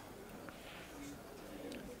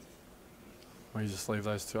 Or you just leave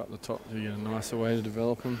those two up the top to get a nicer way to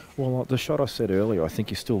develop them. Well, like the shot I said earlier, I think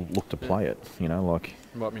you still look to play it. Like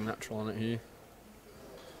Might be natural on it here.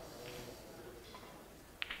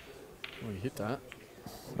 Well, you hit that.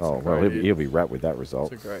 oh well, he'll be wrapped with that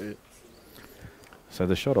result. That's a great hit. So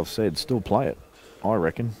the shot I've said, still play it. I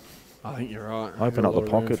reckon. I think you're right. Open up the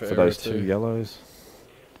pocket for those two yellows.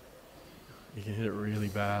 You can hit it really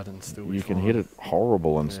bad and still be You can fine. hit it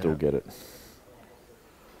horrible and still get it.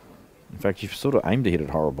 In fact, you've sort of aimed to hit it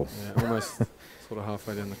horrible. Yeah, almost sort of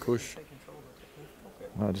halfway down the cush.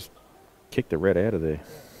 No, just kick the red out of there.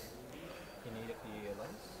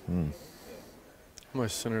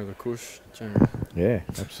 Almost centre of the cush, Jamie. Yeah,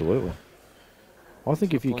 absolutely. I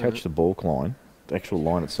think if you playing catch it. the balk line, the actual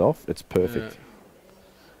line itself, it's perfect. Yeah.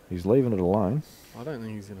 He's leaving it alone. I don't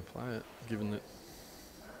think he's going to play it, given that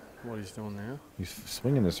what he's doing now. He's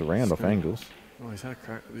swinging this around off angles. Oh, he's had a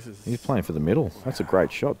crack. This is. He's playing for the middle. That's a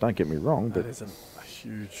great shot, don't get me wrong, but That is a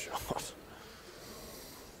huge shot.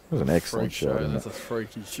 it was an excellent Freak shot. show, Isn't that's it? a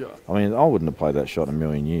freaky shot. I mean, I wouldn't have played that shot in a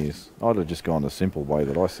million years. I'd have just gone the simple way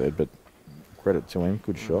that I said, but credit to him.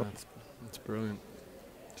 Good shot. That's brilliant.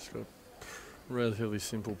 Just got a relatively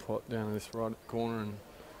simple pot down in this right corner and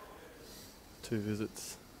 2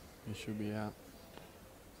 visits. He should be out.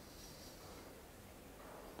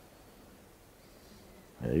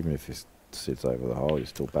 Yeah, even if he sits over the hole, you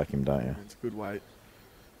still back him, don't you? It's good weight.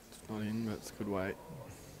 It's not in, but it's good weight.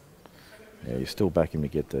 Yeah, you still back him to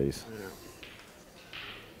get these. Yeah.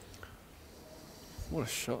 What a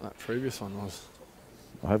shot that previous one was.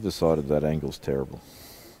 I have decided that angle's terrible.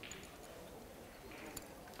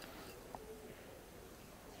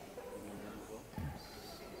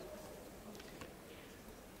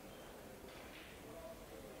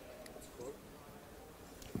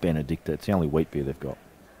 Benedicta, it's the only wheat beer they've got.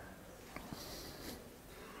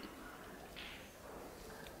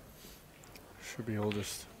 Should be all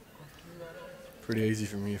just pretty easy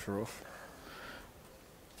from here for off.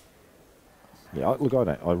 Yeah,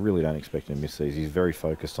 I really don't expect him to miss these. He's very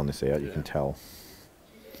focused on this out, you can tell.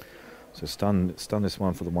 So stun this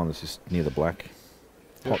one for the one that's just near the black.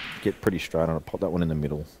 Pot, get pretty straight on it, pop that one in the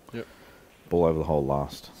middle. Yep. Ball over the hole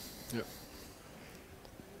last. Yep.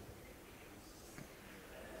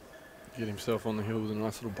 Get himself on the hill with a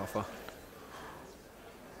nice little buffer.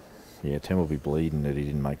 Yeah, Tim will be bleeding that he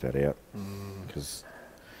didn't make that out. Because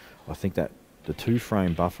I think that the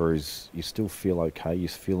 2-frame buffer is, you still feel okay, you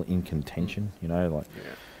feel in contention,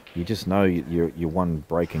 you just know you're one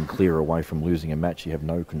break and clear away from losing a match you have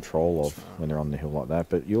no control of when they're on the hill like that.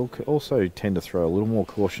 But you'll also tend to throw a little more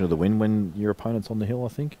caution to the wind when your opponent's on the hill, I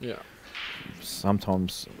think. Yeah.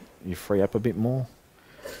 Sometimes you free up a bit more.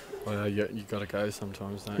 Well, you got to go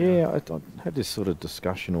sometimes, don't you? Yeah, I had this sort of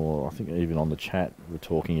discussion, or I think even on the chat, we're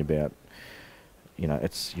talking about,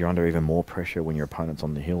 you're under even more pressure when your opponent's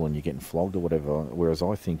on the hill and you're getting flogged or whatever, whereas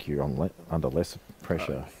I think you're under less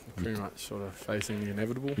pressure. Pretty much sort of facing the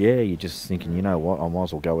inevitable. Yeah, you're just thinking, you know what, I might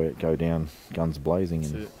as well go down guns blazing,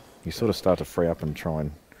 and you sort of start to free up and try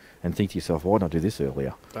and think to yourself, why didn't I do this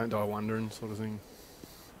earlier? Don't die wondering sort of thing.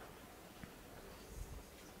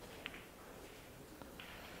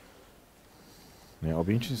 Now, I'll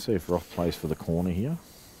be interested to see if Roth plays for the corner here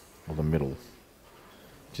or the middle.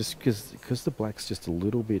 Just because the black's just a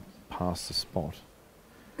little bit past the spot.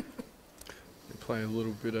 You play a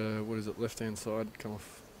little bit of, left-hand side, come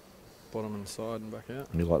off bottom and side and back out.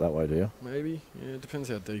 You like that way, do you? Maybe. Yeah, it depends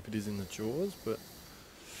how deep it is in the jaws, but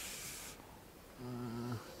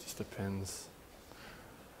just depends.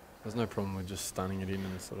 There's no problem with just stunning it in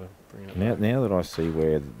and sort of bringing it Now, back. now that I see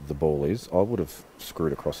where the ball is, I would have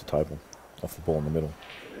screwed across the table off the ball in the middle.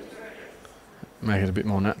 Make it a bit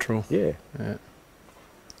more natural. Yeah. Yeah.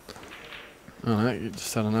 Oh no, you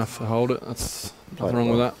just had enough to hold it. That's Played nothing it wrong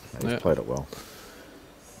well. with that. He's Yeah. played it well.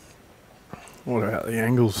 What about the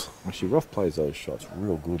angles? Actually, Roth plays those shots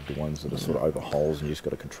real good, the ones that are sort of over holes and you just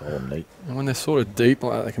got to control them neat. And when they're sort of deep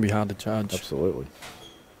like that, they can be hard to judge. Absolutely.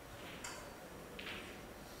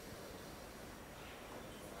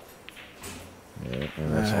 Yeah,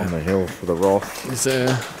 and that's on the hill for the Roth. He's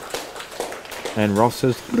there. And Roth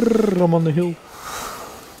says, "Grrr, I'm on the hill."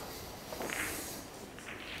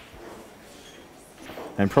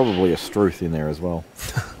 And probably a Struth in there as well.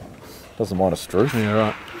 Doesn't mind a Struth.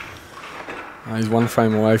 Yeah, right. He's one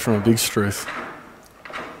frame away from a big Struth.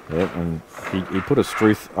 Yeah, and he put a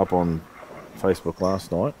Struth up on Facebook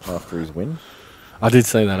last night after his win. I did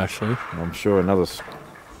see that actually. And I'm sure another...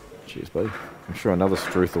 Cheers, buddy. I'm sure another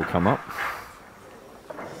Struth will come up.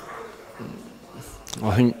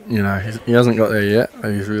 I think, you know, he hasn't got there yet,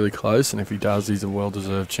 but he's really close, and if he does, he's a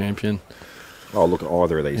well-deserved champion. Oh, look,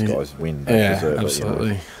 either of these guys win. They Yeah, deserve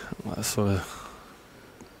absolutely. It, you know. That's sort of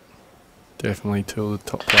definitely two of the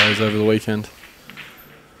top players over the weekend.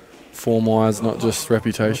 Form-wise, not just I think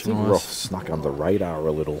Roth reputation-wise. snuck under the radar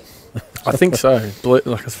a little. I think so.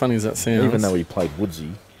 Like, as funny as that sounds. Even though he played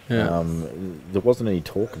Woodsy, Yeah. there wasn't any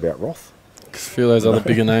talk about Roth. 'Cause a few of those other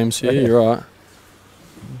bigger names here, you're right.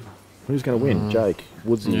 Who's going to win? Jake,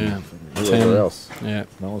 Woodsy, Yeah. whoever Tim. else. Yeah.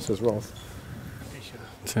 No one says Roth.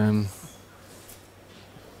 It's a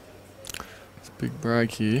big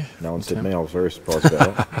break here. No one said Tim. me. I was very surprised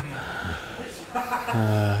about it.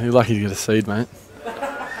 You're lucky to get a seed, mate.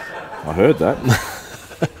 I heard that.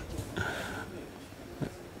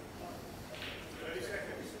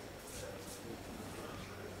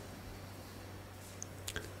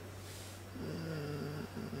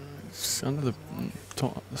 It's under the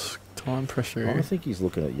time pressure I here. think he's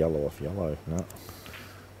looking at yellow off yellow. No.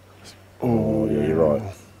 Oh, yeah, you're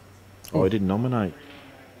right. Oh, he didn't nominate.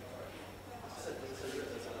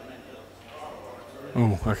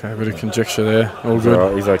 Oh, okay, a bit of conjecture there. All He's good. all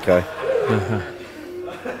right, he's okay.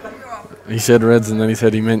 He said reds and then he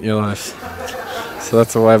said he meant yellows. So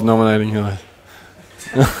that's a way of nominating yellows.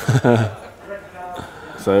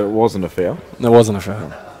 So it wasn't a foul. There wasn't a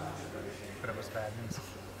foul.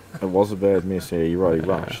 It was a bad miss. Yeah, you're right. He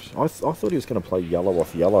rushed. I thought he was going to play yellow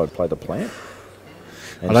off yellow and play the plant.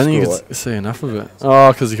 I don't think you could see enough of it.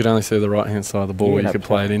 Oh, because you could only see the right-hand side of the ball. You're You gonna could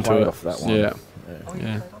play it into play it. off that one. Yeah,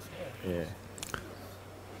 Yeah. yeah.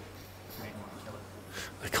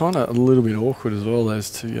 They're kind of a little bit awkward as well,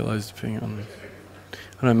 those two yellows, depending on...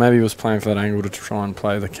 I don't know, maybe he was playing for that angle to try and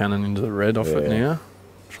play the cannon into the red off it Yeah. now.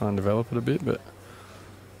 Try and develop it a bit, but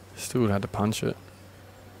still would have had to punch it.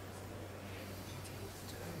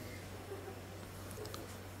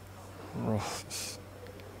 Roth.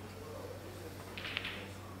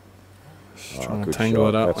 Just trying to good tangle shot.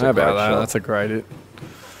 it up. That's a How about great that? shot. That's a great hit.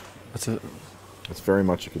 That's a... It's very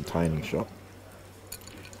much a containing shot.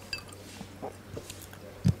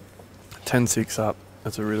 10-6 up.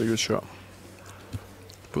 That's a really good shot.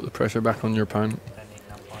 Put the pressure back on your opponent.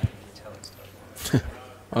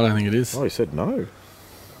 I don't think it is. Oh, he said no.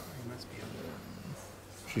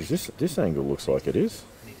 Jeez, this angle looks like it is.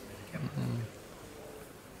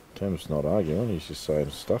 Tim's not arguing. He's just saying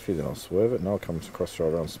stuff here. Then I'll swerve it and I'll come across the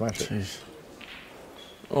shoulder and smash it. Jeez.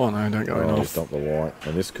 Oh no, don't go Oh, he's off. not the white.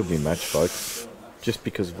 And this could be match, folks. Just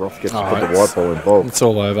because Roth gets to Oh, put the it's- white ball in bulk. It's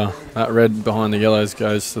all over. That red behind the yellows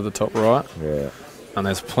goes to the top right. Yeah. And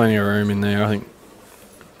there's plenty of room in there, I think.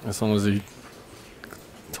 As long as he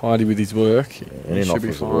tidy with his work, he And in should off be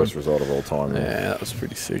was the fine. worst result of all time. Yeah, that was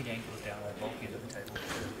pretty sick.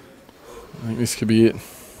 I think this could be it.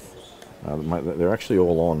 Mate, they're actually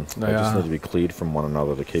all on. They just are. need to be cleared from one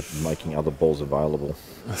another to keep making other balls available.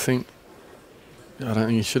 I don't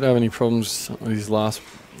think he should have any problems with his last,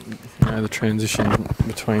 the transition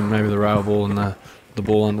between maybe the rail ball and the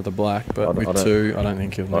ball under the black. But I with don't- two, I don't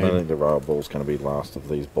think he'll I don't need. think the rail ball's going to be last of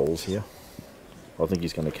these balls here. I think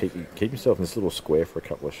he's going to keep himself in this little square for a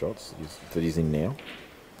couple of shots that he's in now.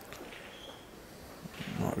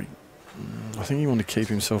 Might be, I think he wanted to keep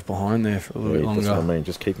himself behind there for a little bit That's longer. what I mean.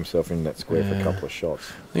 Just keep himself in that square for a Yeah. couple of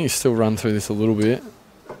shots. I think you still run through this a little bit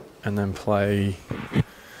and then play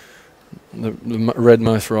the red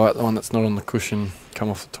most right, the one that's not on the cushion, come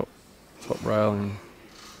off the top rail and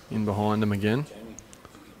in behind him again.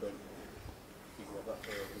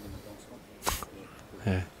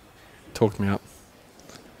 Yeah, talked me up.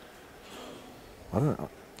 I don't know.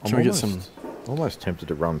 Can we get some Almost tempted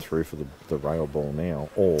to run through for the rail ball now,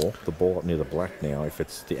 or the ball up near the black now if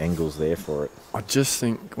it's the angle's there for it. I just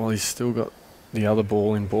think while he's still got the other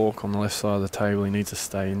ball in balk on the left side of the table, he needs to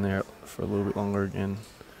stay in there for a little bit longer again.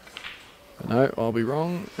 But no, I'll be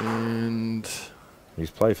wrong, and He's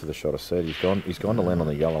played for the shot. I said he's gone to land on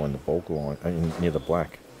the yellow in the balk line near the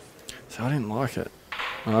black. so I didn't like it.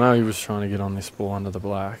 I know he was trying to get on this ball under the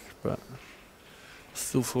black, but I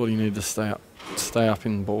still thought he needed to stay up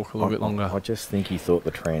in balk a little bit longer. I just think he thought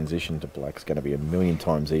the transition to black's going to be a million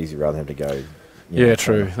times easier rather than have to go. Yeah,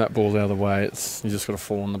 true. That ball's out of the way. You just got to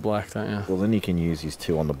fall on the black, don't you? Well, then you can use his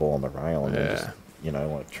 2 on the ball on the rail and then Yeah.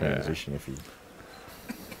 just, like transition if he.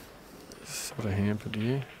 Sort of hampered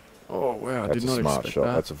you. Oh wow! I That's did a not smart expect shot.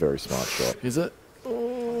 that. That's a very smart shot. Is it?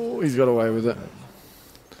 Oh, he's got away with it.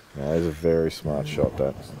 No, it's a very smart shot.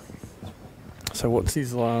 That. So what's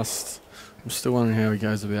his last? I'm still wondering how he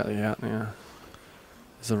goes about the out now.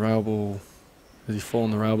 Is the rail ball? Has he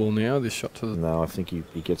fallen the rail ball now? This shot to the. No, I think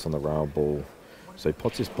he gets on the rail ball. So he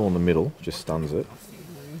puts this ball in the middle, just stuns it.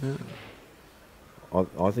 Yeah.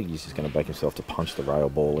 I think he's just going to back himself to punch the rail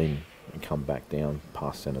ball in and come back down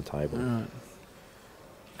past centre table. Right.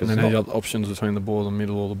 Because And then he got options between the ball in the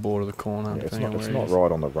middle or the ball to the corner. it's depending on not where he is.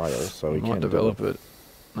 right on the rail, so he Might can develop do it. it.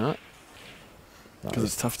 No, No, because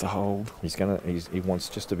it's tough to hold. he wants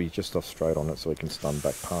just to be just off straight on it, so he can stun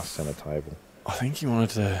back past centre table. I think he wanted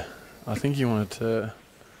to.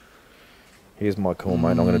 Here's my call,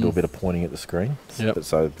 mate. I'm going to do a bit of pointing at the screen. Yep. But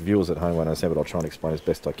so viewers at home won't understand, but I'll try and explain as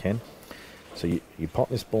best I can. So you pop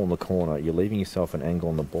this ball in the corner, you're leaving yourself an angle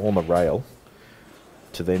on the ball on the rail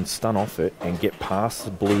to then stun off it and get past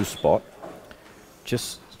the blue spot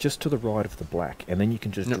just to the right of the black. And then you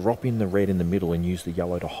can just drop in the red in the middle and use the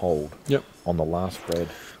yellow to hold on the last red.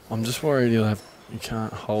 I'm just worried he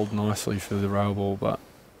can't hold nicely for the rail ball, but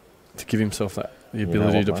to give himself the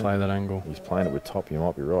ability to play that angle. He's playing it with top, you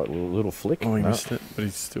might be right. Little flick. Oh, he missed it, but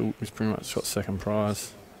he's pretty much got second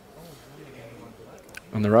prize.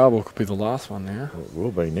 And the rail ball could be the last one now. It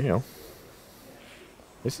will be now.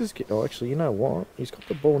 Actually, you know what? He's got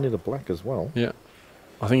the ball near the black as well. Yeah.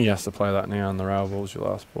 I think he has to play that now, and the rail ball's your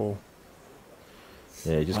last ball.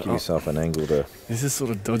 Yeah, you just give yourself an angle to... This is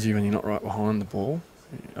sort of dodgy when you're not right behind the ball.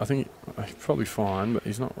 I think he's probably fine, but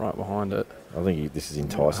he's not right behind it. I think this is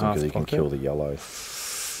enticing because he can kill the yellow. I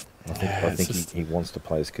think he wants to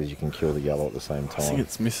play this because you can kill the yellow at the same time. I think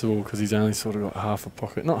it's missable because he's only sort of got half a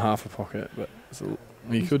pocket. Not half a pocket, but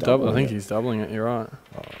he could double. I think he's doubling it. You're right.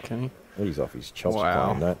 Can he? He's off his chops Wow.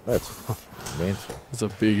 playing that. That's mental. It's a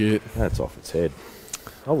big hit. That's off its head.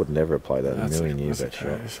 I would never have played that in a million years, that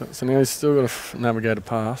shot. So now he's still got to navigate a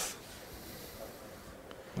path.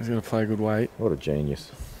 He's going to play a good weight. What a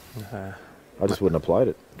genius. I just wouldn't have played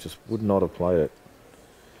it. Just would not have played it.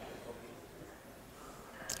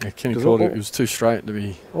 Yeah, Kenny called it. It was too straight to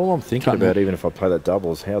be. All I'm thinking about, even if I play that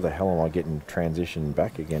double, is how the hell am I getting transition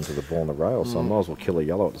back again to the ball on the rail? So I might as well kill a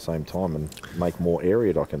yellow at the same time and make more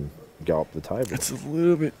area that I can go up the table. It's a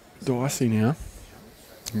little bit dicey now.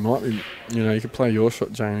 You might be, you could play your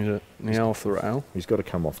shot, Jamie, now off the rail. He's got to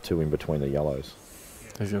come off 2 in between the yellows.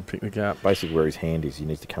 He's going to pick the gap. Basically where his hand is, he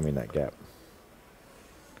needs to come in that gap.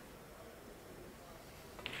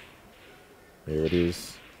 There it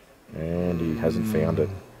is. And he hasn't found it.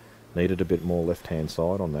 Needed a bit more left-hand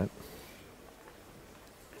side on that.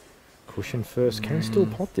 Cushion first. Can still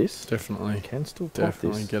pot this. Definitely. Can still pot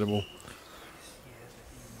Definitely this. gettable.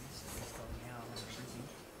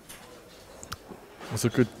 It's a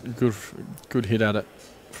good hit at it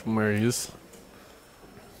from where he is.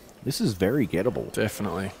 This is very gettable.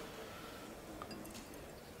 Definitely.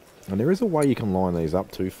 And there is a way you can line these up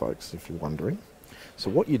too, folks, if you're wondering. So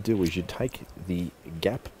what you do is you take the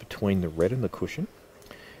gap between the red and the cushion,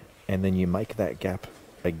 and then you make that gap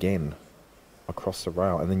again across the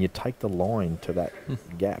rail, and then you take the line to that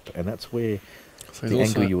gap, and that's where the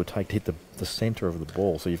angle you would take to hit the centre of the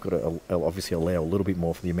ball. So you've got to obviously allow a little bit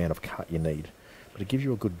more for the amount of cut you need. But it gives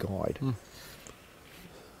you a good guide.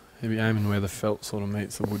 He'll be aiming where the felt sort of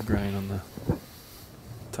meets the wood grain on the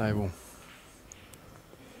table.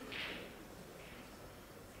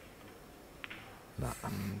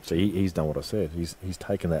 So he's done what I said. He's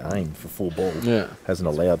taken that aim for full ball. Yeah. Hasn't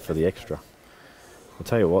allowed for the extra. I'll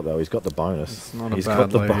tell you what, though, he's got the bonus. It's not a He's bad got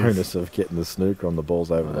the leave. bonus of getting the snooker on the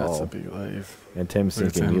balls over the That's hole. a big leave. And Tem's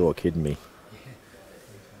Where's thinking, Tem? you're kidding me.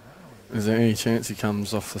 Is there any chance he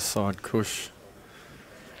comes off the side cush?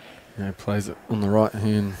 Plays it on the right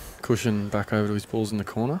hand cushion back over to his balls in the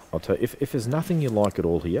corner. I'll tell you, if there's nothing you like at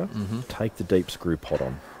all here, take the deep screw pot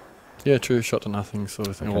on. Yeah, true. Shot to nothing sort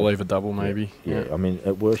of thing. Okay. Or leave a double maybe. Yeah, I mean,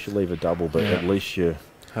 at worst you leave a double, but at least you...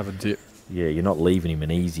 Have a dip. Yeah, you're not leaving him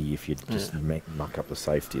an easy if you just muck up the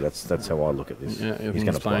safety. That's how I look at this. Yeah, he's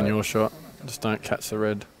going to play your shot. Just don't catch the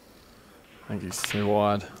red. I think he's too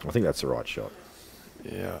wide. I think that's the right shot.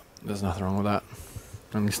 Yeah, there's nothing wrong with that.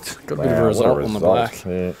 And he's got a bit of a result on the black.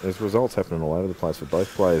 Yeah, there's results happening all over the place for both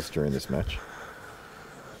players during this match.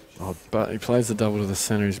 Oh, but he plays the double to the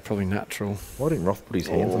centre. He's probably natural. Why didn't Roth put his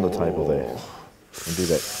hands on the table there and do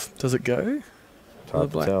that? Does it go? It's The hard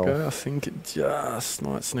to black tell. go? I think it just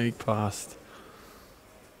might sneak past.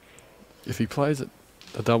 If he plays it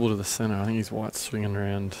the double to the centre, I think his white's swinging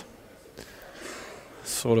around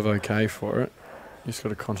sort of okay for it. You just got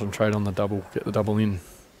to concentrate on the double, get the double in.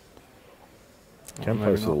 Can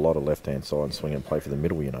post a lot of left-hand side and swing and play for the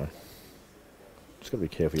middle, you know. Just got to be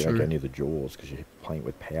careful you don't go near the jaws because you're playing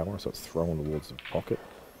with power, so it's thrown towards the pocket.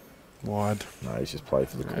 Wide. No, he's just played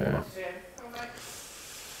for the corner.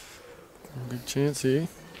 Big chance here.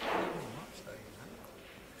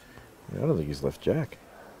 Yeah, I don't think he's left jack.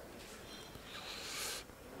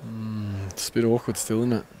 It's a bit awkward still,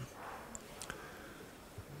 isn't it?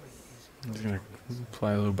 He's going to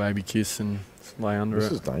play a little baby kiss and lay under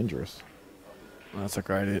This it. is dangerous. That's a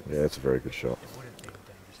great hit. Yeah, it's a very good shot.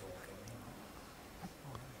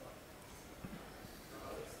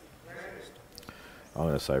 I'm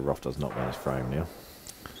going to say Roth does not win his frame now.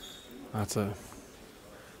 That's a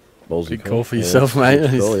Ballsy big call for yourself, yeah,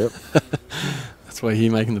 mate. big call, yep. That's why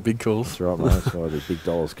you're making the big calls. That's right, mate. That's why the big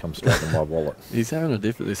dollars come straight in my wallet. He's having a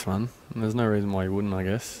dip at this one, and there's no reason why he wouldn't, I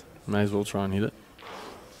guess. May as well try and hit it.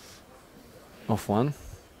 Off one.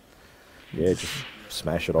 Yeah, just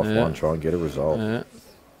smash it off one, try and get a result. Yeah.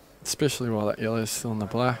 Especially while that yellow is still in the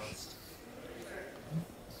black.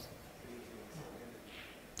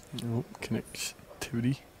 Oh,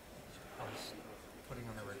 connectivity. Putting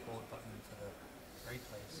on the record button for the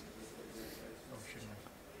replays. Or shouldn't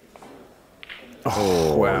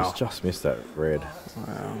Oh, wow. He's just missed that red.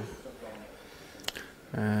 Wow.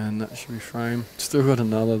 And that should be frame. Still got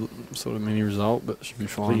another sort of mini result, but should be I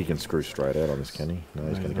think fine. he can screw straight out on this, can he? No, he's No,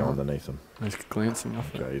 going to he's go not. underneath him. He's glancing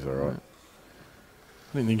off it. Okay, he's all right.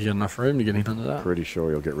 I didn't think he had enough room to get in under that. Pretty sure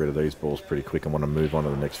he'll get rid of these balls pretty quick and want to move on to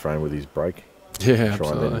the next frame with his break. Yeah, Try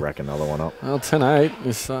absolutely. and then rack another one up. Well, 10-8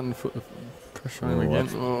 is starting to put the pressure on him again.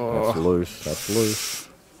 That's loose. That's loose.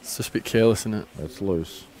 It's just a bit careless, isn't it? That's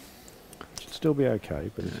loose. Should still be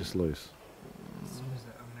okay, but it's just loose. As soon as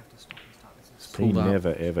that, I'm going to have to stop and start this. It's He pulled up.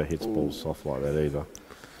 never, ever hits balls soft like that either.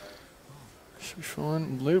 Should be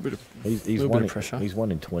fine. A little bit of He's little one bit of pressure. He's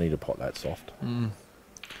 1 in 20 to pot that soft. Mm.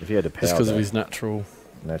 If he had to power Just because of that his natural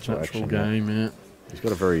action, game, yeah. He's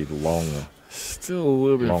got a very long. Still a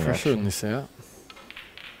little bit of Long pressure action. in this out.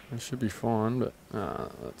 It should be fine, but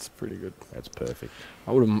that's pretty good. That's perfect.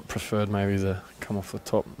 I would have preferred maybe the come off the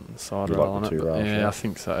top side You rail like on the it. two But rails, yeah, yeah? I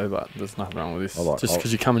think so, but there's nothing wrong with this. I like- Just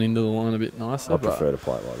because you're coming into the line a bit nicer. I but prefer to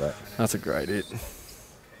play it like that. that's a great hit.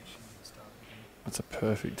 That's a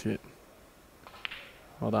perfect hit.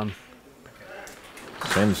 Well done.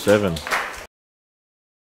 10-7.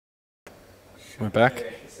 We're back.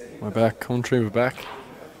 We're back. Country, we're back.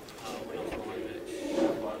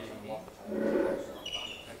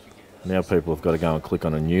 Now people have got to go and click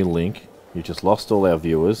on a new link. You just lost all our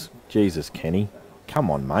viewers. Jesus, Kenny. Come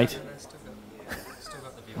on, mate.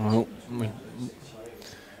 Well,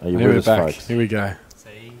 Are you here with we're us, back. folks? Here we go.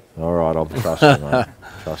 All right, I'll trust you, mate.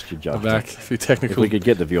 Trust your We're judgment. back. A few If technical. we could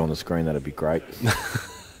get the view on the screen, that'd be great.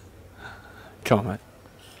 Come on, mate.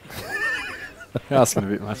 You're asking a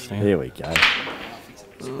bit much now. Here we go.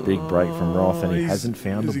 Big break from Roth, and he hasn't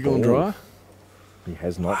found a Is he ball. going dry? He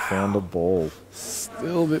has not found a ball.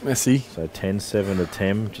 Still a bit messy. So 10-7 to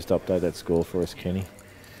Tem. Just update that score for us, Kenny.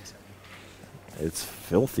 It's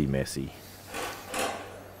filthy messy.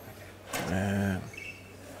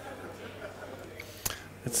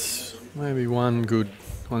 It's maybe one good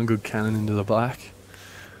cannon into the black.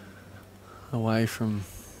 Away from,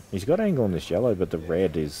 He's got angle on this yellow, but the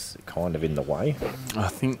red is kind of in the way. I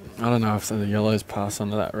don't know if the yellows pass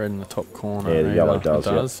under that red in the top corner. Yeah, the yellow either. does.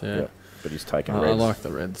 It does, yep, yeah. yep. But he's taking I reds. like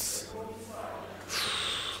the reds.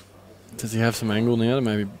 Does he have some angle now to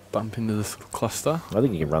maybe bump into this little cluster? I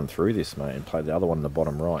think he can run through this, mate, and play the other one in the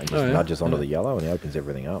bottom right and just nudges onto the yellow, and he opens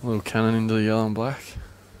everything up. A little cannon into the yellow and black.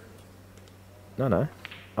 No.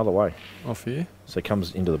 Other way. Off here. So it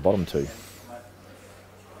comes into the bottom two.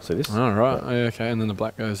 See this? Oh, right. Yeah. Oh, yeah, okay. And then the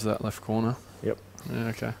black goes to that left corner. Yep. Yeah,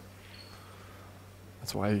 okay.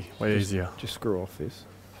 That's way easier. Just screw off this.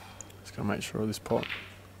 Just got to make sure of this pot.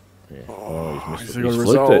 Yeah. Oh, he's missed He's it. got a He's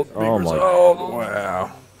flipped result. it. Big Oh, my. result.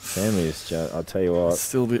 Wow. Sammy is just, I'll tell you what. It's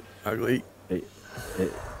still a bit ugly.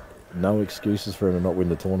 no excuses for him to not win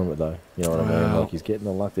the tournament, though. You know what I mean? Like, he's getting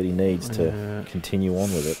the luck that he needs to continue on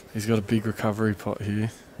with it. He's got a big recovery pot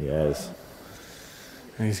here. He has.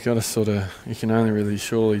 And he's got to sort of, you can only really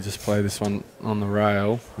surely just play this one on the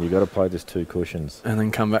rail. You've got to play this 2 cushions. And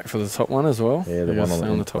then come back for the top one as well. Yeah, the one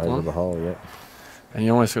on the top one. The hole, yeah. And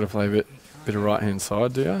you almost got to play a bit of right-hand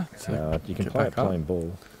side, do you? You can play a plain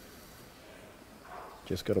ball.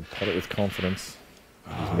 Just got to pot it with confidence.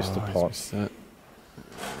 He's missed the pot. Missed that.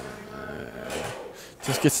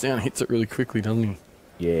 Just gets down and hits it really quickly, doesn't he?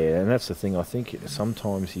 Yeah, and that's the thing. I think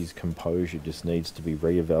sometimes his composure just needs to be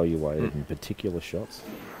reevaluated in particular shots.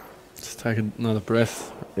 Just take another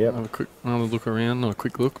breath. Yep. Another look around, not a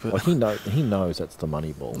quick look. But well, he knows that's the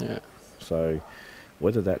money ball. Yeah. So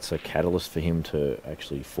whether that's a catalyst for him to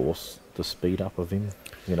actually force the speed up of him,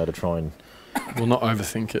 you know, to try and... Well, not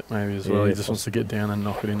overthink it maybe as well. He just wants to get down and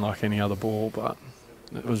knock it in like any other ball, but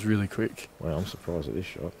it was really quick. Well, I'm surprised at this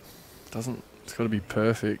shot. It's got to be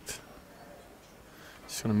perfect.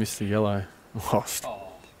 Just going to miss the yellow. Lost.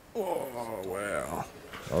 Oh, wow.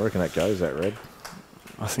 I reckon that goes, that red.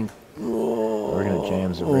 I think... I reckon it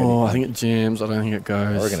jams the red. Oh, I think it jams. I don't think it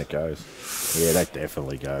goes. I reckon it goes. Yeah, that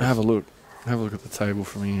definitely goes. Have a look. Have a look at the table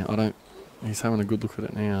from here. He's having a good look at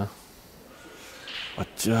it now. I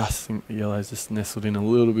just think the yellow's just nestled in a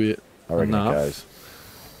little bit. I reckon it goes.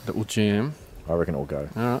 That will jam. I reckon it will go.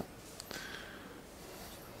 All right.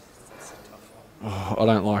 Oh, I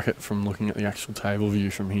don't like it from looking at the actual table view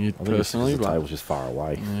from here, personally. The table's just far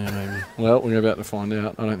away. Yeah, maybe. Well, we're about to find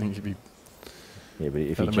out. I don't think he'd be... Yeah, but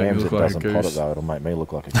if he jams it and doesn't pot it, though, it'll make me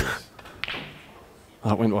look like a goose.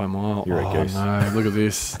 Oh, it went by a mile. You're a goose. No, look at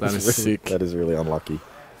this. That is sick. That is really unlucky.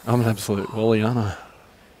 I'm an absolute wally, aren't I?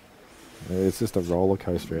 Yeah, it's just a roller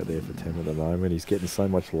coaster out there for Tem at the moment. He's getting so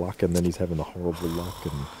much luck, and then he's having the horrible luck.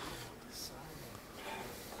 And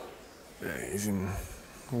yeah, he's in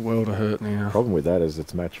a world of hurt now. The problem with that is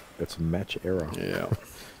it's match error. Yeah.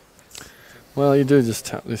 Well, you do just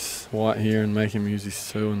tap this white here and make him use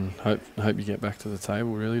his 2 and hope you get back to the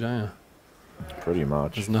table, really, don't you? Pretty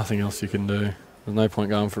much. There's nothing else you can do. There's no point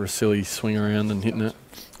going for a silly swing around and hitting it.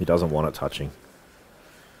 He doesn't want it touching.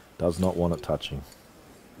 Does not want it touching.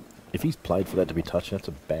 If he's played for that to be touching, that's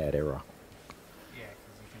a bad error.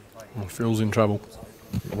 Well, Phil's in trouble.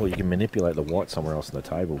 Well, you can manipulate the white somewhere else on the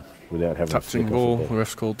table without having touching ball. The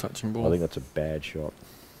ref's called touching ball. I think that's a bad shot.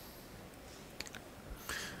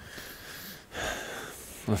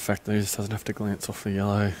 The fact that he just doesn't have to glance off the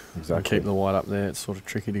yellow and keep the white up there, it's sort of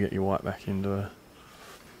tricky to get your white back into a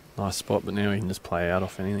nice spot, but now he can just play out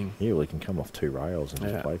off anything. Yeah, well, he can come off 2 rails and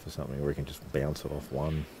just play for something, or he can just bounce it off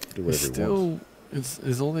one, do whatever he wants.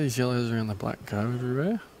 Is all these yellows around the black go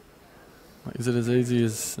everywhere? Like, is it as easy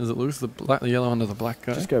as it looks? The yellow under the black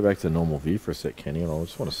go? Just go back to the normal view for a sec, Kenny, and I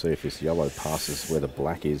just want to see if this yellow passes where the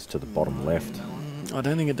black is to the bottom left. I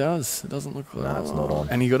don't think it does. It doesn't look like... No, it's not on.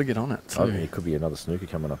 And you got to get on it too. Oh, it could be another snooker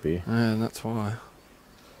coming up here. Yeah, and that's why.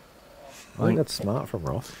 I think that's smart from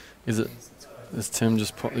Roth. Is it... Does Tim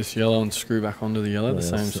just put this yellow and screw back onto the yellow, the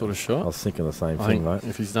same sort of shot? I was thinking the same thing, mate.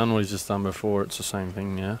 If he's done what he's just done before, it's the same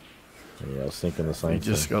thing now. Yeah, I was thinking the same thing. You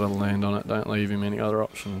just got to land on it. Don't leave him any other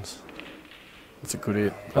options. That's a good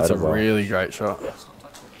hit. That's a really great shot.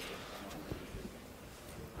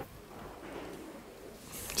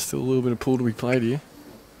 Still a little bit of pool to be played here.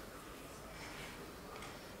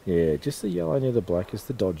 Yeah, just the yellow near the black is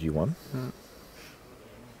the dodgy one.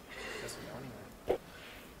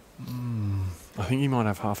 I think he might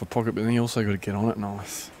have half a pocket, but then he also got to get on it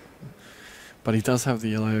nice. But he does have the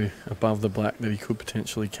yellow above the black that he could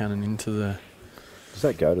potentially cannon into the... Does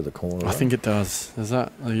that go to the corner? I think it does. Does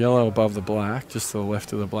that the yellow above the black, just to the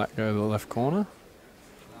left of the black, go to the left corner?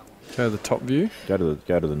 Go to the top view? Go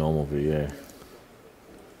to the normal view, yeah.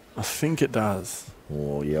 I think it does.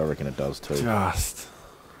 Oh, yeah, I reckon it does too. Just.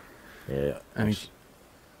 Yeah. And what's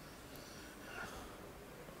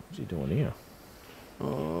he doing here?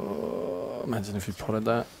 Oh, imagine if he potted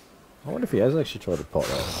that. I wonder if he has actually tried to pot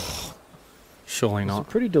that. Surely not. It's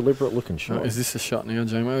a pretty deliberate looking shot. Is this a shot now,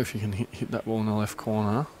 Jamo? If you can hit that ball in the left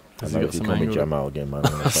corner. Has he got some angle? You call me Jamo again, mate.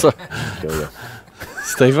 Kill you.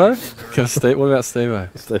 Steve-O? What about Steve-O?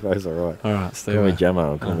 Steve-O's alright. Alright, Steve-O. Call me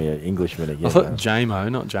Jamo. Call me an Englishman again. I thought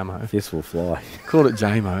Jamo, not Jamo. This will fly. Called it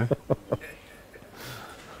Jamo.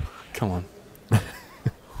 Come on.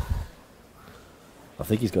 I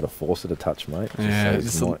think he's got to force it a touch, mate. Yeah,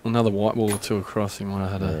 just another white ball or 2 across. He might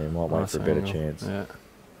have had he might wait for a better chance. Yeah.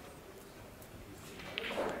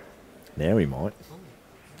 Now he might.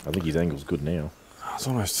 I think his angle's good now. Oh, it's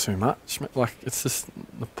almost too much. Like, it's just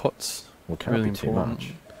the pot's can't really be too important.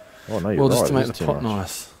 much. Oh, no, you're right. Just to make the pot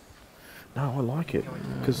nice. No, I like it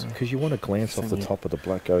because you want to glance off the top of the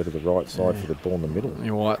black, go to the right side for the ball in the middle.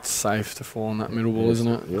 Your white's safe to fall on that middle ball, isn't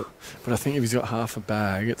it? Yep. But I think if he's got half a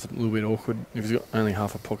bag, it's a little bit awkward. If he's got only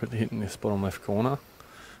half a pocket to hit in this bottom left corner,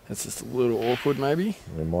 it's just a little awkward maybe.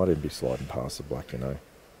 He might even be sliding past the black, you know.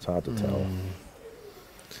 It's hard to tell.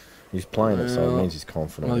 He's playing it, so it means he's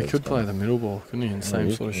confident. Well, he could play the middle ball, couldn't he, in the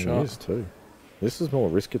same sort of shot? He is too. This is more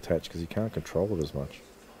risk attached because he can't control it as much.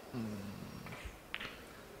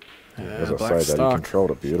 Yeah, As I Black's say, that he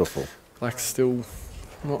controlled it beautiful. Black's still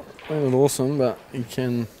not playing awesome, but he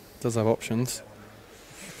does have options.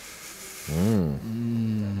 The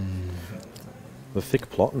thick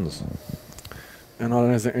plottings. And I don't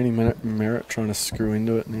know, is there any merit trying to screw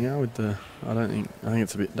into it now with the... I think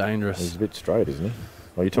it's a bit dangerous. He's a bit straight, isn't he?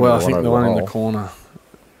 Well, I think the one in the corner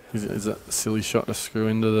is that a silly shot to screw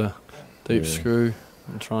into the deep screw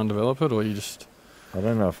and try and develop it, or you just... I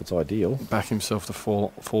don't know if it's ideal. Back himself to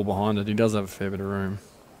fall behind it. He does have a fair bit of room.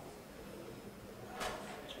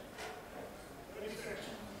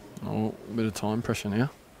 Oh, a bit of time pressure now.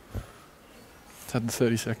 It's had the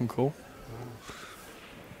 30-second call.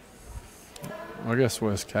 I guess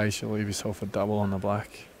worst case, you'll leave yourself a double on the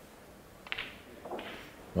black.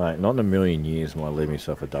 Mate, not in a million years might I leave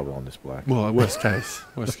myself a double on this black. Well, worst case.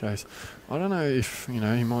 Worst case. I don't know if, you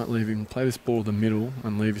might leave him, play this ball to the middle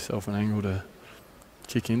and leave yourself an angle to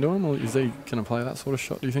kick into him, or is he going to play that sort of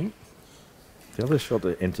shot, do you think? The other shot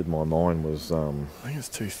that entered my mind was... I think it's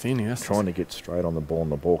too thin, yes. Trying to get straight on the ball in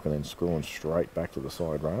the balk and then screwing straight back to the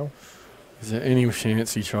side rail. Is there any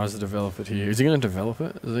chance he tries to develop it here? Is he going to develop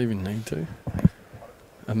it? Does he even need to?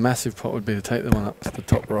 A massive pot would be to take the one up to the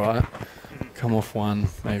top right, come off one,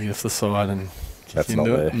 maybe off the side and kick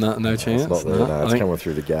into it. No chance? That's not there, no, it's coming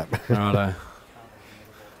through the gap. Righto.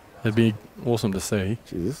 It'd be awesome to see.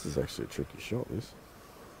 Gee, this is actually a tricky shot, this.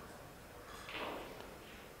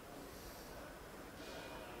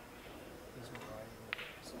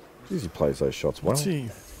 He plays those shots well.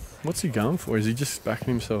 What's he going for? Is he just backing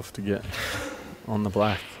himself to get on the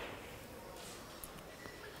black?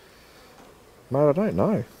 Mate, I don't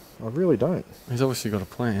know. I really don't. He's obviously got a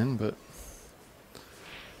plan, but...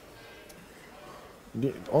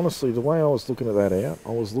 Honestly, the way I was looking at that out,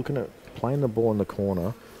 I was looking at playing the ball in the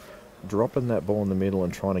corner, dropping that ball in the middle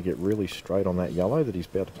and trying to get really straight on that yellow that he's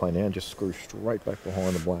about to play now and just screw straight back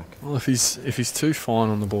behind the black. Well, if he's too fine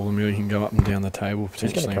on the ball in the middle, he can go up and down the table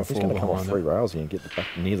potentially. He's going to come off 3 rails here and get back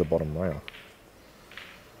near the bottom rail.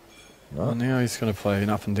 No. Well, now he's going to play an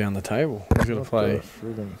up and down the table. He's going to play...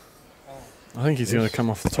 I think he's going to come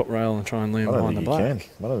off the top rail and try and land behind the black.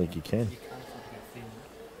 I don't think he can.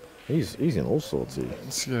 He's in all sorts here.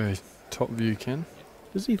 Let's go top view, Ken.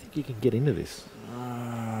 Does he think he can get into this?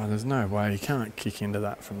 There's no way. He can't kick into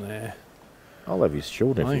that from there. I'll have his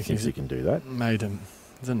children if he thinks he can do that.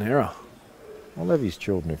 It's an error. I'll have his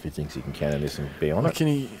children if he thinks he can cannon this and be on it. Can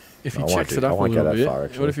he, if he checks it up a little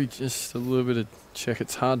bit, what if he just a little bit of check?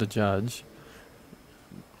 It's hard to judge.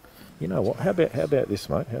 You know what? How about this,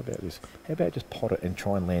 mate? How about this? How about just pot it and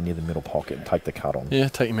try and land near the middle pocket and take the cut on? Yeah,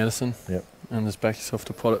 take your medicine. Yep. And just back yourself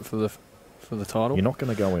to pot it for the title. You're not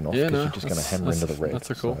going to go in off because you're just going to hammer into the red. That's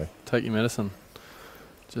a call. So. Take your medicine.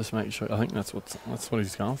 Just make sure. I think that's what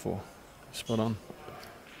he's going for. Spot on.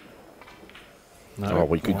 No. Oh,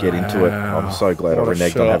 we could get into it. I'm so glad I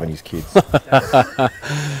reneged on having his kids.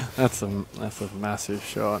 That's a massive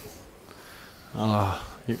shot.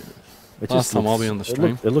 Last time I'll be on the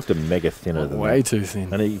stream. It looked a mega thinner than way too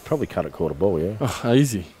thin. And he probably cut it quarter ball, yeah. Oh,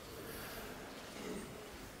 easy.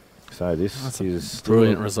 So this is a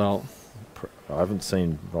brilliant result. I haven't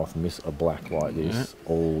seen Roth miss a black like this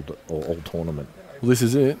all tournament. Well, this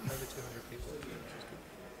is it.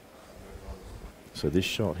 So this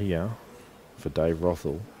shot here for Dave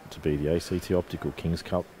Rothall to be the ACT Optical Kings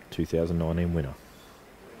Cup 2019 winner.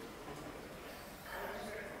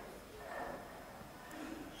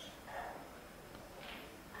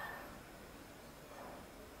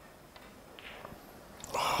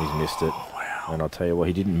 He's missed it. Wow. And I'll tell you what,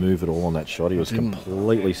 he didn't move at all on that shot. He was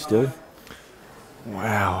completely still.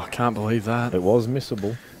 Wow, I can't believe that. It was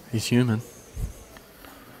missable. He's human.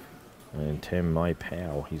 And Tem may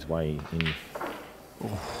pow his way in.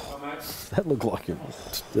 Oh. That looked like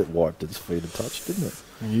it wiped its feet a touch, didn't it?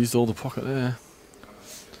 He used all the pocket there.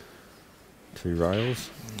 2 rails.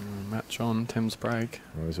 Match on, Tem's break.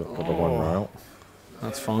 Oh, he's got the 1 rail.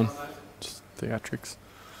 That's fine. Just theatrics.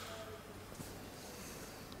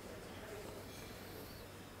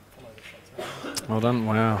 Well done,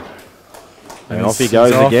 wow. And off he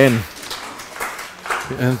goes again.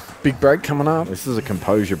 And big break coming up. This is a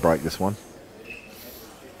composure break, this one.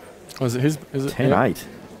 Oh, is it his? Is it 10-8.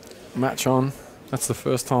 Match on. That's the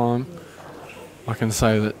first time I can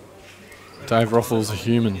say that Dave Rothall's a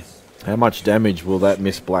human. How much damage will that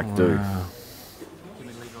miss black do? Wow.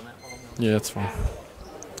 Yeah, that's fine.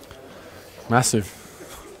 Massive.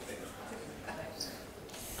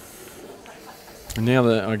 And now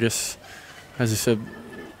that, I guess, as you said,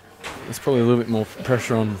 there's probably a little bit more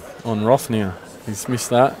pressure on Roth now. He's missed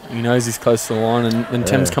that. He knows he's close to the line, and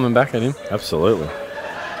Tem's coming back at him. Absolutely.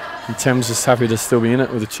 And Tem's just happy to still be in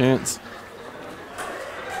it with a chance.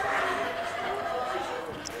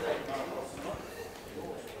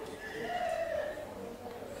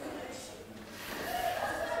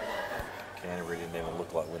 Canterbury didn't even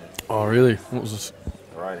look like winning. Oh, really? What was this?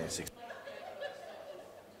 Right in 6.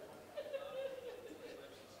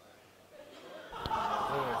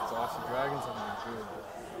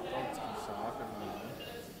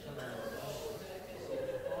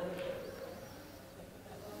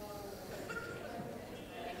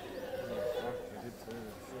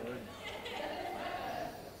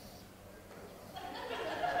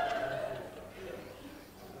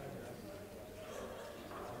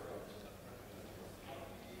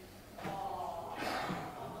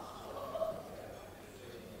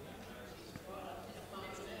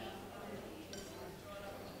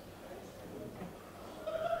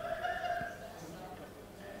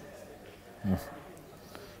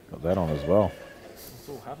 Got that on as well. It's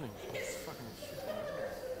all happening. It's fucking shit.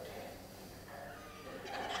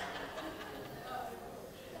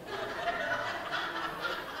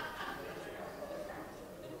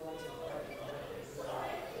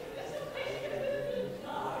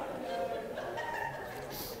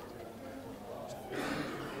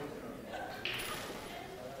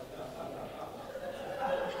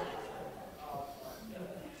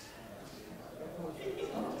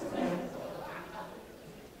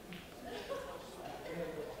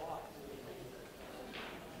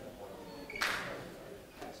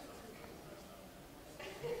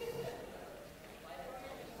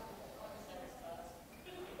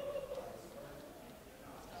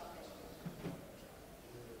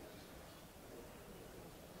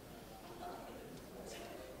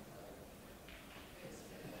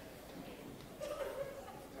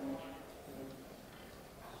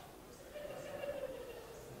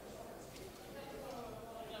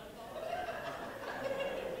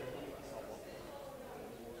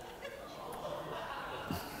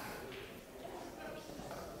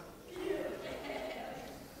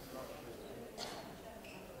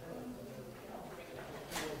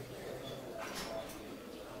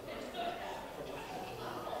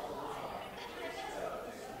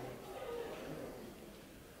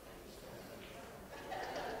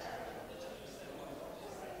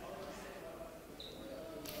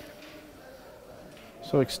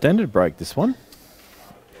 So extended break this one.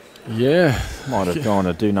 Yeah. Might have gone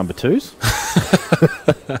to do number 2s.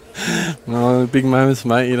 No, big moments,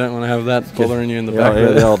 mate. You don't want to have that bothering you in the back.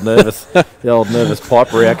 Yeah, the old nervous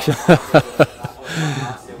pipe reaction.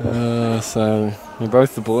 So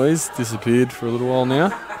both the boys disappeared for a little while now.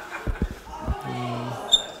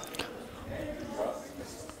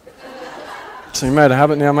 So you made a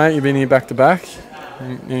habit now, mate. You've been here back to back.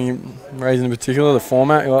 Any reason in particular? The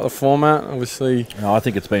format? You like the format? Obviously. No, I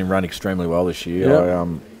think it's been run extremely well this year.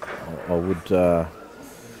 Yep. I would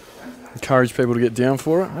encourage people to get down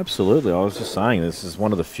for it. Absolutely. I was just saying this is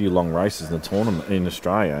one of the few long races in the tournament in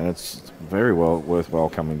Australia, and it's very well worthwhile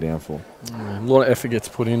coming down for. A lot of effort gets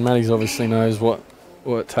put in. Matty's obviously knows what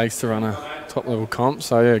it takes to run a top level comp.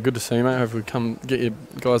 So yeah, good to see you, mate. Hope we come get you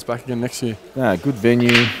guys back again next year. Yeah, good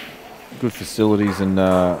venue, good facilities,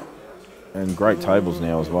 and great tables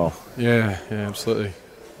now as well. Yeah, absolutely.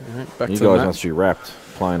 Yeah, back you to guys must be wrapped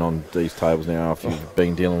playing on these tables now after you've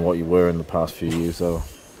been dealing with what you were in the past few years. So,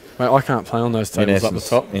 mate, I can't play on those tables up the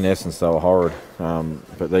top. In essence, they were horrid,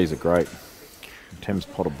 but these are great. Thames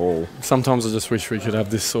pot of ball. Sometimes I just wish we could have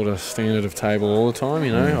this sort of standard of table all the time.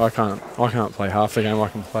 You know, I can't play half the game I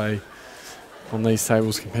can play on these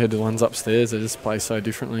tables compared to the ones upstairs. They just play so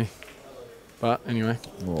differently. But anyway.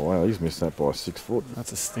 Oh wow, he's missed that by 6 foot.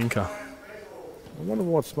 That's a stinker. I wonder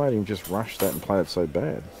what's made him just rush that and play it so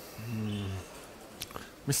bad.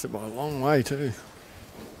 Missed it by a long way too.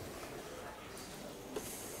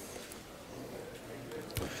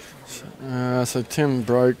 So Tim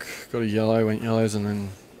broke, got a yellow, went yellows, and then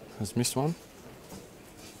has missed one.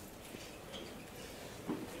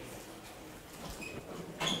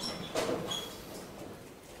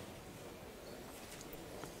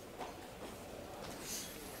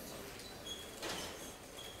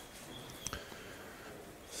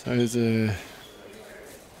 So there's a...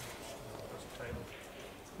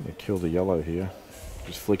 Kill the yellow here.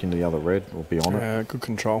 Just flicking the other red or be on it. Good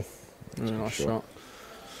control. Really nice shot.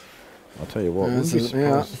 I'll tell you what, Yeah, wouldn't be so,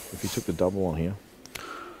 yeah. surprised if he took the double on here.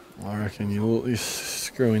 I reckon you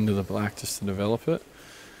screw into the black just to develop it.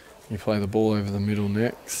 You play the ball over the middle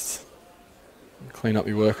next. Clean up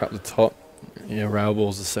your work up the top. Yeah, rail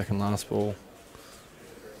ball's the second last ball.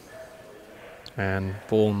 And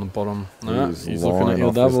ball on the bottom. No, he's looking at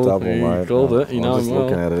your double. You called it. You know him well.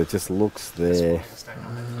 Looking at it, it just looks there.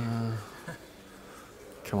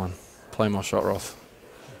 Come on, play my shot, Roth.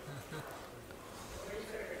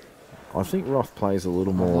 I think Roth plays a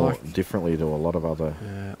little more differently to a lot of other.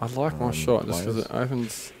 Yeah, I like my shot just because it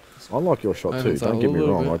opens. I like your shot too. Don't get me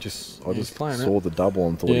wrong. I just saw the double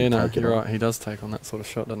and thought he'd take it. You're right. He does take on that sort of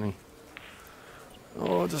shot, doesn't he?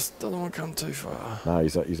 Oh, just doesn't want to come too far. No,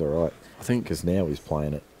 he's all right. I think because now he's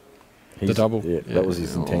playing it. The double. Yeah, that was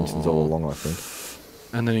his intentions all along, I think.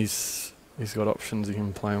 And then he's got options he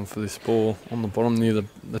can play on for this ball on the bottom near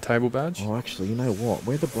the table badge. Oh, actually, you know what?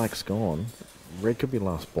 Where the black's gone, red could be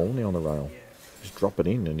last ball now on the rail. Just drop it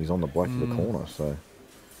in and he's on the black to the corner, so.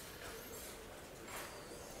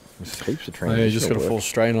 There's heaps of transition. Yeah, you just got to fall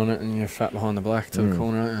straight on it and you're fat behind the black to the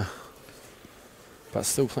corner, aren't you? But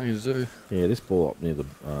still plenty to do. Yeah, this ball up near the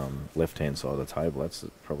left-hand side of the table, that's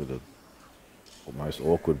probably the most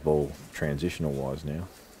awkward ball transitional-wise now.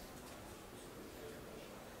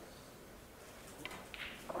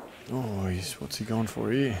 Oh, what's he going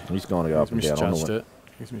for here? He's going to go up and down on it.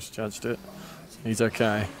 He's misjudged it. He's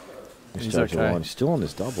okay. He's okay. He's still on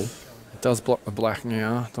this double. It does block the black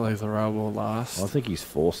now to leave the rail ball last. I think he's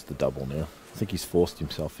forced the double now. I think he's forced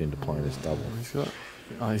himself into playing this double.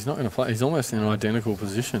 He's not going to play. He's almost in an identical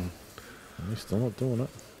position. He's still not doing it.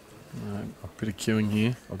 A bit of queuing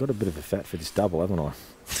here. I've got a bit of a fat for this double, haven't I?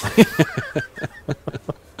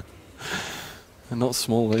 And not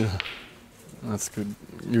small either. That's good.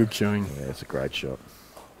 Good queuing. Yeah, it's a great shot.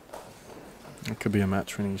 It could be a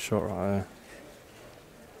match-winning shot right there.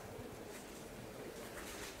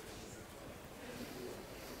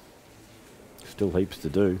 Still heaps to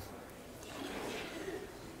do.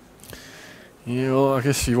 Yeah, well, I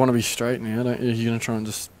guess you want to be straight now, don't you? You're going to try and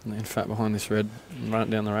just land fat behind this red and run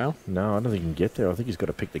it down the rail? No, I don't think he can get there. I think he's got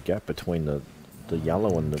to pick the gap between the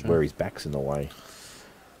yellow and where his back's in the way.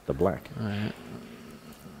 The black. Oh, yeah.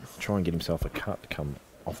 Try and get himself a cut to come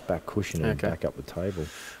off back cushion and back up the table.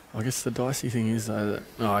 I guess the dicey thing is, though,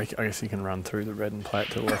 that I guess he can run through the red and play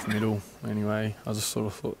it to the left middle anyway. I just sort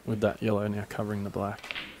of thought with that yellow now covering the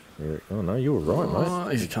black. Yeah. Oh, no, you were right, mate. Oh,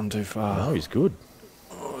 he's come too far. No, he's good.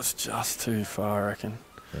 Oh, it's just too far, I reckon.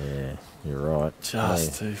 Yeah, you're right.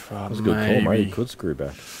 Just too far. That's a good call, mate. He could screw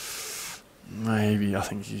back. Maybe. I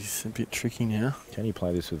think he's a bit tricky now. Can he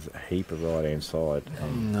play this with a heap of right-hand side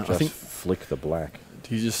and no, just flick the black?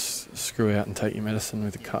 Do you just screw out and take your medicine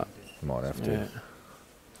with a cut? Might have to. Yeah.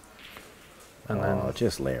 And then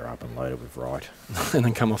just layer up and load it with right. And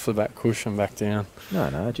then come off the back cushion back down.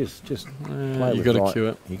 No, just play you with got to cue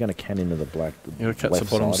it. You're going to can into the black. You got to catch the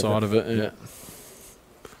bottom side of it. Yeah.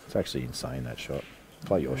 It's actually insane, that shot.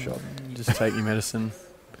 Play your shot. Just take your medicine.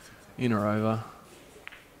 In or over.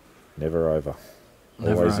 Never over.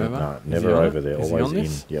 Never always over? in. No, never over there. Is Always he on in.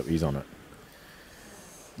 this? Yep, he's on it.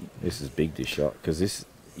 This is big, this shot, because this,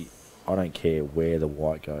 I don't care where the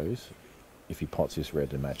white goes. If he pots this red,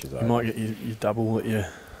 the match is over. You might get your double at you.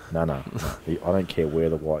 No. I don't care where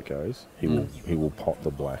the white goes. He will pot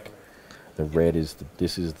the black. The red is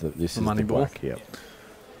this is the money ball. black. Yep.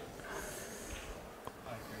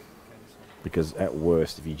 Because at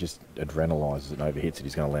worst, if he just adrenalizes it and overhits it,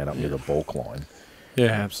 he's going to land up near the balk line. Yeah,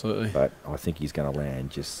 absolutely. But I think he's going to land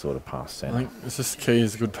just sort of past centre. I think it's just key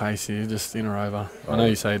is good pace here, just in or over. I know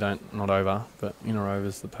you say not over, but in or over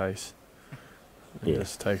is the pace. And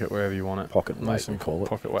just take it wherever you want it. Pocket weight, we call it.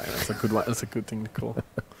 Pocket weight. That's a good way. That's a good thing to call.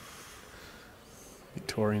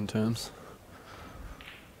 Victorian terms.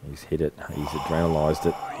 He's hit it. He's adrenalised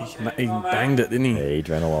it. He banged it, didn't he? Yeah, he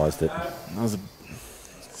adrenalised it. That was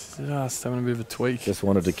just having a bit of a tweak. Just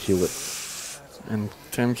wanted to kill it. And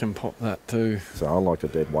Tem can pop that too. So I like to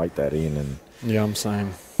dead weight that in and. Yeah, I'm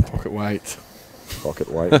saying pocket weight. Pocket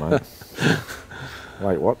weight, mate.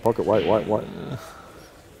 Wait, what? Pocket weight, wait.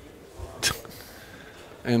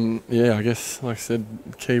 And yeah, I guess, like I said,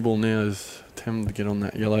 key ball now is Tem to get on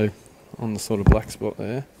that yellow, on the sort of black spot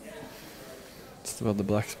there. Just above the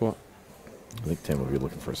black spot. I think Tem will be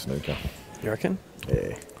looking for a snooker. You reckon?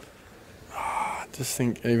 Yeah. I just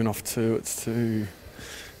think even off two, it's too.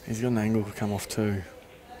 He's got an angle to come off two.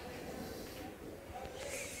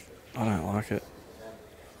 I don't like it.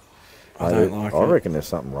 I reckon there's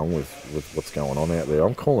something wrong with what's going on out there.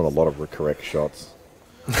 I'm calling a lot of correct shots.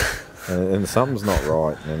 and something's not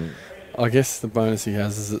right. And I guess the bonus he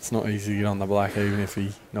has is it's not easy to get on the black even if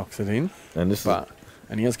he knocks it in. And this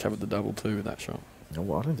And he has covered the double too with that shot. Oh,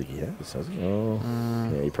 well, I don't think he has he? Oh,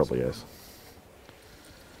 yeah, he probably has.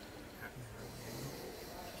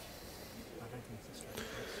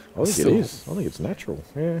 I think it is. I think it's natural.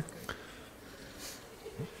 Yeah.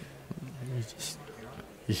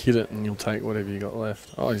 You hit it and you'll take whatever you got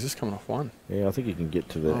left. Oh, he's just coming off one. Yeah, I think you can get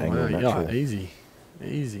to the angle wow, natural. yeah, easy.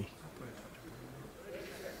 Easy.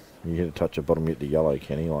 You get a touch of bottom, you get the yellow,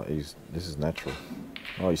 Kenny. Like this is natural.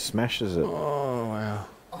 Oh, he smashes it. Oh, wow.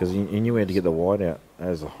 Because he knew he had to get the white out. That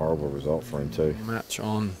was a horrible result for him too. Match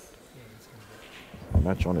on.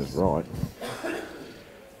 Match on is right.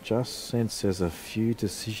 Just sense there's a few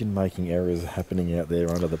decision-making errors happening out there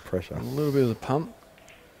under the pressure. A little bit of the pump.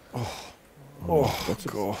 Oh,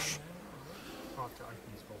 gosh.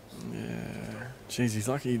 Yeah. Jeez, he's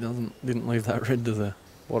lucky he didn't leave that red to the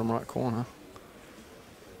bottom right corner.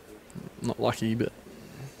 Not lucky, but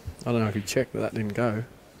I don't know if he checked that didn't go.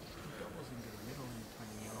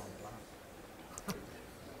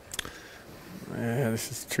 Yeah, this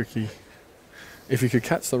is tricky. If you could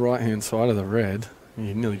catch the right-hand side of the red,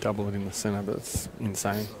 you nearly double it in the centre, but it's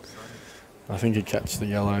insane. I think he'd catch the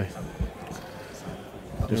yellow.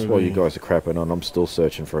 Just while you guys are crapping on, I'm still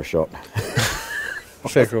searching for a shot.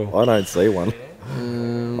 Fair call. I don't see one.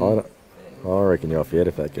 I reckon you're off yet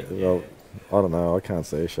if that gets... Well, I don't know. I can't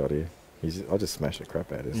see a shot here. I just smashed the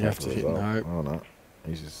crap out of this. You have to hit no. Oh, no.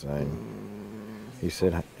 He's just saying... He's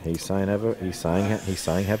saying have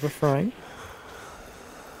a frame.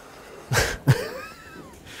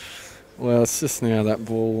 Well, it's just now that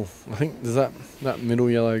ball. I think does that middle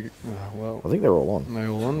yellow. Well, I think they're all on. They're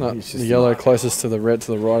all on. The yellow closest to the red,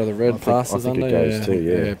 to the right of the red, passes under. I think it goes too.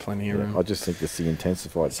 Yeah, plenty of room. I just think it's the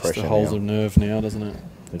intensified it's pressure. Just the holes of nerve now, doesn't it?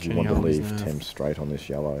 If you want to leave Tem straight on this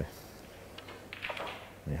yellow,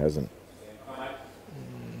 he hasn't.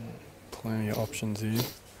 Plenty of options here.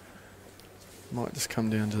 Might just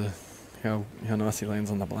come down to how nice he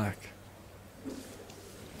lands on the black.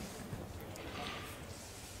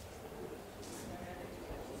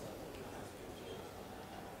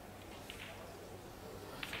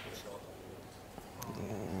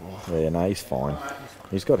 Yeah, no, he's fine.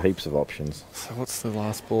 He's got heaps of options. So what's the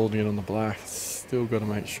last ball to get on the black? Still got to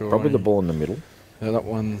make sure. Probably the ball in the middle. Yeah, that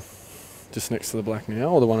one just next to the black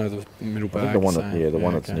now, or the one over the middle bag? I think the one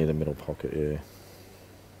one that's near the middle pocket, yeah.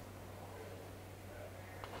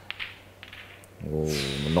 Oh,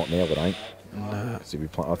 not now, but ain't. Nah, I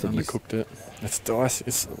think he's cooked it. It's dicey.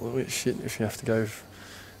 It's a little bit shit if you have to go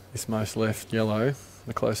this most left yellow,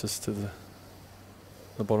 the closest to the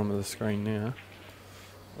bottom of the screen now.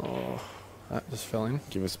 Oh, that just fell in.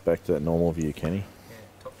 Give us back to that normal view, Kenny. Yeah,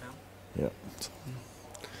 top down. Yep.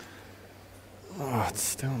 Oh, it's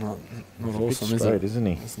still not It's awesome, straight, is it? Isn't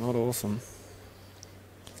he? It's not awesome.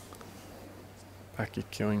 Back your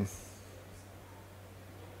queuing.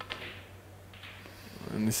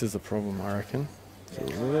 And this is the problem, I reckon.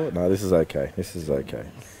 No, this is okay. This is okay.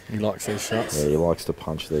 He likes these shots. Yeah, he likes to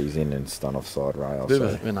punch these in and stun off side rail. Bit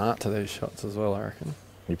of an art to these shots as well, I reckon.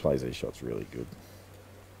 He plays these shots really good.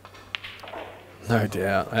 No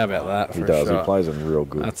doubt. How about that for He does. a shot? He plays them real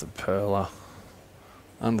good. That's a perler.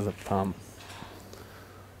 Under the pump.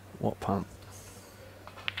 What pump?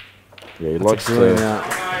 Yeah, he That's likes to.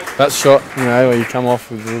 That shot, you know, where you come off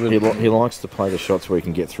with a little bit. He likes to play the shots where he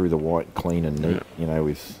can get through the white clean and neat. You know,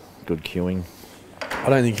 with good cueing. I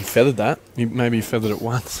don't think he feathered that. Maybe he feathered it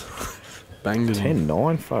once. Banged it in.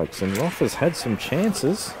 10-9, folks. And Roth has had some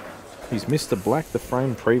chances. He's missed the black the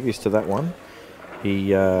frame previous to that one.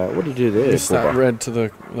 He what did he do there? Missed that red to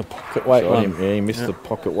the pocket weight one. Yeah, he missed the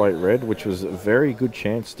pocket weight red, which was a very good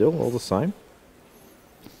chance still, all the same.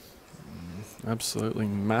 Absolutely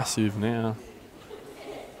massive now.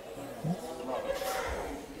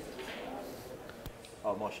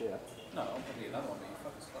 Oh, my share? No, I'm probably another one, but you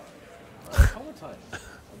fucking slow. Commentate.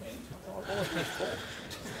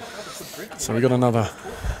 So we got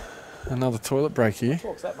another toilet break here.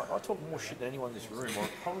 I talk more shit than anyone in this room.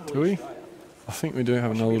 Do we? I think we do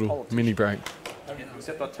have another little mini break.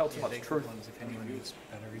 Except I tell too much truth. If anyone needs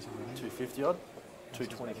batteries around. 250 odd,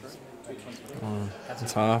 223.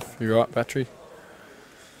 It's half. You right, battery?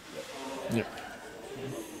 Yep.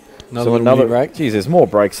 So another break. Geez, there's more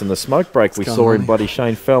breaks than the smoke break we saw in bloody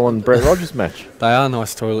Shane Fell and Brett Rogers match. They are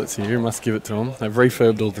nice toilets here. You must give it to them. They've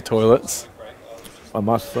refurbed all the toilets. I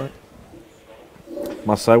must say,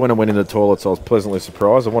 when I went in the toilets, I was pleasantly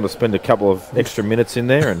surprised. I wanted to spend a couple of extra minutes in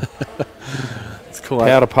there and it's cool.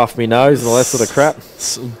 Powder puff me nose and all that sort of crap.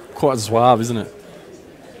 It's quite suave, isn't it?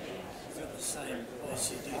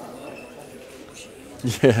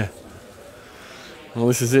 Yeah. Well,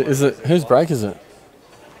 this is it. Is it? Whose break is it?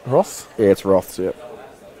 Roth? Yeah, it's Roth's, yep.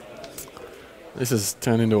 This has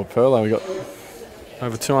turned into a perler. We got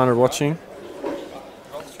over 200 watching.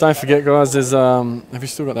 Don't forget, guys. There's have you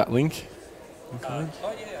still got that link? Okay.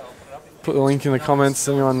 Put the link in the comments.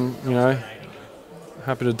 Anyone, you know,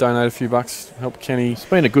 happy to donate a few bucks, help Kenny. It's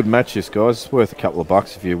been a good match, this, guys. It's worth a couple of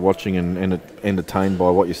bucks if you're watching and entertained by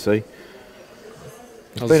what you see.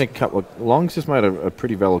 It's been a couple of... Long's just made a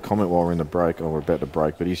pretty valid comment while we're in the break, or we're about to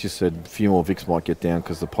break, but he's just said a few more Vicks might get down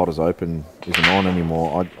because the Potters Open isn't on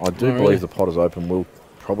anymore. I do believe the Potters Open will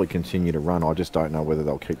probably continue to run. I just don't know whether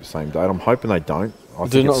they'll keep the same date. I'm hoping they don't.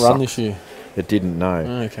 It did not run this year. It didn't, no.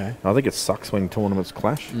 Oh, okay. I think it sucks when tournaments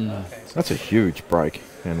clash. That's a huge break,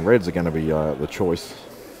 and Reds are going to be the choice.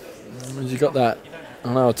 You got that,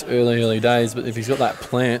 I know it's early days, but if he's got that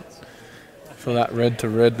plant for that red to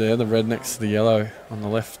red there, the red next to the yellow on the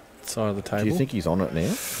left side of the table. Do you think he's on it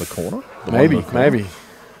now, the corner? Maybe.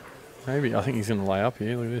 I think he's going to lay up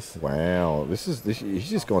here. Look at this. Wow, he's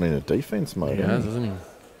just gone into defence mode. He has, hasn't he?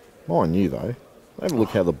 Mind you, though, have a look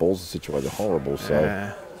how the balls are situated. They're horrible,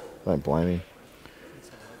 so don't blame him.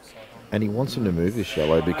 And he wants him to move this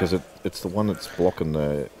yellow because it's the one that's blocking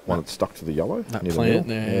the one that's stuck to the yellow. That near plant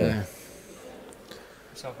the there,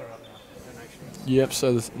 yeah. Yep,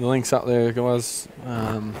 so the link's up there, guys.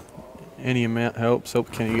 Any amount helps.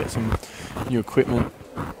 Help Kenny get some new equipment.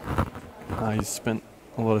 He's spent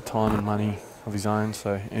a lot of time and money of his own,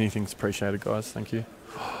 so anything's appreciated, guys. Thank you.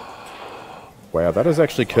 Wow, that is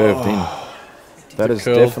actually curved in. That is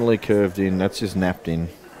definitely curved in. That's just napped in.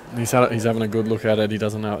 He's having a good look at it. He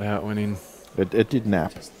doesn't know how it went in. It did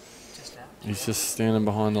nap. He's just standing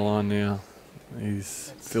behind the line now.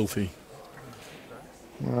 He's filthy.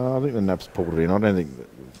 I think the nap's pulled it in. I don't think...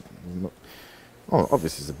 Oh,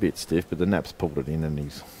 obviously it's a bit stiff, but the nap's pulled it in and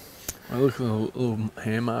he's... Well, look at the little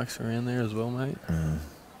hair marks around there as well, mate.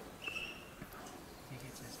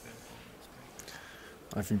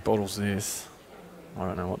 If he bottles this, I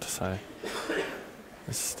don't know what to say.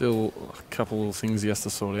 There's still a couple little things he has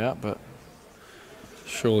to sort out, but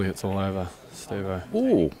surely it's all over, Steve-O.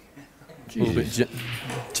 Ooh. A little bit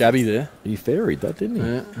jabby there. He ferried that, didn't he?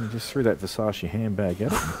 Yeah. He just threw that Versace handbag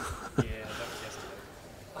at it.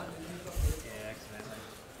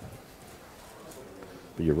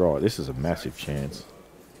 But you're right, this is a massive chance.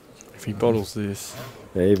 If he bottles this.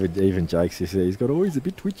 Yeah, even Jake says he's got always a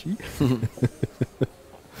bit twitchy.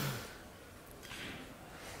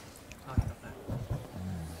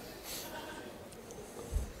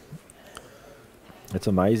 It's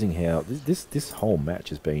amazing how this whole match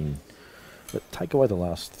has been... Take away the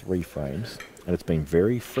last 3 frames, and it's been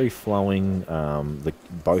very free-flowing.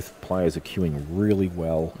 Both players are queuing really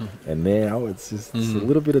well, and now it's just a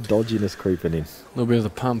little bit of dodginess creeping in. A little bit of the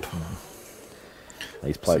pump.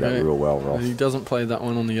 He's played that real well, Ross. He doesn't play that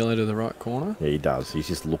one on the yellow to the right corner. Yeah, he does. He's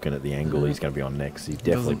just looking at the angle he's going to be on next. He's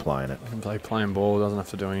definitely playing it. He can play playing ball, doesn't have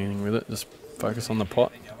to do anything with it. Just focus on the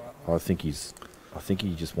pot. I think he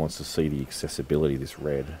just wants to see the accessibility of this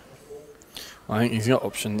red. I think he's got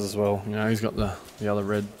options as well. You know, he's got the other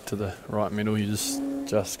red to the right middle. You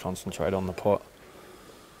just concentrate on the pot.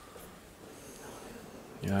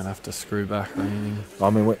 You don't have to screw back or anything. I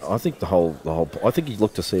mean, I think I think he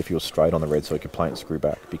looked to see if he was straight on the red so he could play it and screw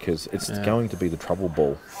back, because it's going to be the trouble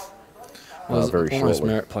ball. Well, very shortly. Almost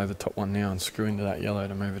merit play the top one now and screw into that yellow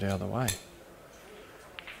to move it out of the way.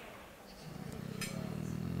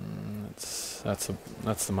 That's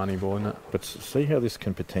the money ball, isn't it? But see how this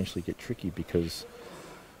can potentially get tricky, because...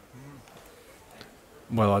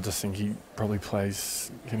 Well, I just think he probably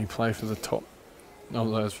plays... Can he play for the top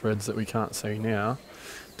of those reds that we can't see now?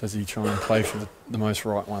 Does he try and play for the most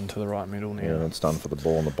right one to the right middle now? Yeah, and it's done for the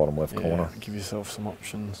ball in the bottom left corner. Give yourself some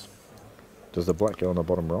options. Does the black go on the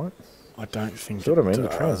bottom right? I don't think See what I mean? The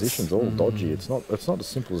transition's all dodgy. It's not as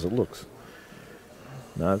simple as it looks.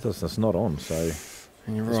 No, that's not on, so...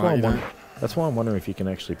 And you're right, that's why I'm wondering if you can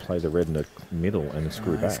actually play the red in the middle and then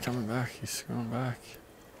screw back. He's coming back. He's screwing back.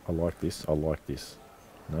 I like this. I like this.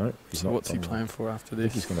 No, he's not. What's he playing for after this? I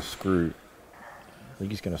think he's going to screw. I think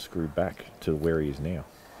he's going to screw back to where he is now.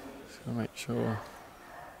 Just going to make sure.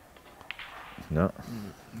 No.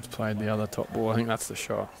 He's played the other top ball. I think that's the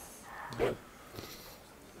shot. And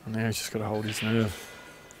now he's just got to hold his nerve.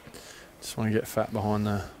 Just want to get fat behind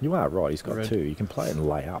the... You are right. He's got red. 2. You can play it and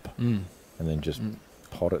lay up, and then just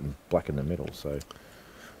pot it and black in the middle. So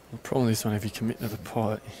the problem with this one, if you commit to the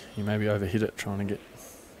pot, you maybe overhit it trying to get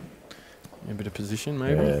a bit of position,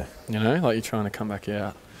 maybe. Yeah. You know, like you're trying to come back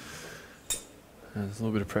out. And there's a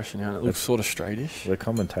little bit of pressure now, and it looks sort of straightish. We're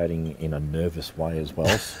commentating in a nervous way as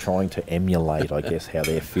well, trying to emulate, I guess, how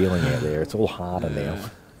they're feeling out there. It's all harder now.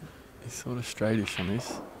 He's sort of straightish on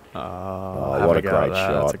this. Oh, what a great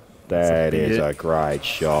shot. That is a great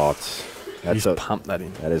shot. He's pumped that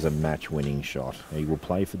in. That is a match-winning shot. He will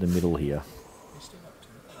play for the middle here.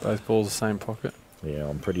 Both balls the same pocket. Yeah,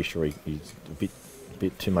 I'm pretty sure he's a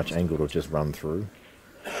bit too much angle to just run through.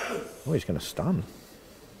 Oh, he's going to stun.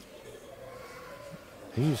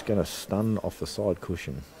 He's going to stun off the side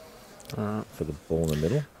cushion for the ball in the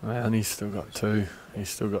middle. Well, and he's still got two. He's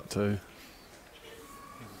still got two.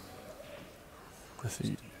 Let's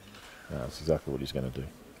see. No, that's exactly what he's going to do.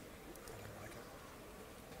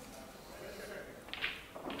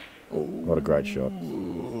 What a great shot.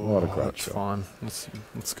 What a great shot. Fine.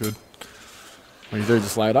 That's good. What do you do?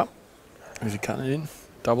 Just lay it up? Is he cutting it in?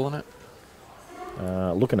 Doubling it?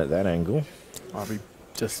 Looking at that angle. I'll be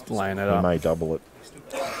just laying it He up. may double it.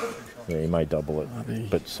 Yeah, he may double it.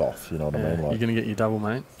 But soft, you know what I mean? Like, you're going to get your double,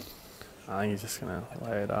 mate? I think he's just going to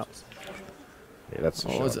lay it up. Yeah, that's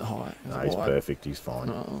the shot. Is it high? No, he's perfect. He's fine.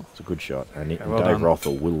 Oh. It's a good shot. And Okay, well Dave done.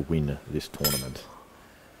 Rothall will win this tournament.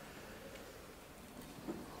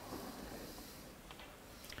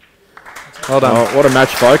 Well done. Oh, what a match,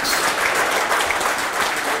 folks.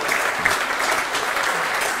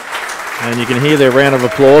 And you can hear their round of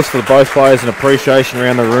applause for both players and appreciation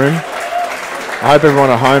around the room. I hope everyone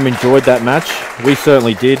at home enjoyed that match. We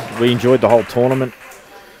certainly did. We enjoyed the whole tournament.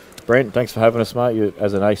 Brent, thanks for having us, mate, you,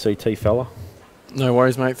 as an ACT fella. No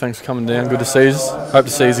worries, mate. Thanks for coming down. Good to see you. Hope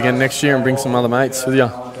to see you again next year and bring some other mates with you.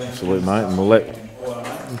 Absolutely, mate. And we'll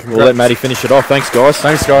let Matty finish it off. Thanks, guys.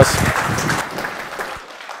 Thanks, guys.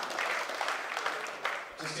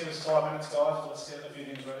 Just give us 5 minutes, guys. Let's get a few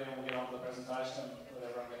things ready and we'll get on to the presentation and let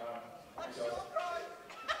everyone get home. Thanks, guys.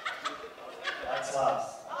 That's last.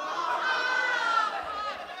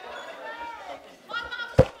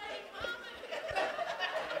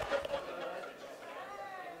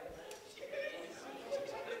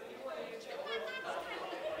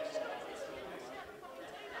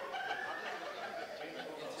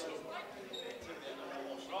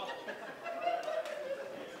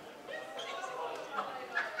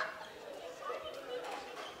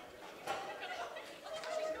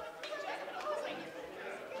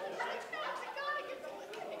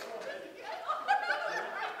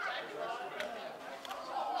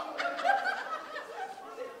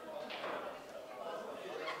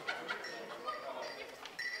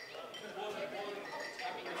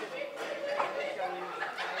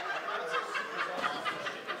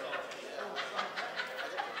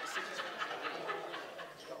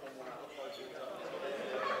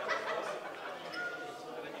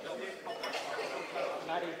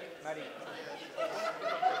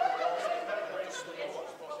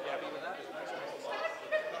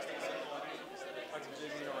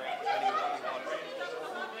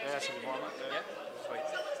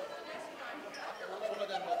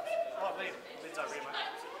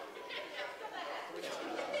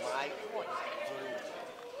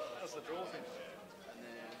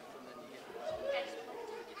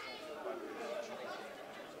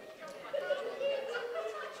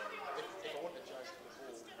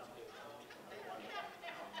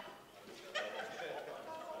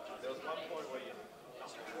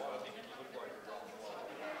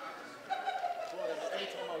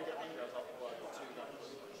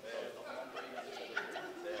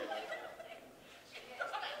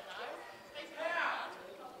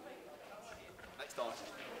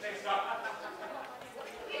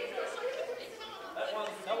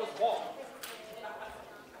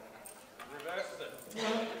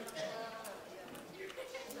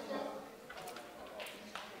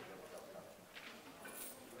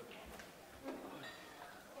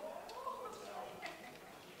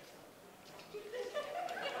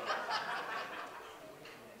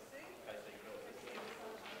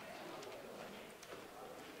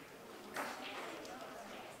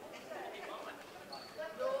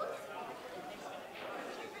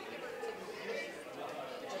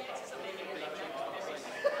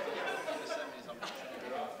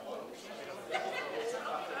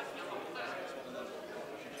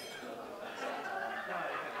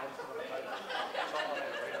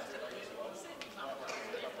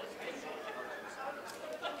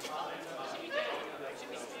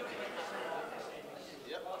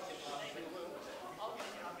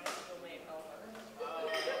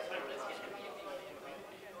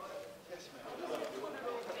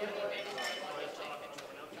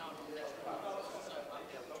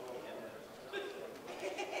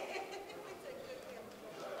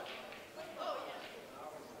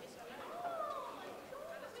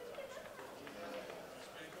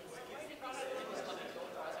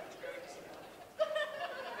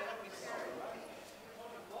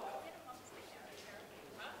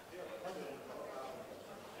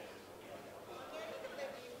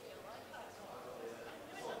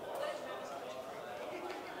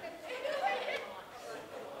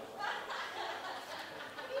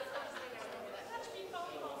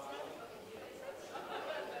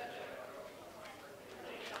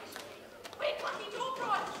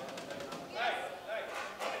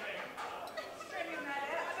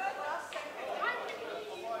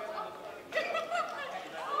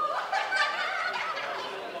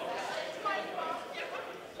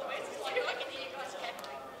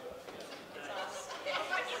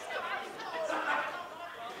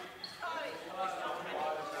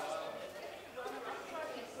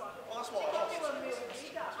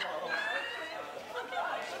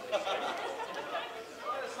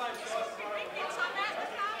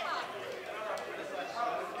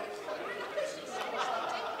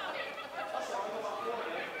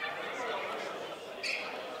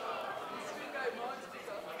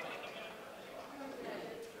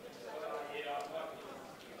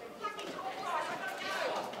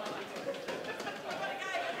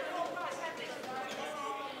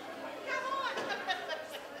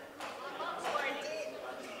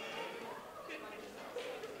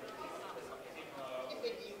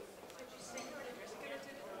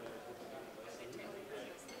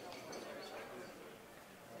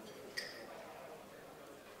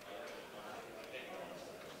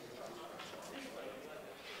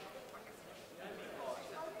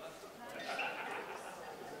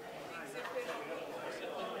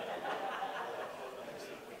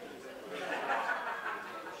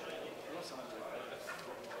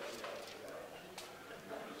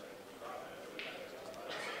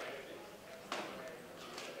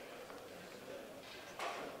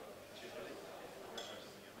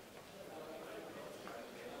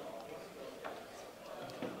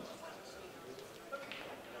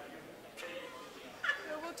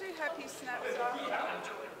 his snaps are.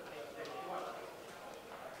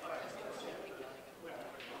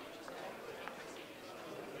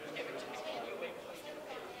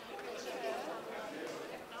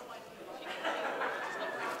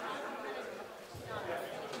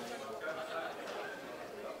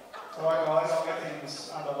 Alright guys, I'll get things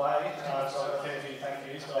underway. So I've got a fair few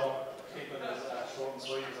thank yous, but I'll keep it as short and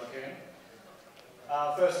sweet as I can.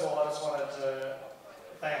 First of all, I just wanted to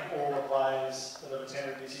thank all the players that have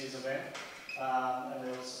attended this year's event. And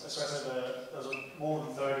there was, especially there was more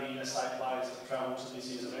than 30 interstate players that travelled to this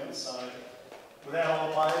year's event. So without all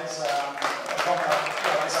the players, this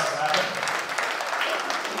doesn't happen.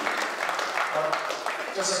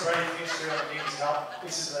 Just a brief history of the Kings Cup.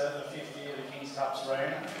 This is the 5th year the Kings Cup's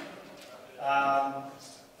ran.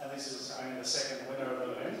 And this is only the second winner of the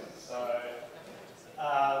event. So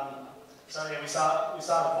yeah, we started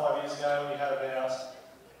 5 years ago. We had about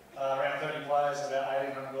around 30 players, about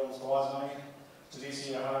 $1,800 prize money. To this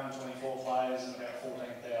year, 124 players and about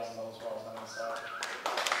 $14,000 prize money.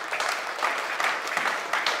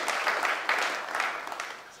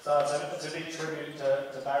 So it's a big tribute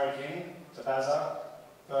to Barry King, to Bazza,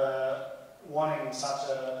 for wanting such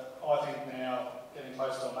a, I think now, getting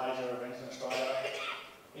close to a major event in Australia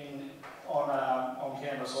on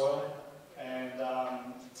Canberra soil. And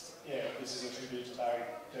yeah, this is a tribute to Barry,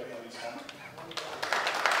 definitely this one.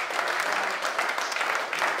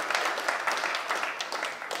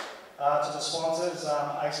 To the sponsors,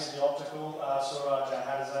 ACG Optical, Suraj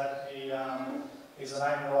Hadazad, he's a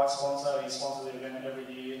name and right sponsor. He sponsors the event every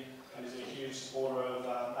year and is a huge supporter of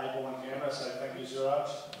April in Canberra, so thank you, Suraj.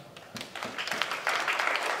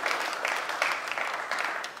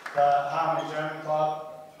 The Harmony German Club,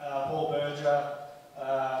 Paul Berger,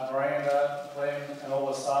 Miranda, Glenn and all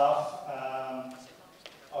the staff.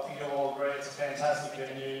 I think you'll all agree it's a fantastic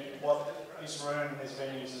venue. This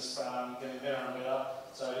venue is just getting better and better.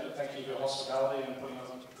 So thank you for your hospitality and putting on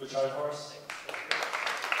a good show for us.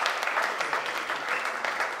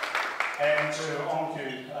 And to Onku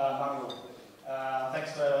Mungal,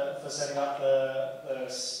 thanks for setting up the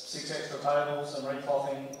 6 extra tables and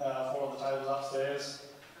reclothing 4 of the tables upstairs.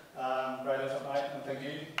 Great effort, mate, and thank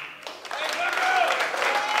you.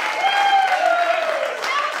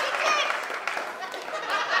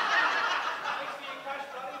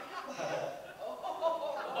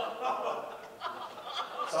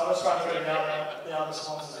 So I'll just run through the other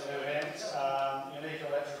sponsors of the event. Unique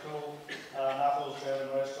Electrical, Knuckles German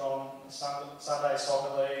Restaurant, Sunday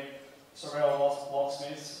Soccer League, Sorrel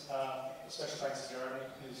Locksmiths, special thanks to Jeremy,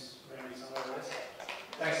 who's really somewhere with us.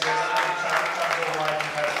 Thanks to Chuck all the way from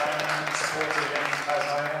Tasmania, and supports the event in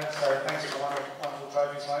Tasmania, so thanks for the wonderful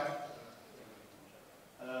trophies, mate.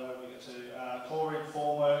 Where do we get to? Corey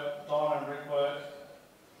Formwork, Diamond Brickwork,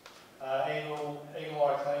 Eagle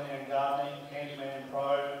Eye Cleaning and Gardening, Handyman Pro,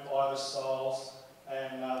 Ibis Styles,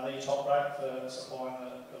 and Lee Top Rack for supplying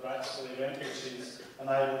the racks for the event, which is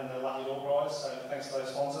enabling the Lucky Door Prize, so thanks to those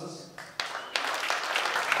sponsors.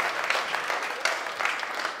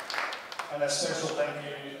 And a special thank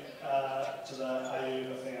you to the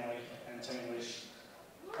AU family and Team Wish.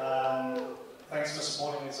 Thanks for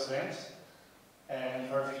supporting this event, and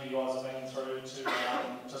for everything you guys have been through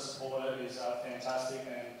to support it is fantastic.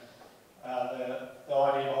 And the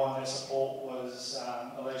idea behind their support was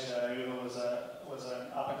Alicia, who was an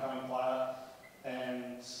up-and-coming player,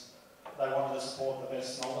 and they wanted to support the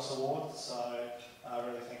Best Novice Award. So I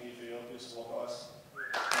really thank you for your support, guys.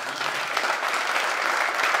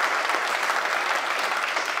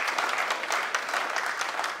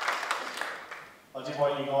 I did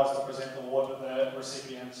want you guys to present the award, but the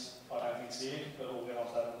recipient, I don't think is here, but we'll get on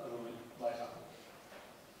to that a little bit later.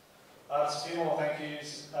 Just a few more thank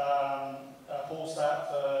yous. Paul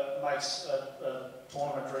Stapp makes a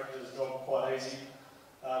tournament director's job quite easy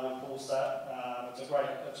with Paul Stapp. It's a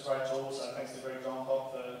great tool, so thanks to Greg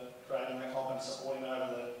Johncock for creating that comp and supporting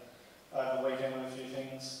over the weekend with a few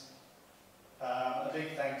things. A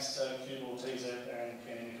big thanks to Cubal TZ and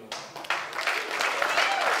Kenny Nickel.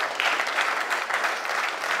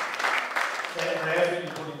 The effort you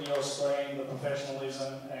put into your screen, the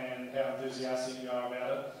professionalism and how enthusiastic you are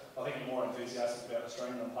about it. I think you're more enthusiastic about the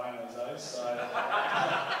stream than playing these days. So I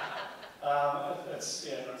know it's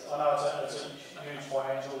a huge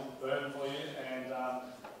financial burden for you, and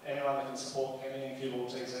anyone that can support Kenny and Cubal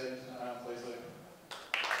TZ, please do.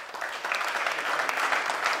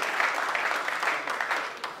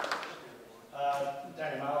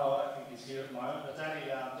 Danny Marlow, I don't think he's here at the moment, but Danny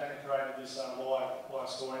created this live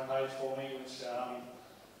scoring page for me, which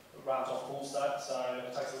runs off full stat, so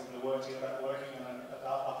it takes a little bit of work to get that working, and then it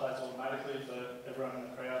updates automatically for everyone in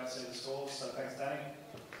the crowd to see the scores, so thanks Danny.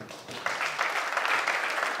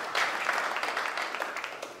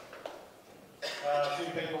 A few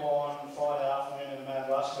people on Friday afternoon in the Mad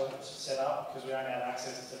Rush got set up because we only had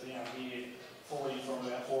access to gear 40 from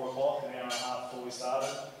about 4 o'clock, an hour and a half before we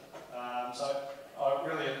started. So I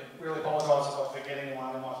really apologise if I forget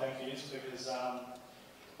anyone in my thank yous because I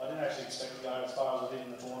didn't actually expect to go as far as I did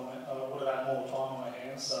in the tournament. I would have had more time on my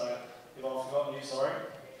hands, so if I've forgotten you, sorry.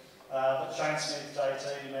 But Shane Smith,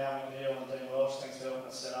 JT, Mal McNeil and Dean Welsh, thanks for helping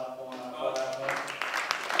us set up on Friday afternoon.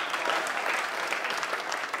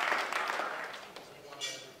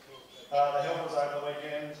 The helpers over the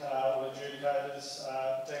weekend were adjudicators,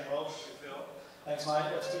 Dean Welsh. Thanks mate,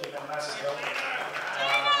 it's been a massive help.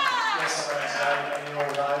 Yesterday and today we've been here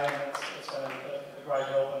all day and it's been a great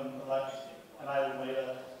help and enabled me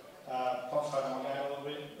to concentrate on my game a little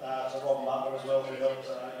bit. To Rob Butler as well who helped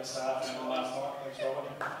yesterday afternoon and last night. Thanks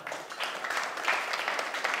Robin.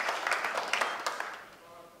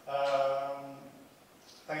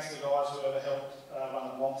 Thanks to the guys who ever helped run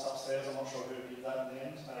the blocks upstairs. I'm not sure who did that in the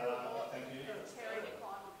end. Thank you.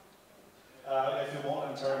 If you want,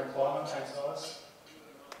 and Terry McClyman, thanks guys.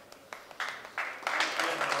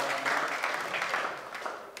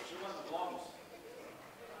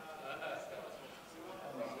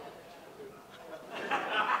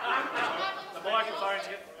 The microphone's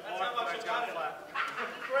getting flat.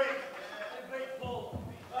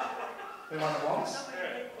 Who won the blocks?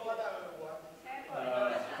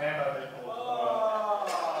 Hambo beat Paul.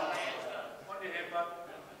 What do you have, bud?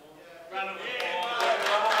 Round of applause.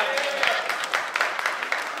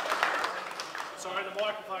 Sorry, the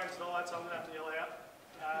microphone's died, so I'm going to have to yell out.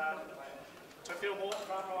 To Phil Morton,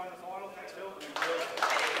 front row in the final. Thanks, Phil.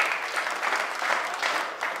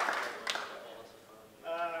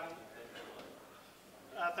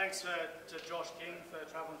 Thanks to Josh King for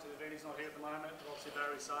travelling to the event. He's not here at the moment, but obviously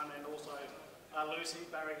Barry's son, and also Lucy,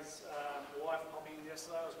 Barry's wife, popping in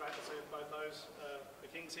yesterday. It was great to see both those, the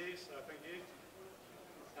Kings here, so thank you.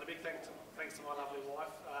 And a big thanks to my lovely wife.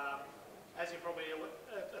 As you probably,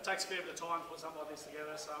 it takes a fair bit of time to put something like this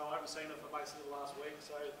together, so I haven't seen her for basically the last week,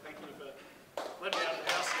 so thank you for letting me out of the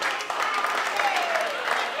house.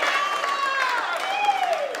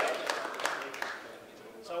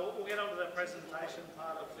 So we'll get on to the presentation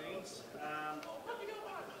part of things.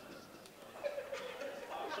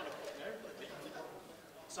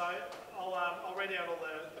 So I'll read out all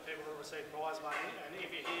the people who received prize money, and if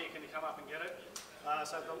you're here, can you come up and get it?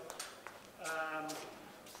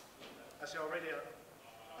 Actually, I'll read out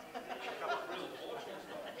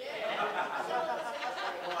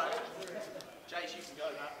Jace, you can go.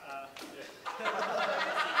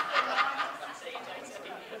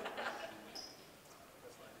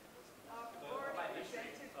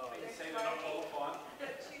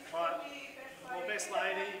 Well, best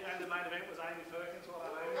lady and the main event was Amy Perkins. Well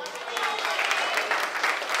done, Amy.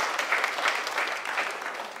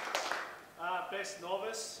 Best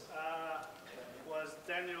novice was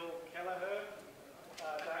Daniel Kelleher.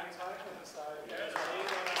 Danny's home, so yeah,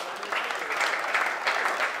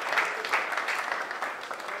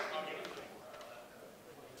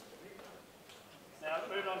 now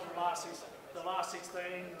moving on to the last 16,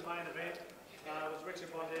 the main event. Was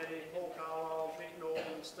Richard Bondetti, Paul Carlisle, Mick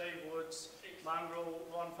Norton, Steve Woods, Mongrel,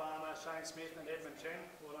 Ron Farmer, Shane Smith and Edmund Chen.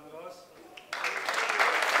 Well done guys.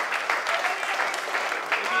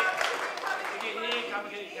 If you're here, come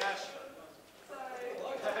and get your cash.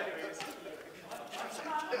 I'll take this.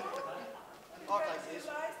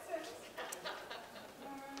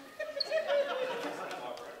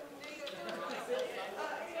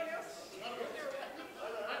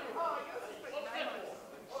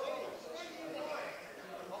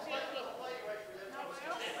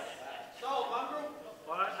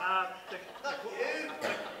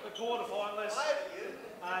 The quarter-finalists,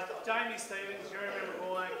 Jamie Stevens, Jeremy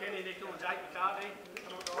McCoy, Kenny Nichol and Jake McCartney.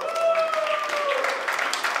 Come on, guys.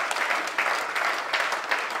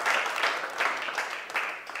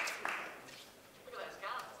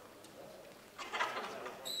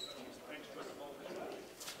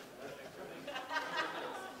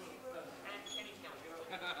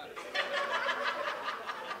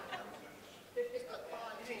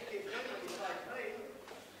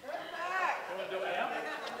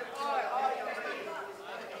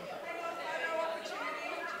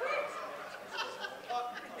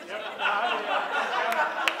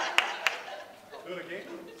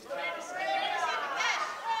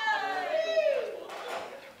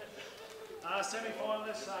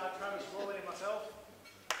 Semi-finalists, Travis Crawley and myself.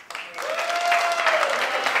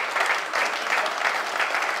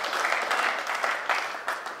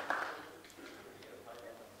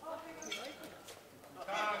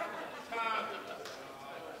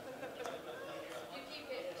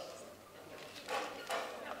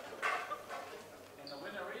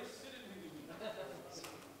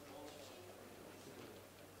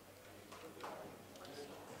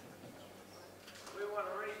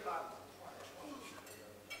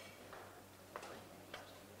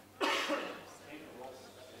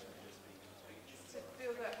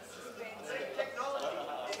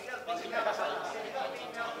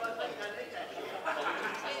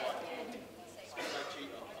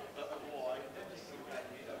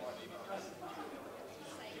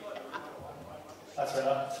 That's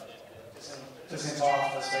better. Just in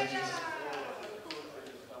time for the speeches.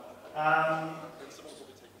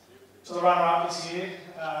 So the runner-up this year,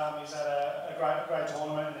 he's had a great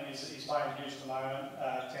tournament and he's playing huge at the moment.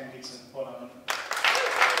 Dixon, well done.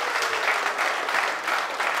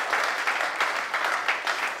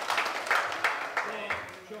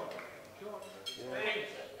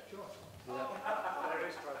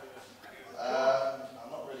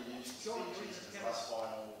 I'm not really used to speeches because last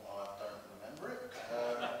final I don't remember it.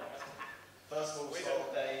 First of all, start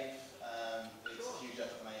with Dave. It's a huge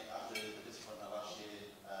effort, mate. After the disappointment last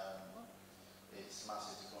year, it's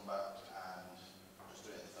massive to come back and just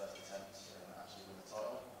do it in the first attempt and actually win the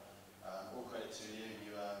title. All credit to you.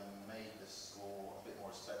 You made the score a bit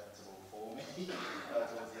more respectable for me.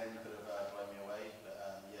 Towards the end, you could have blown me away, but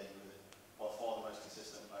yeah, you were by far the most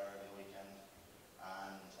consistent player over the weekend,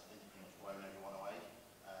 and I think you blown everyone away.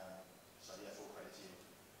 So yeah, full credit to you.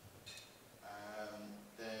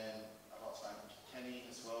 Then I'd like to thank Kenny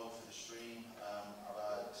as well for the stream. I've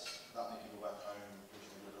had that many people back home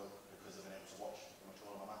wishing me good luck because I've been able to watch pretty much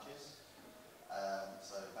all of my matches.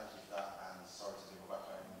 So thank you for that, and sorry to people back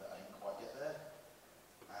home that I didn't quite get there.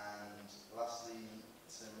 And lastly,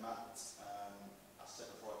 to Matt, I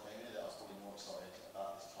said before I came here that I was probably more excited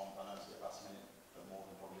about this comp. I know it's a bit last minute, but more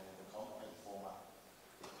than probably any other comp. I think the format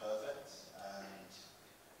is perfect, and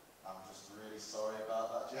I'm just really sorry about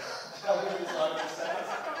that, Joe.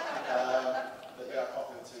 But yeah, I can't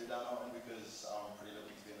feel too down on him because I'm pretty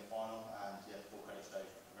lucky to be in the final, and yeah, full credit to Dave.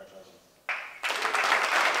 Congratulations.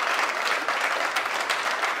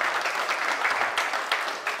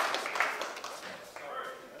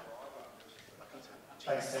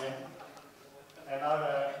 Thanks, Tim. And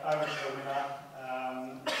over to the winner.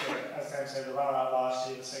 As Tim said, the runner-up last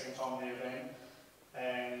year, the second time in the event,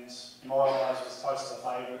 and in my eyes was close to the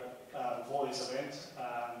favourite before this event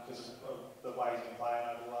because of the way he's been playing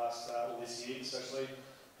over the last, this year especially.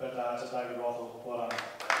 But to David Rothall, well done.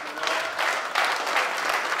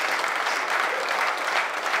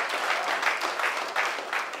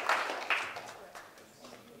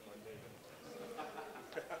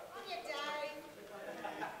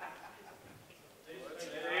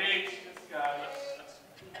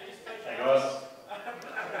 Hey guys.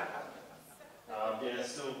 Yeah,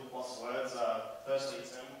 still lots of words. Firstly,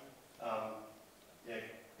 Tim, yeah,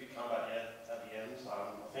 big comeback at the end. I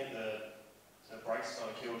think the breaks kind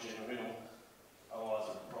of killed you in the middle. Otherwise,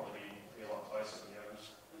 it would probably be a lot closer at the end.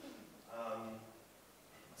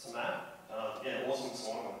 To Matt, yeah, awesome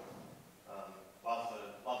tournament. Love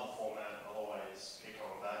the format. I'll always keep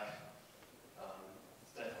coming back.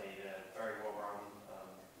 It's definitely very well run.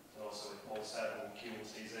 And also with Paul Saddle, Q and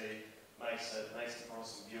TZ makes it for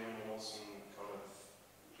awesome viewing and awesome kind of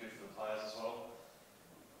good for the players as well.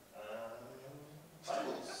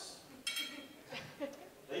 Tables.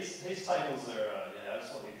 These tables are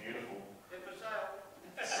absolutely beautiful.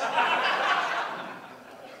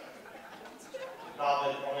 No,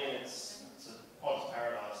 but I mean it's a pot's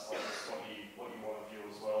paradise. Like it's what you want to view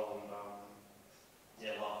as well, and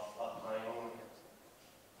yeah, love playing on them.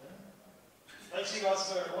 Thanks you guys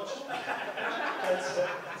for watching.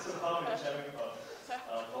 It's a lovely chatting club.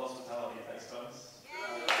 Hospitality, thanks guys.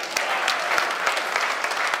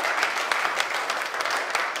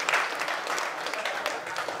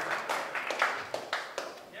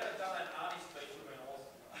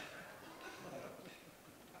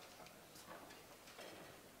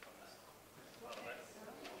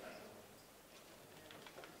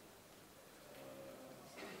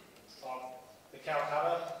 The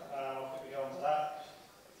Calcutta, I'll quickly go on to that,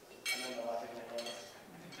 and then the Latin one.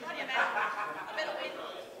 I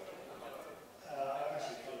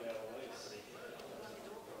actually filled out all these.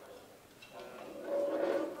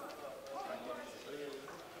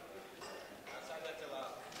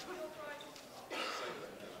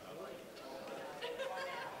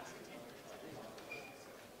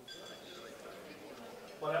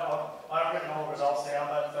 Well, I've written all the results down,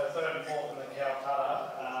 but for third and fourth in the Calcutta,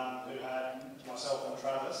 who had myself and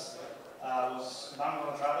Travis, was Mungo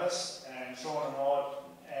and Travis, and Sean and Rod,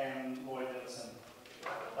 and Lloyd Dixon.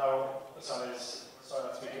 Sorry, that's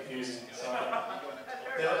a bit confusing. Sean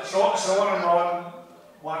and Rod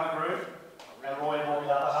won a group, and Roy bought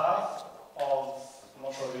the other half of, I'm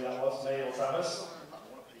not sure who that was, me or Travis.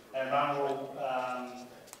 And Mungo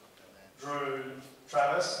drew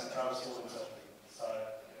Travis, and Travis bought himself. So,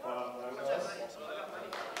 well done, guys.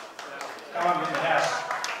 Come on, get in the house.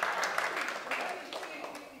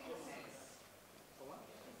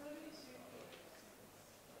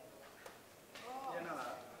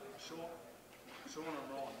 Sean and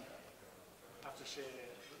Ron have to share,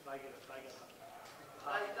 they get it.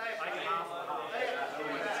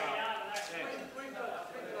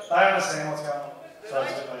 They understand what's going on. So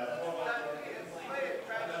it's good.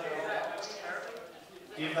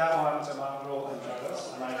 Give that one to Mongrel and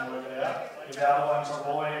Travis, and they can work it out. Give the other one to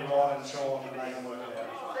Roy, Ron, and Sean, and they can work it out.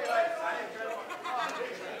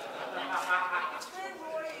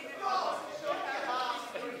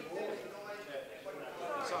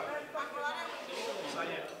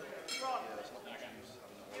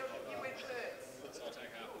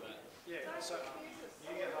 So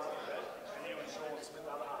you get half of it, and you and Sean split the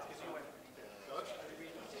other half, because you went good.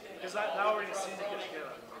 Because they were already syndicate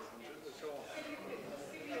together. Sean.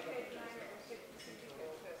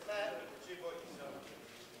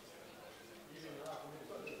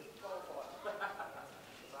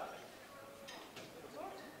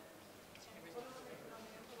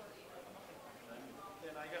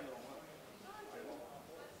 Yeah, no, you got the wrong one.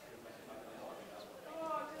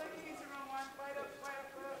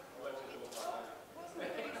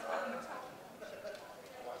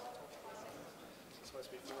 Supposed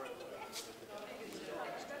to be 4.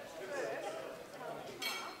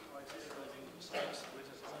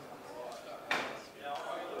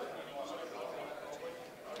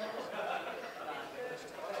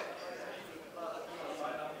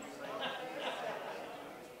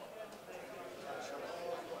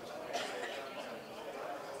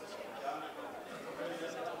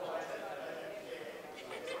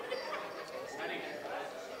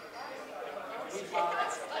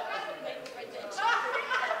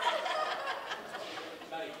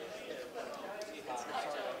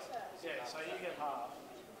 Yeah, so you get half.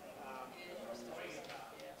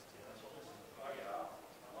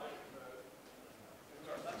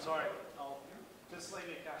 Sorry, I'll just leave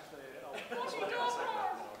your cash there. I'll sort it out in a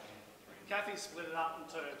second. Kathy split it up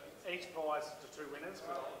into each prize to 2 winners,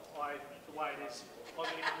 but the way it is, I'll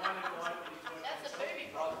give you one in white and between. That's a movie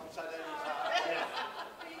problem. So then it's half. Yeah.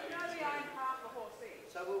 But you know we own half a horse each.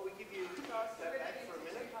 So will we give you that back for a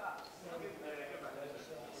minute?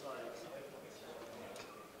 Sorry.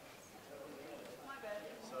 My bad.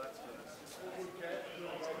 So that's good.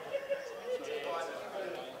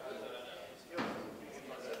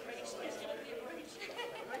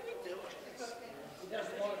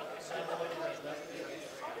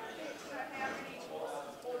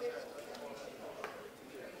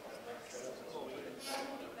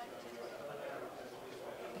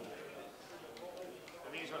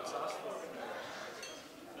 Have you got sauce?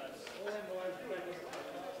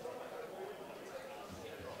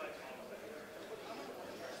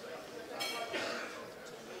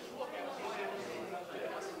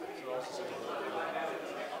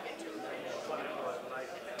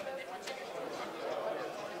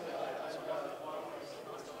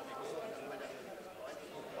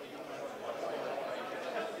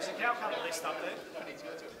 There's a cow colour list up there.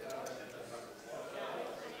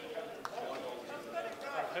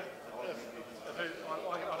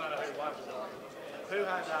 I don't know who won. Who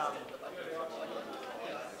had So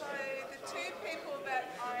the 2 people that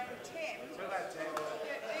own Tem, who had 10?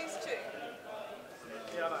 yeah, these 2.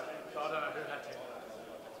 Yeah, I know. But I don't know who had 10.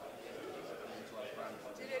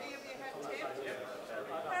 Did any of you have Tem?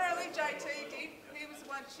 Apparently JT did. He was the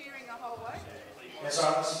one cheering the whole way. Yes, I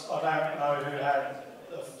don't know who had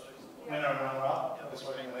the winner and runner-up. I'm just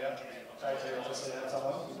working it out. JT obviously had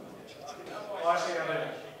someone. Well, actually, I do.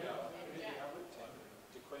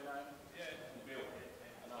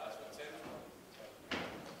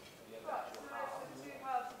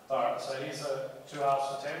 Alright, so here's the 2 halves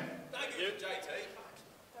for 10. Thank you, JT.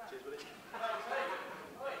 Cheers, buddy.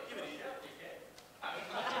 Give it here.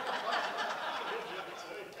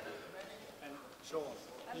 And Sean,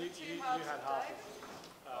 And you the 2 had halves half. for Dave.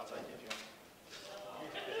 I'll take it.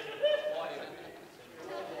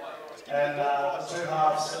 And the 2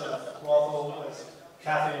 halves of Rothall is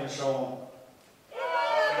Kathy and Sean.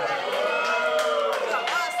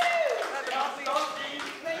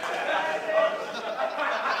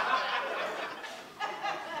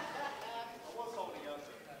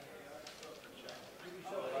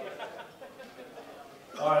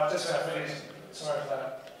 Alright, just about finished. Sorry for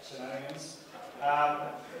that shenanigans.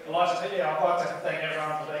 Elijah, yeah, I'd like to thank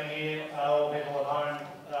everyone for being here, all the people at home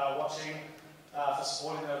watching, for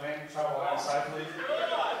supporting the event, travel home safely.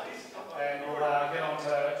 And we'll get on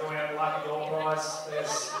to drawing out the lucky door prize.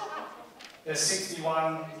 There's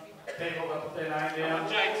 61 people that put their name down.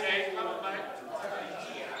 JT, come on, mate.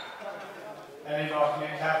 And if I can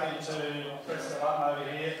get Kathy to press the button over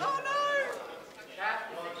here. Oh no!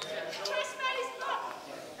 Trust Maddie's not.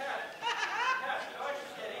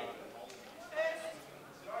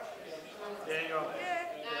 Yeah, you're on.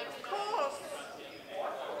 Yeah, of course.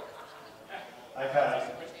 Okay.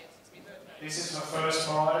 This is for first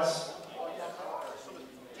prize.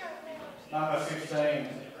 Number 15,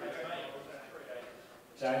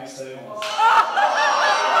 Jamie Stevens. I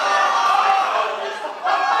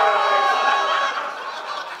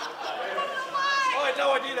had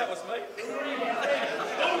no idea that was me.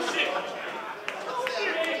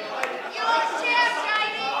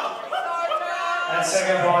 And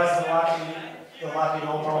second prize, the lucky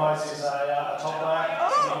door prize is a top bar.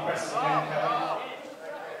 So you can press it again, Kelly.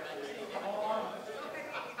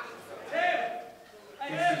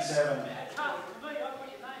 57.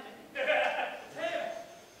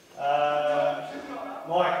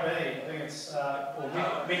 Mike B, I think it's, or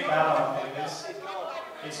Mick Ballon, I think it is.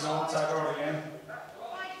 He's not, so draw it again.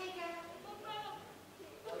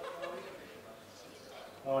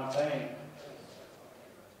 19.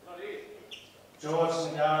 George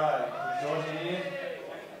Ngare. Is George here?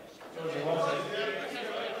 George, he wants it.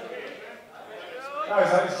 No,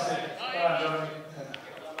 he's obviously. No, George.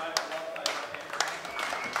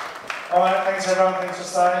 Alright, thanks everyone, thanks for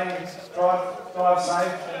staying. Drive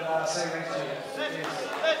safe and see you next year. Cheers.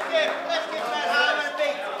 Let's get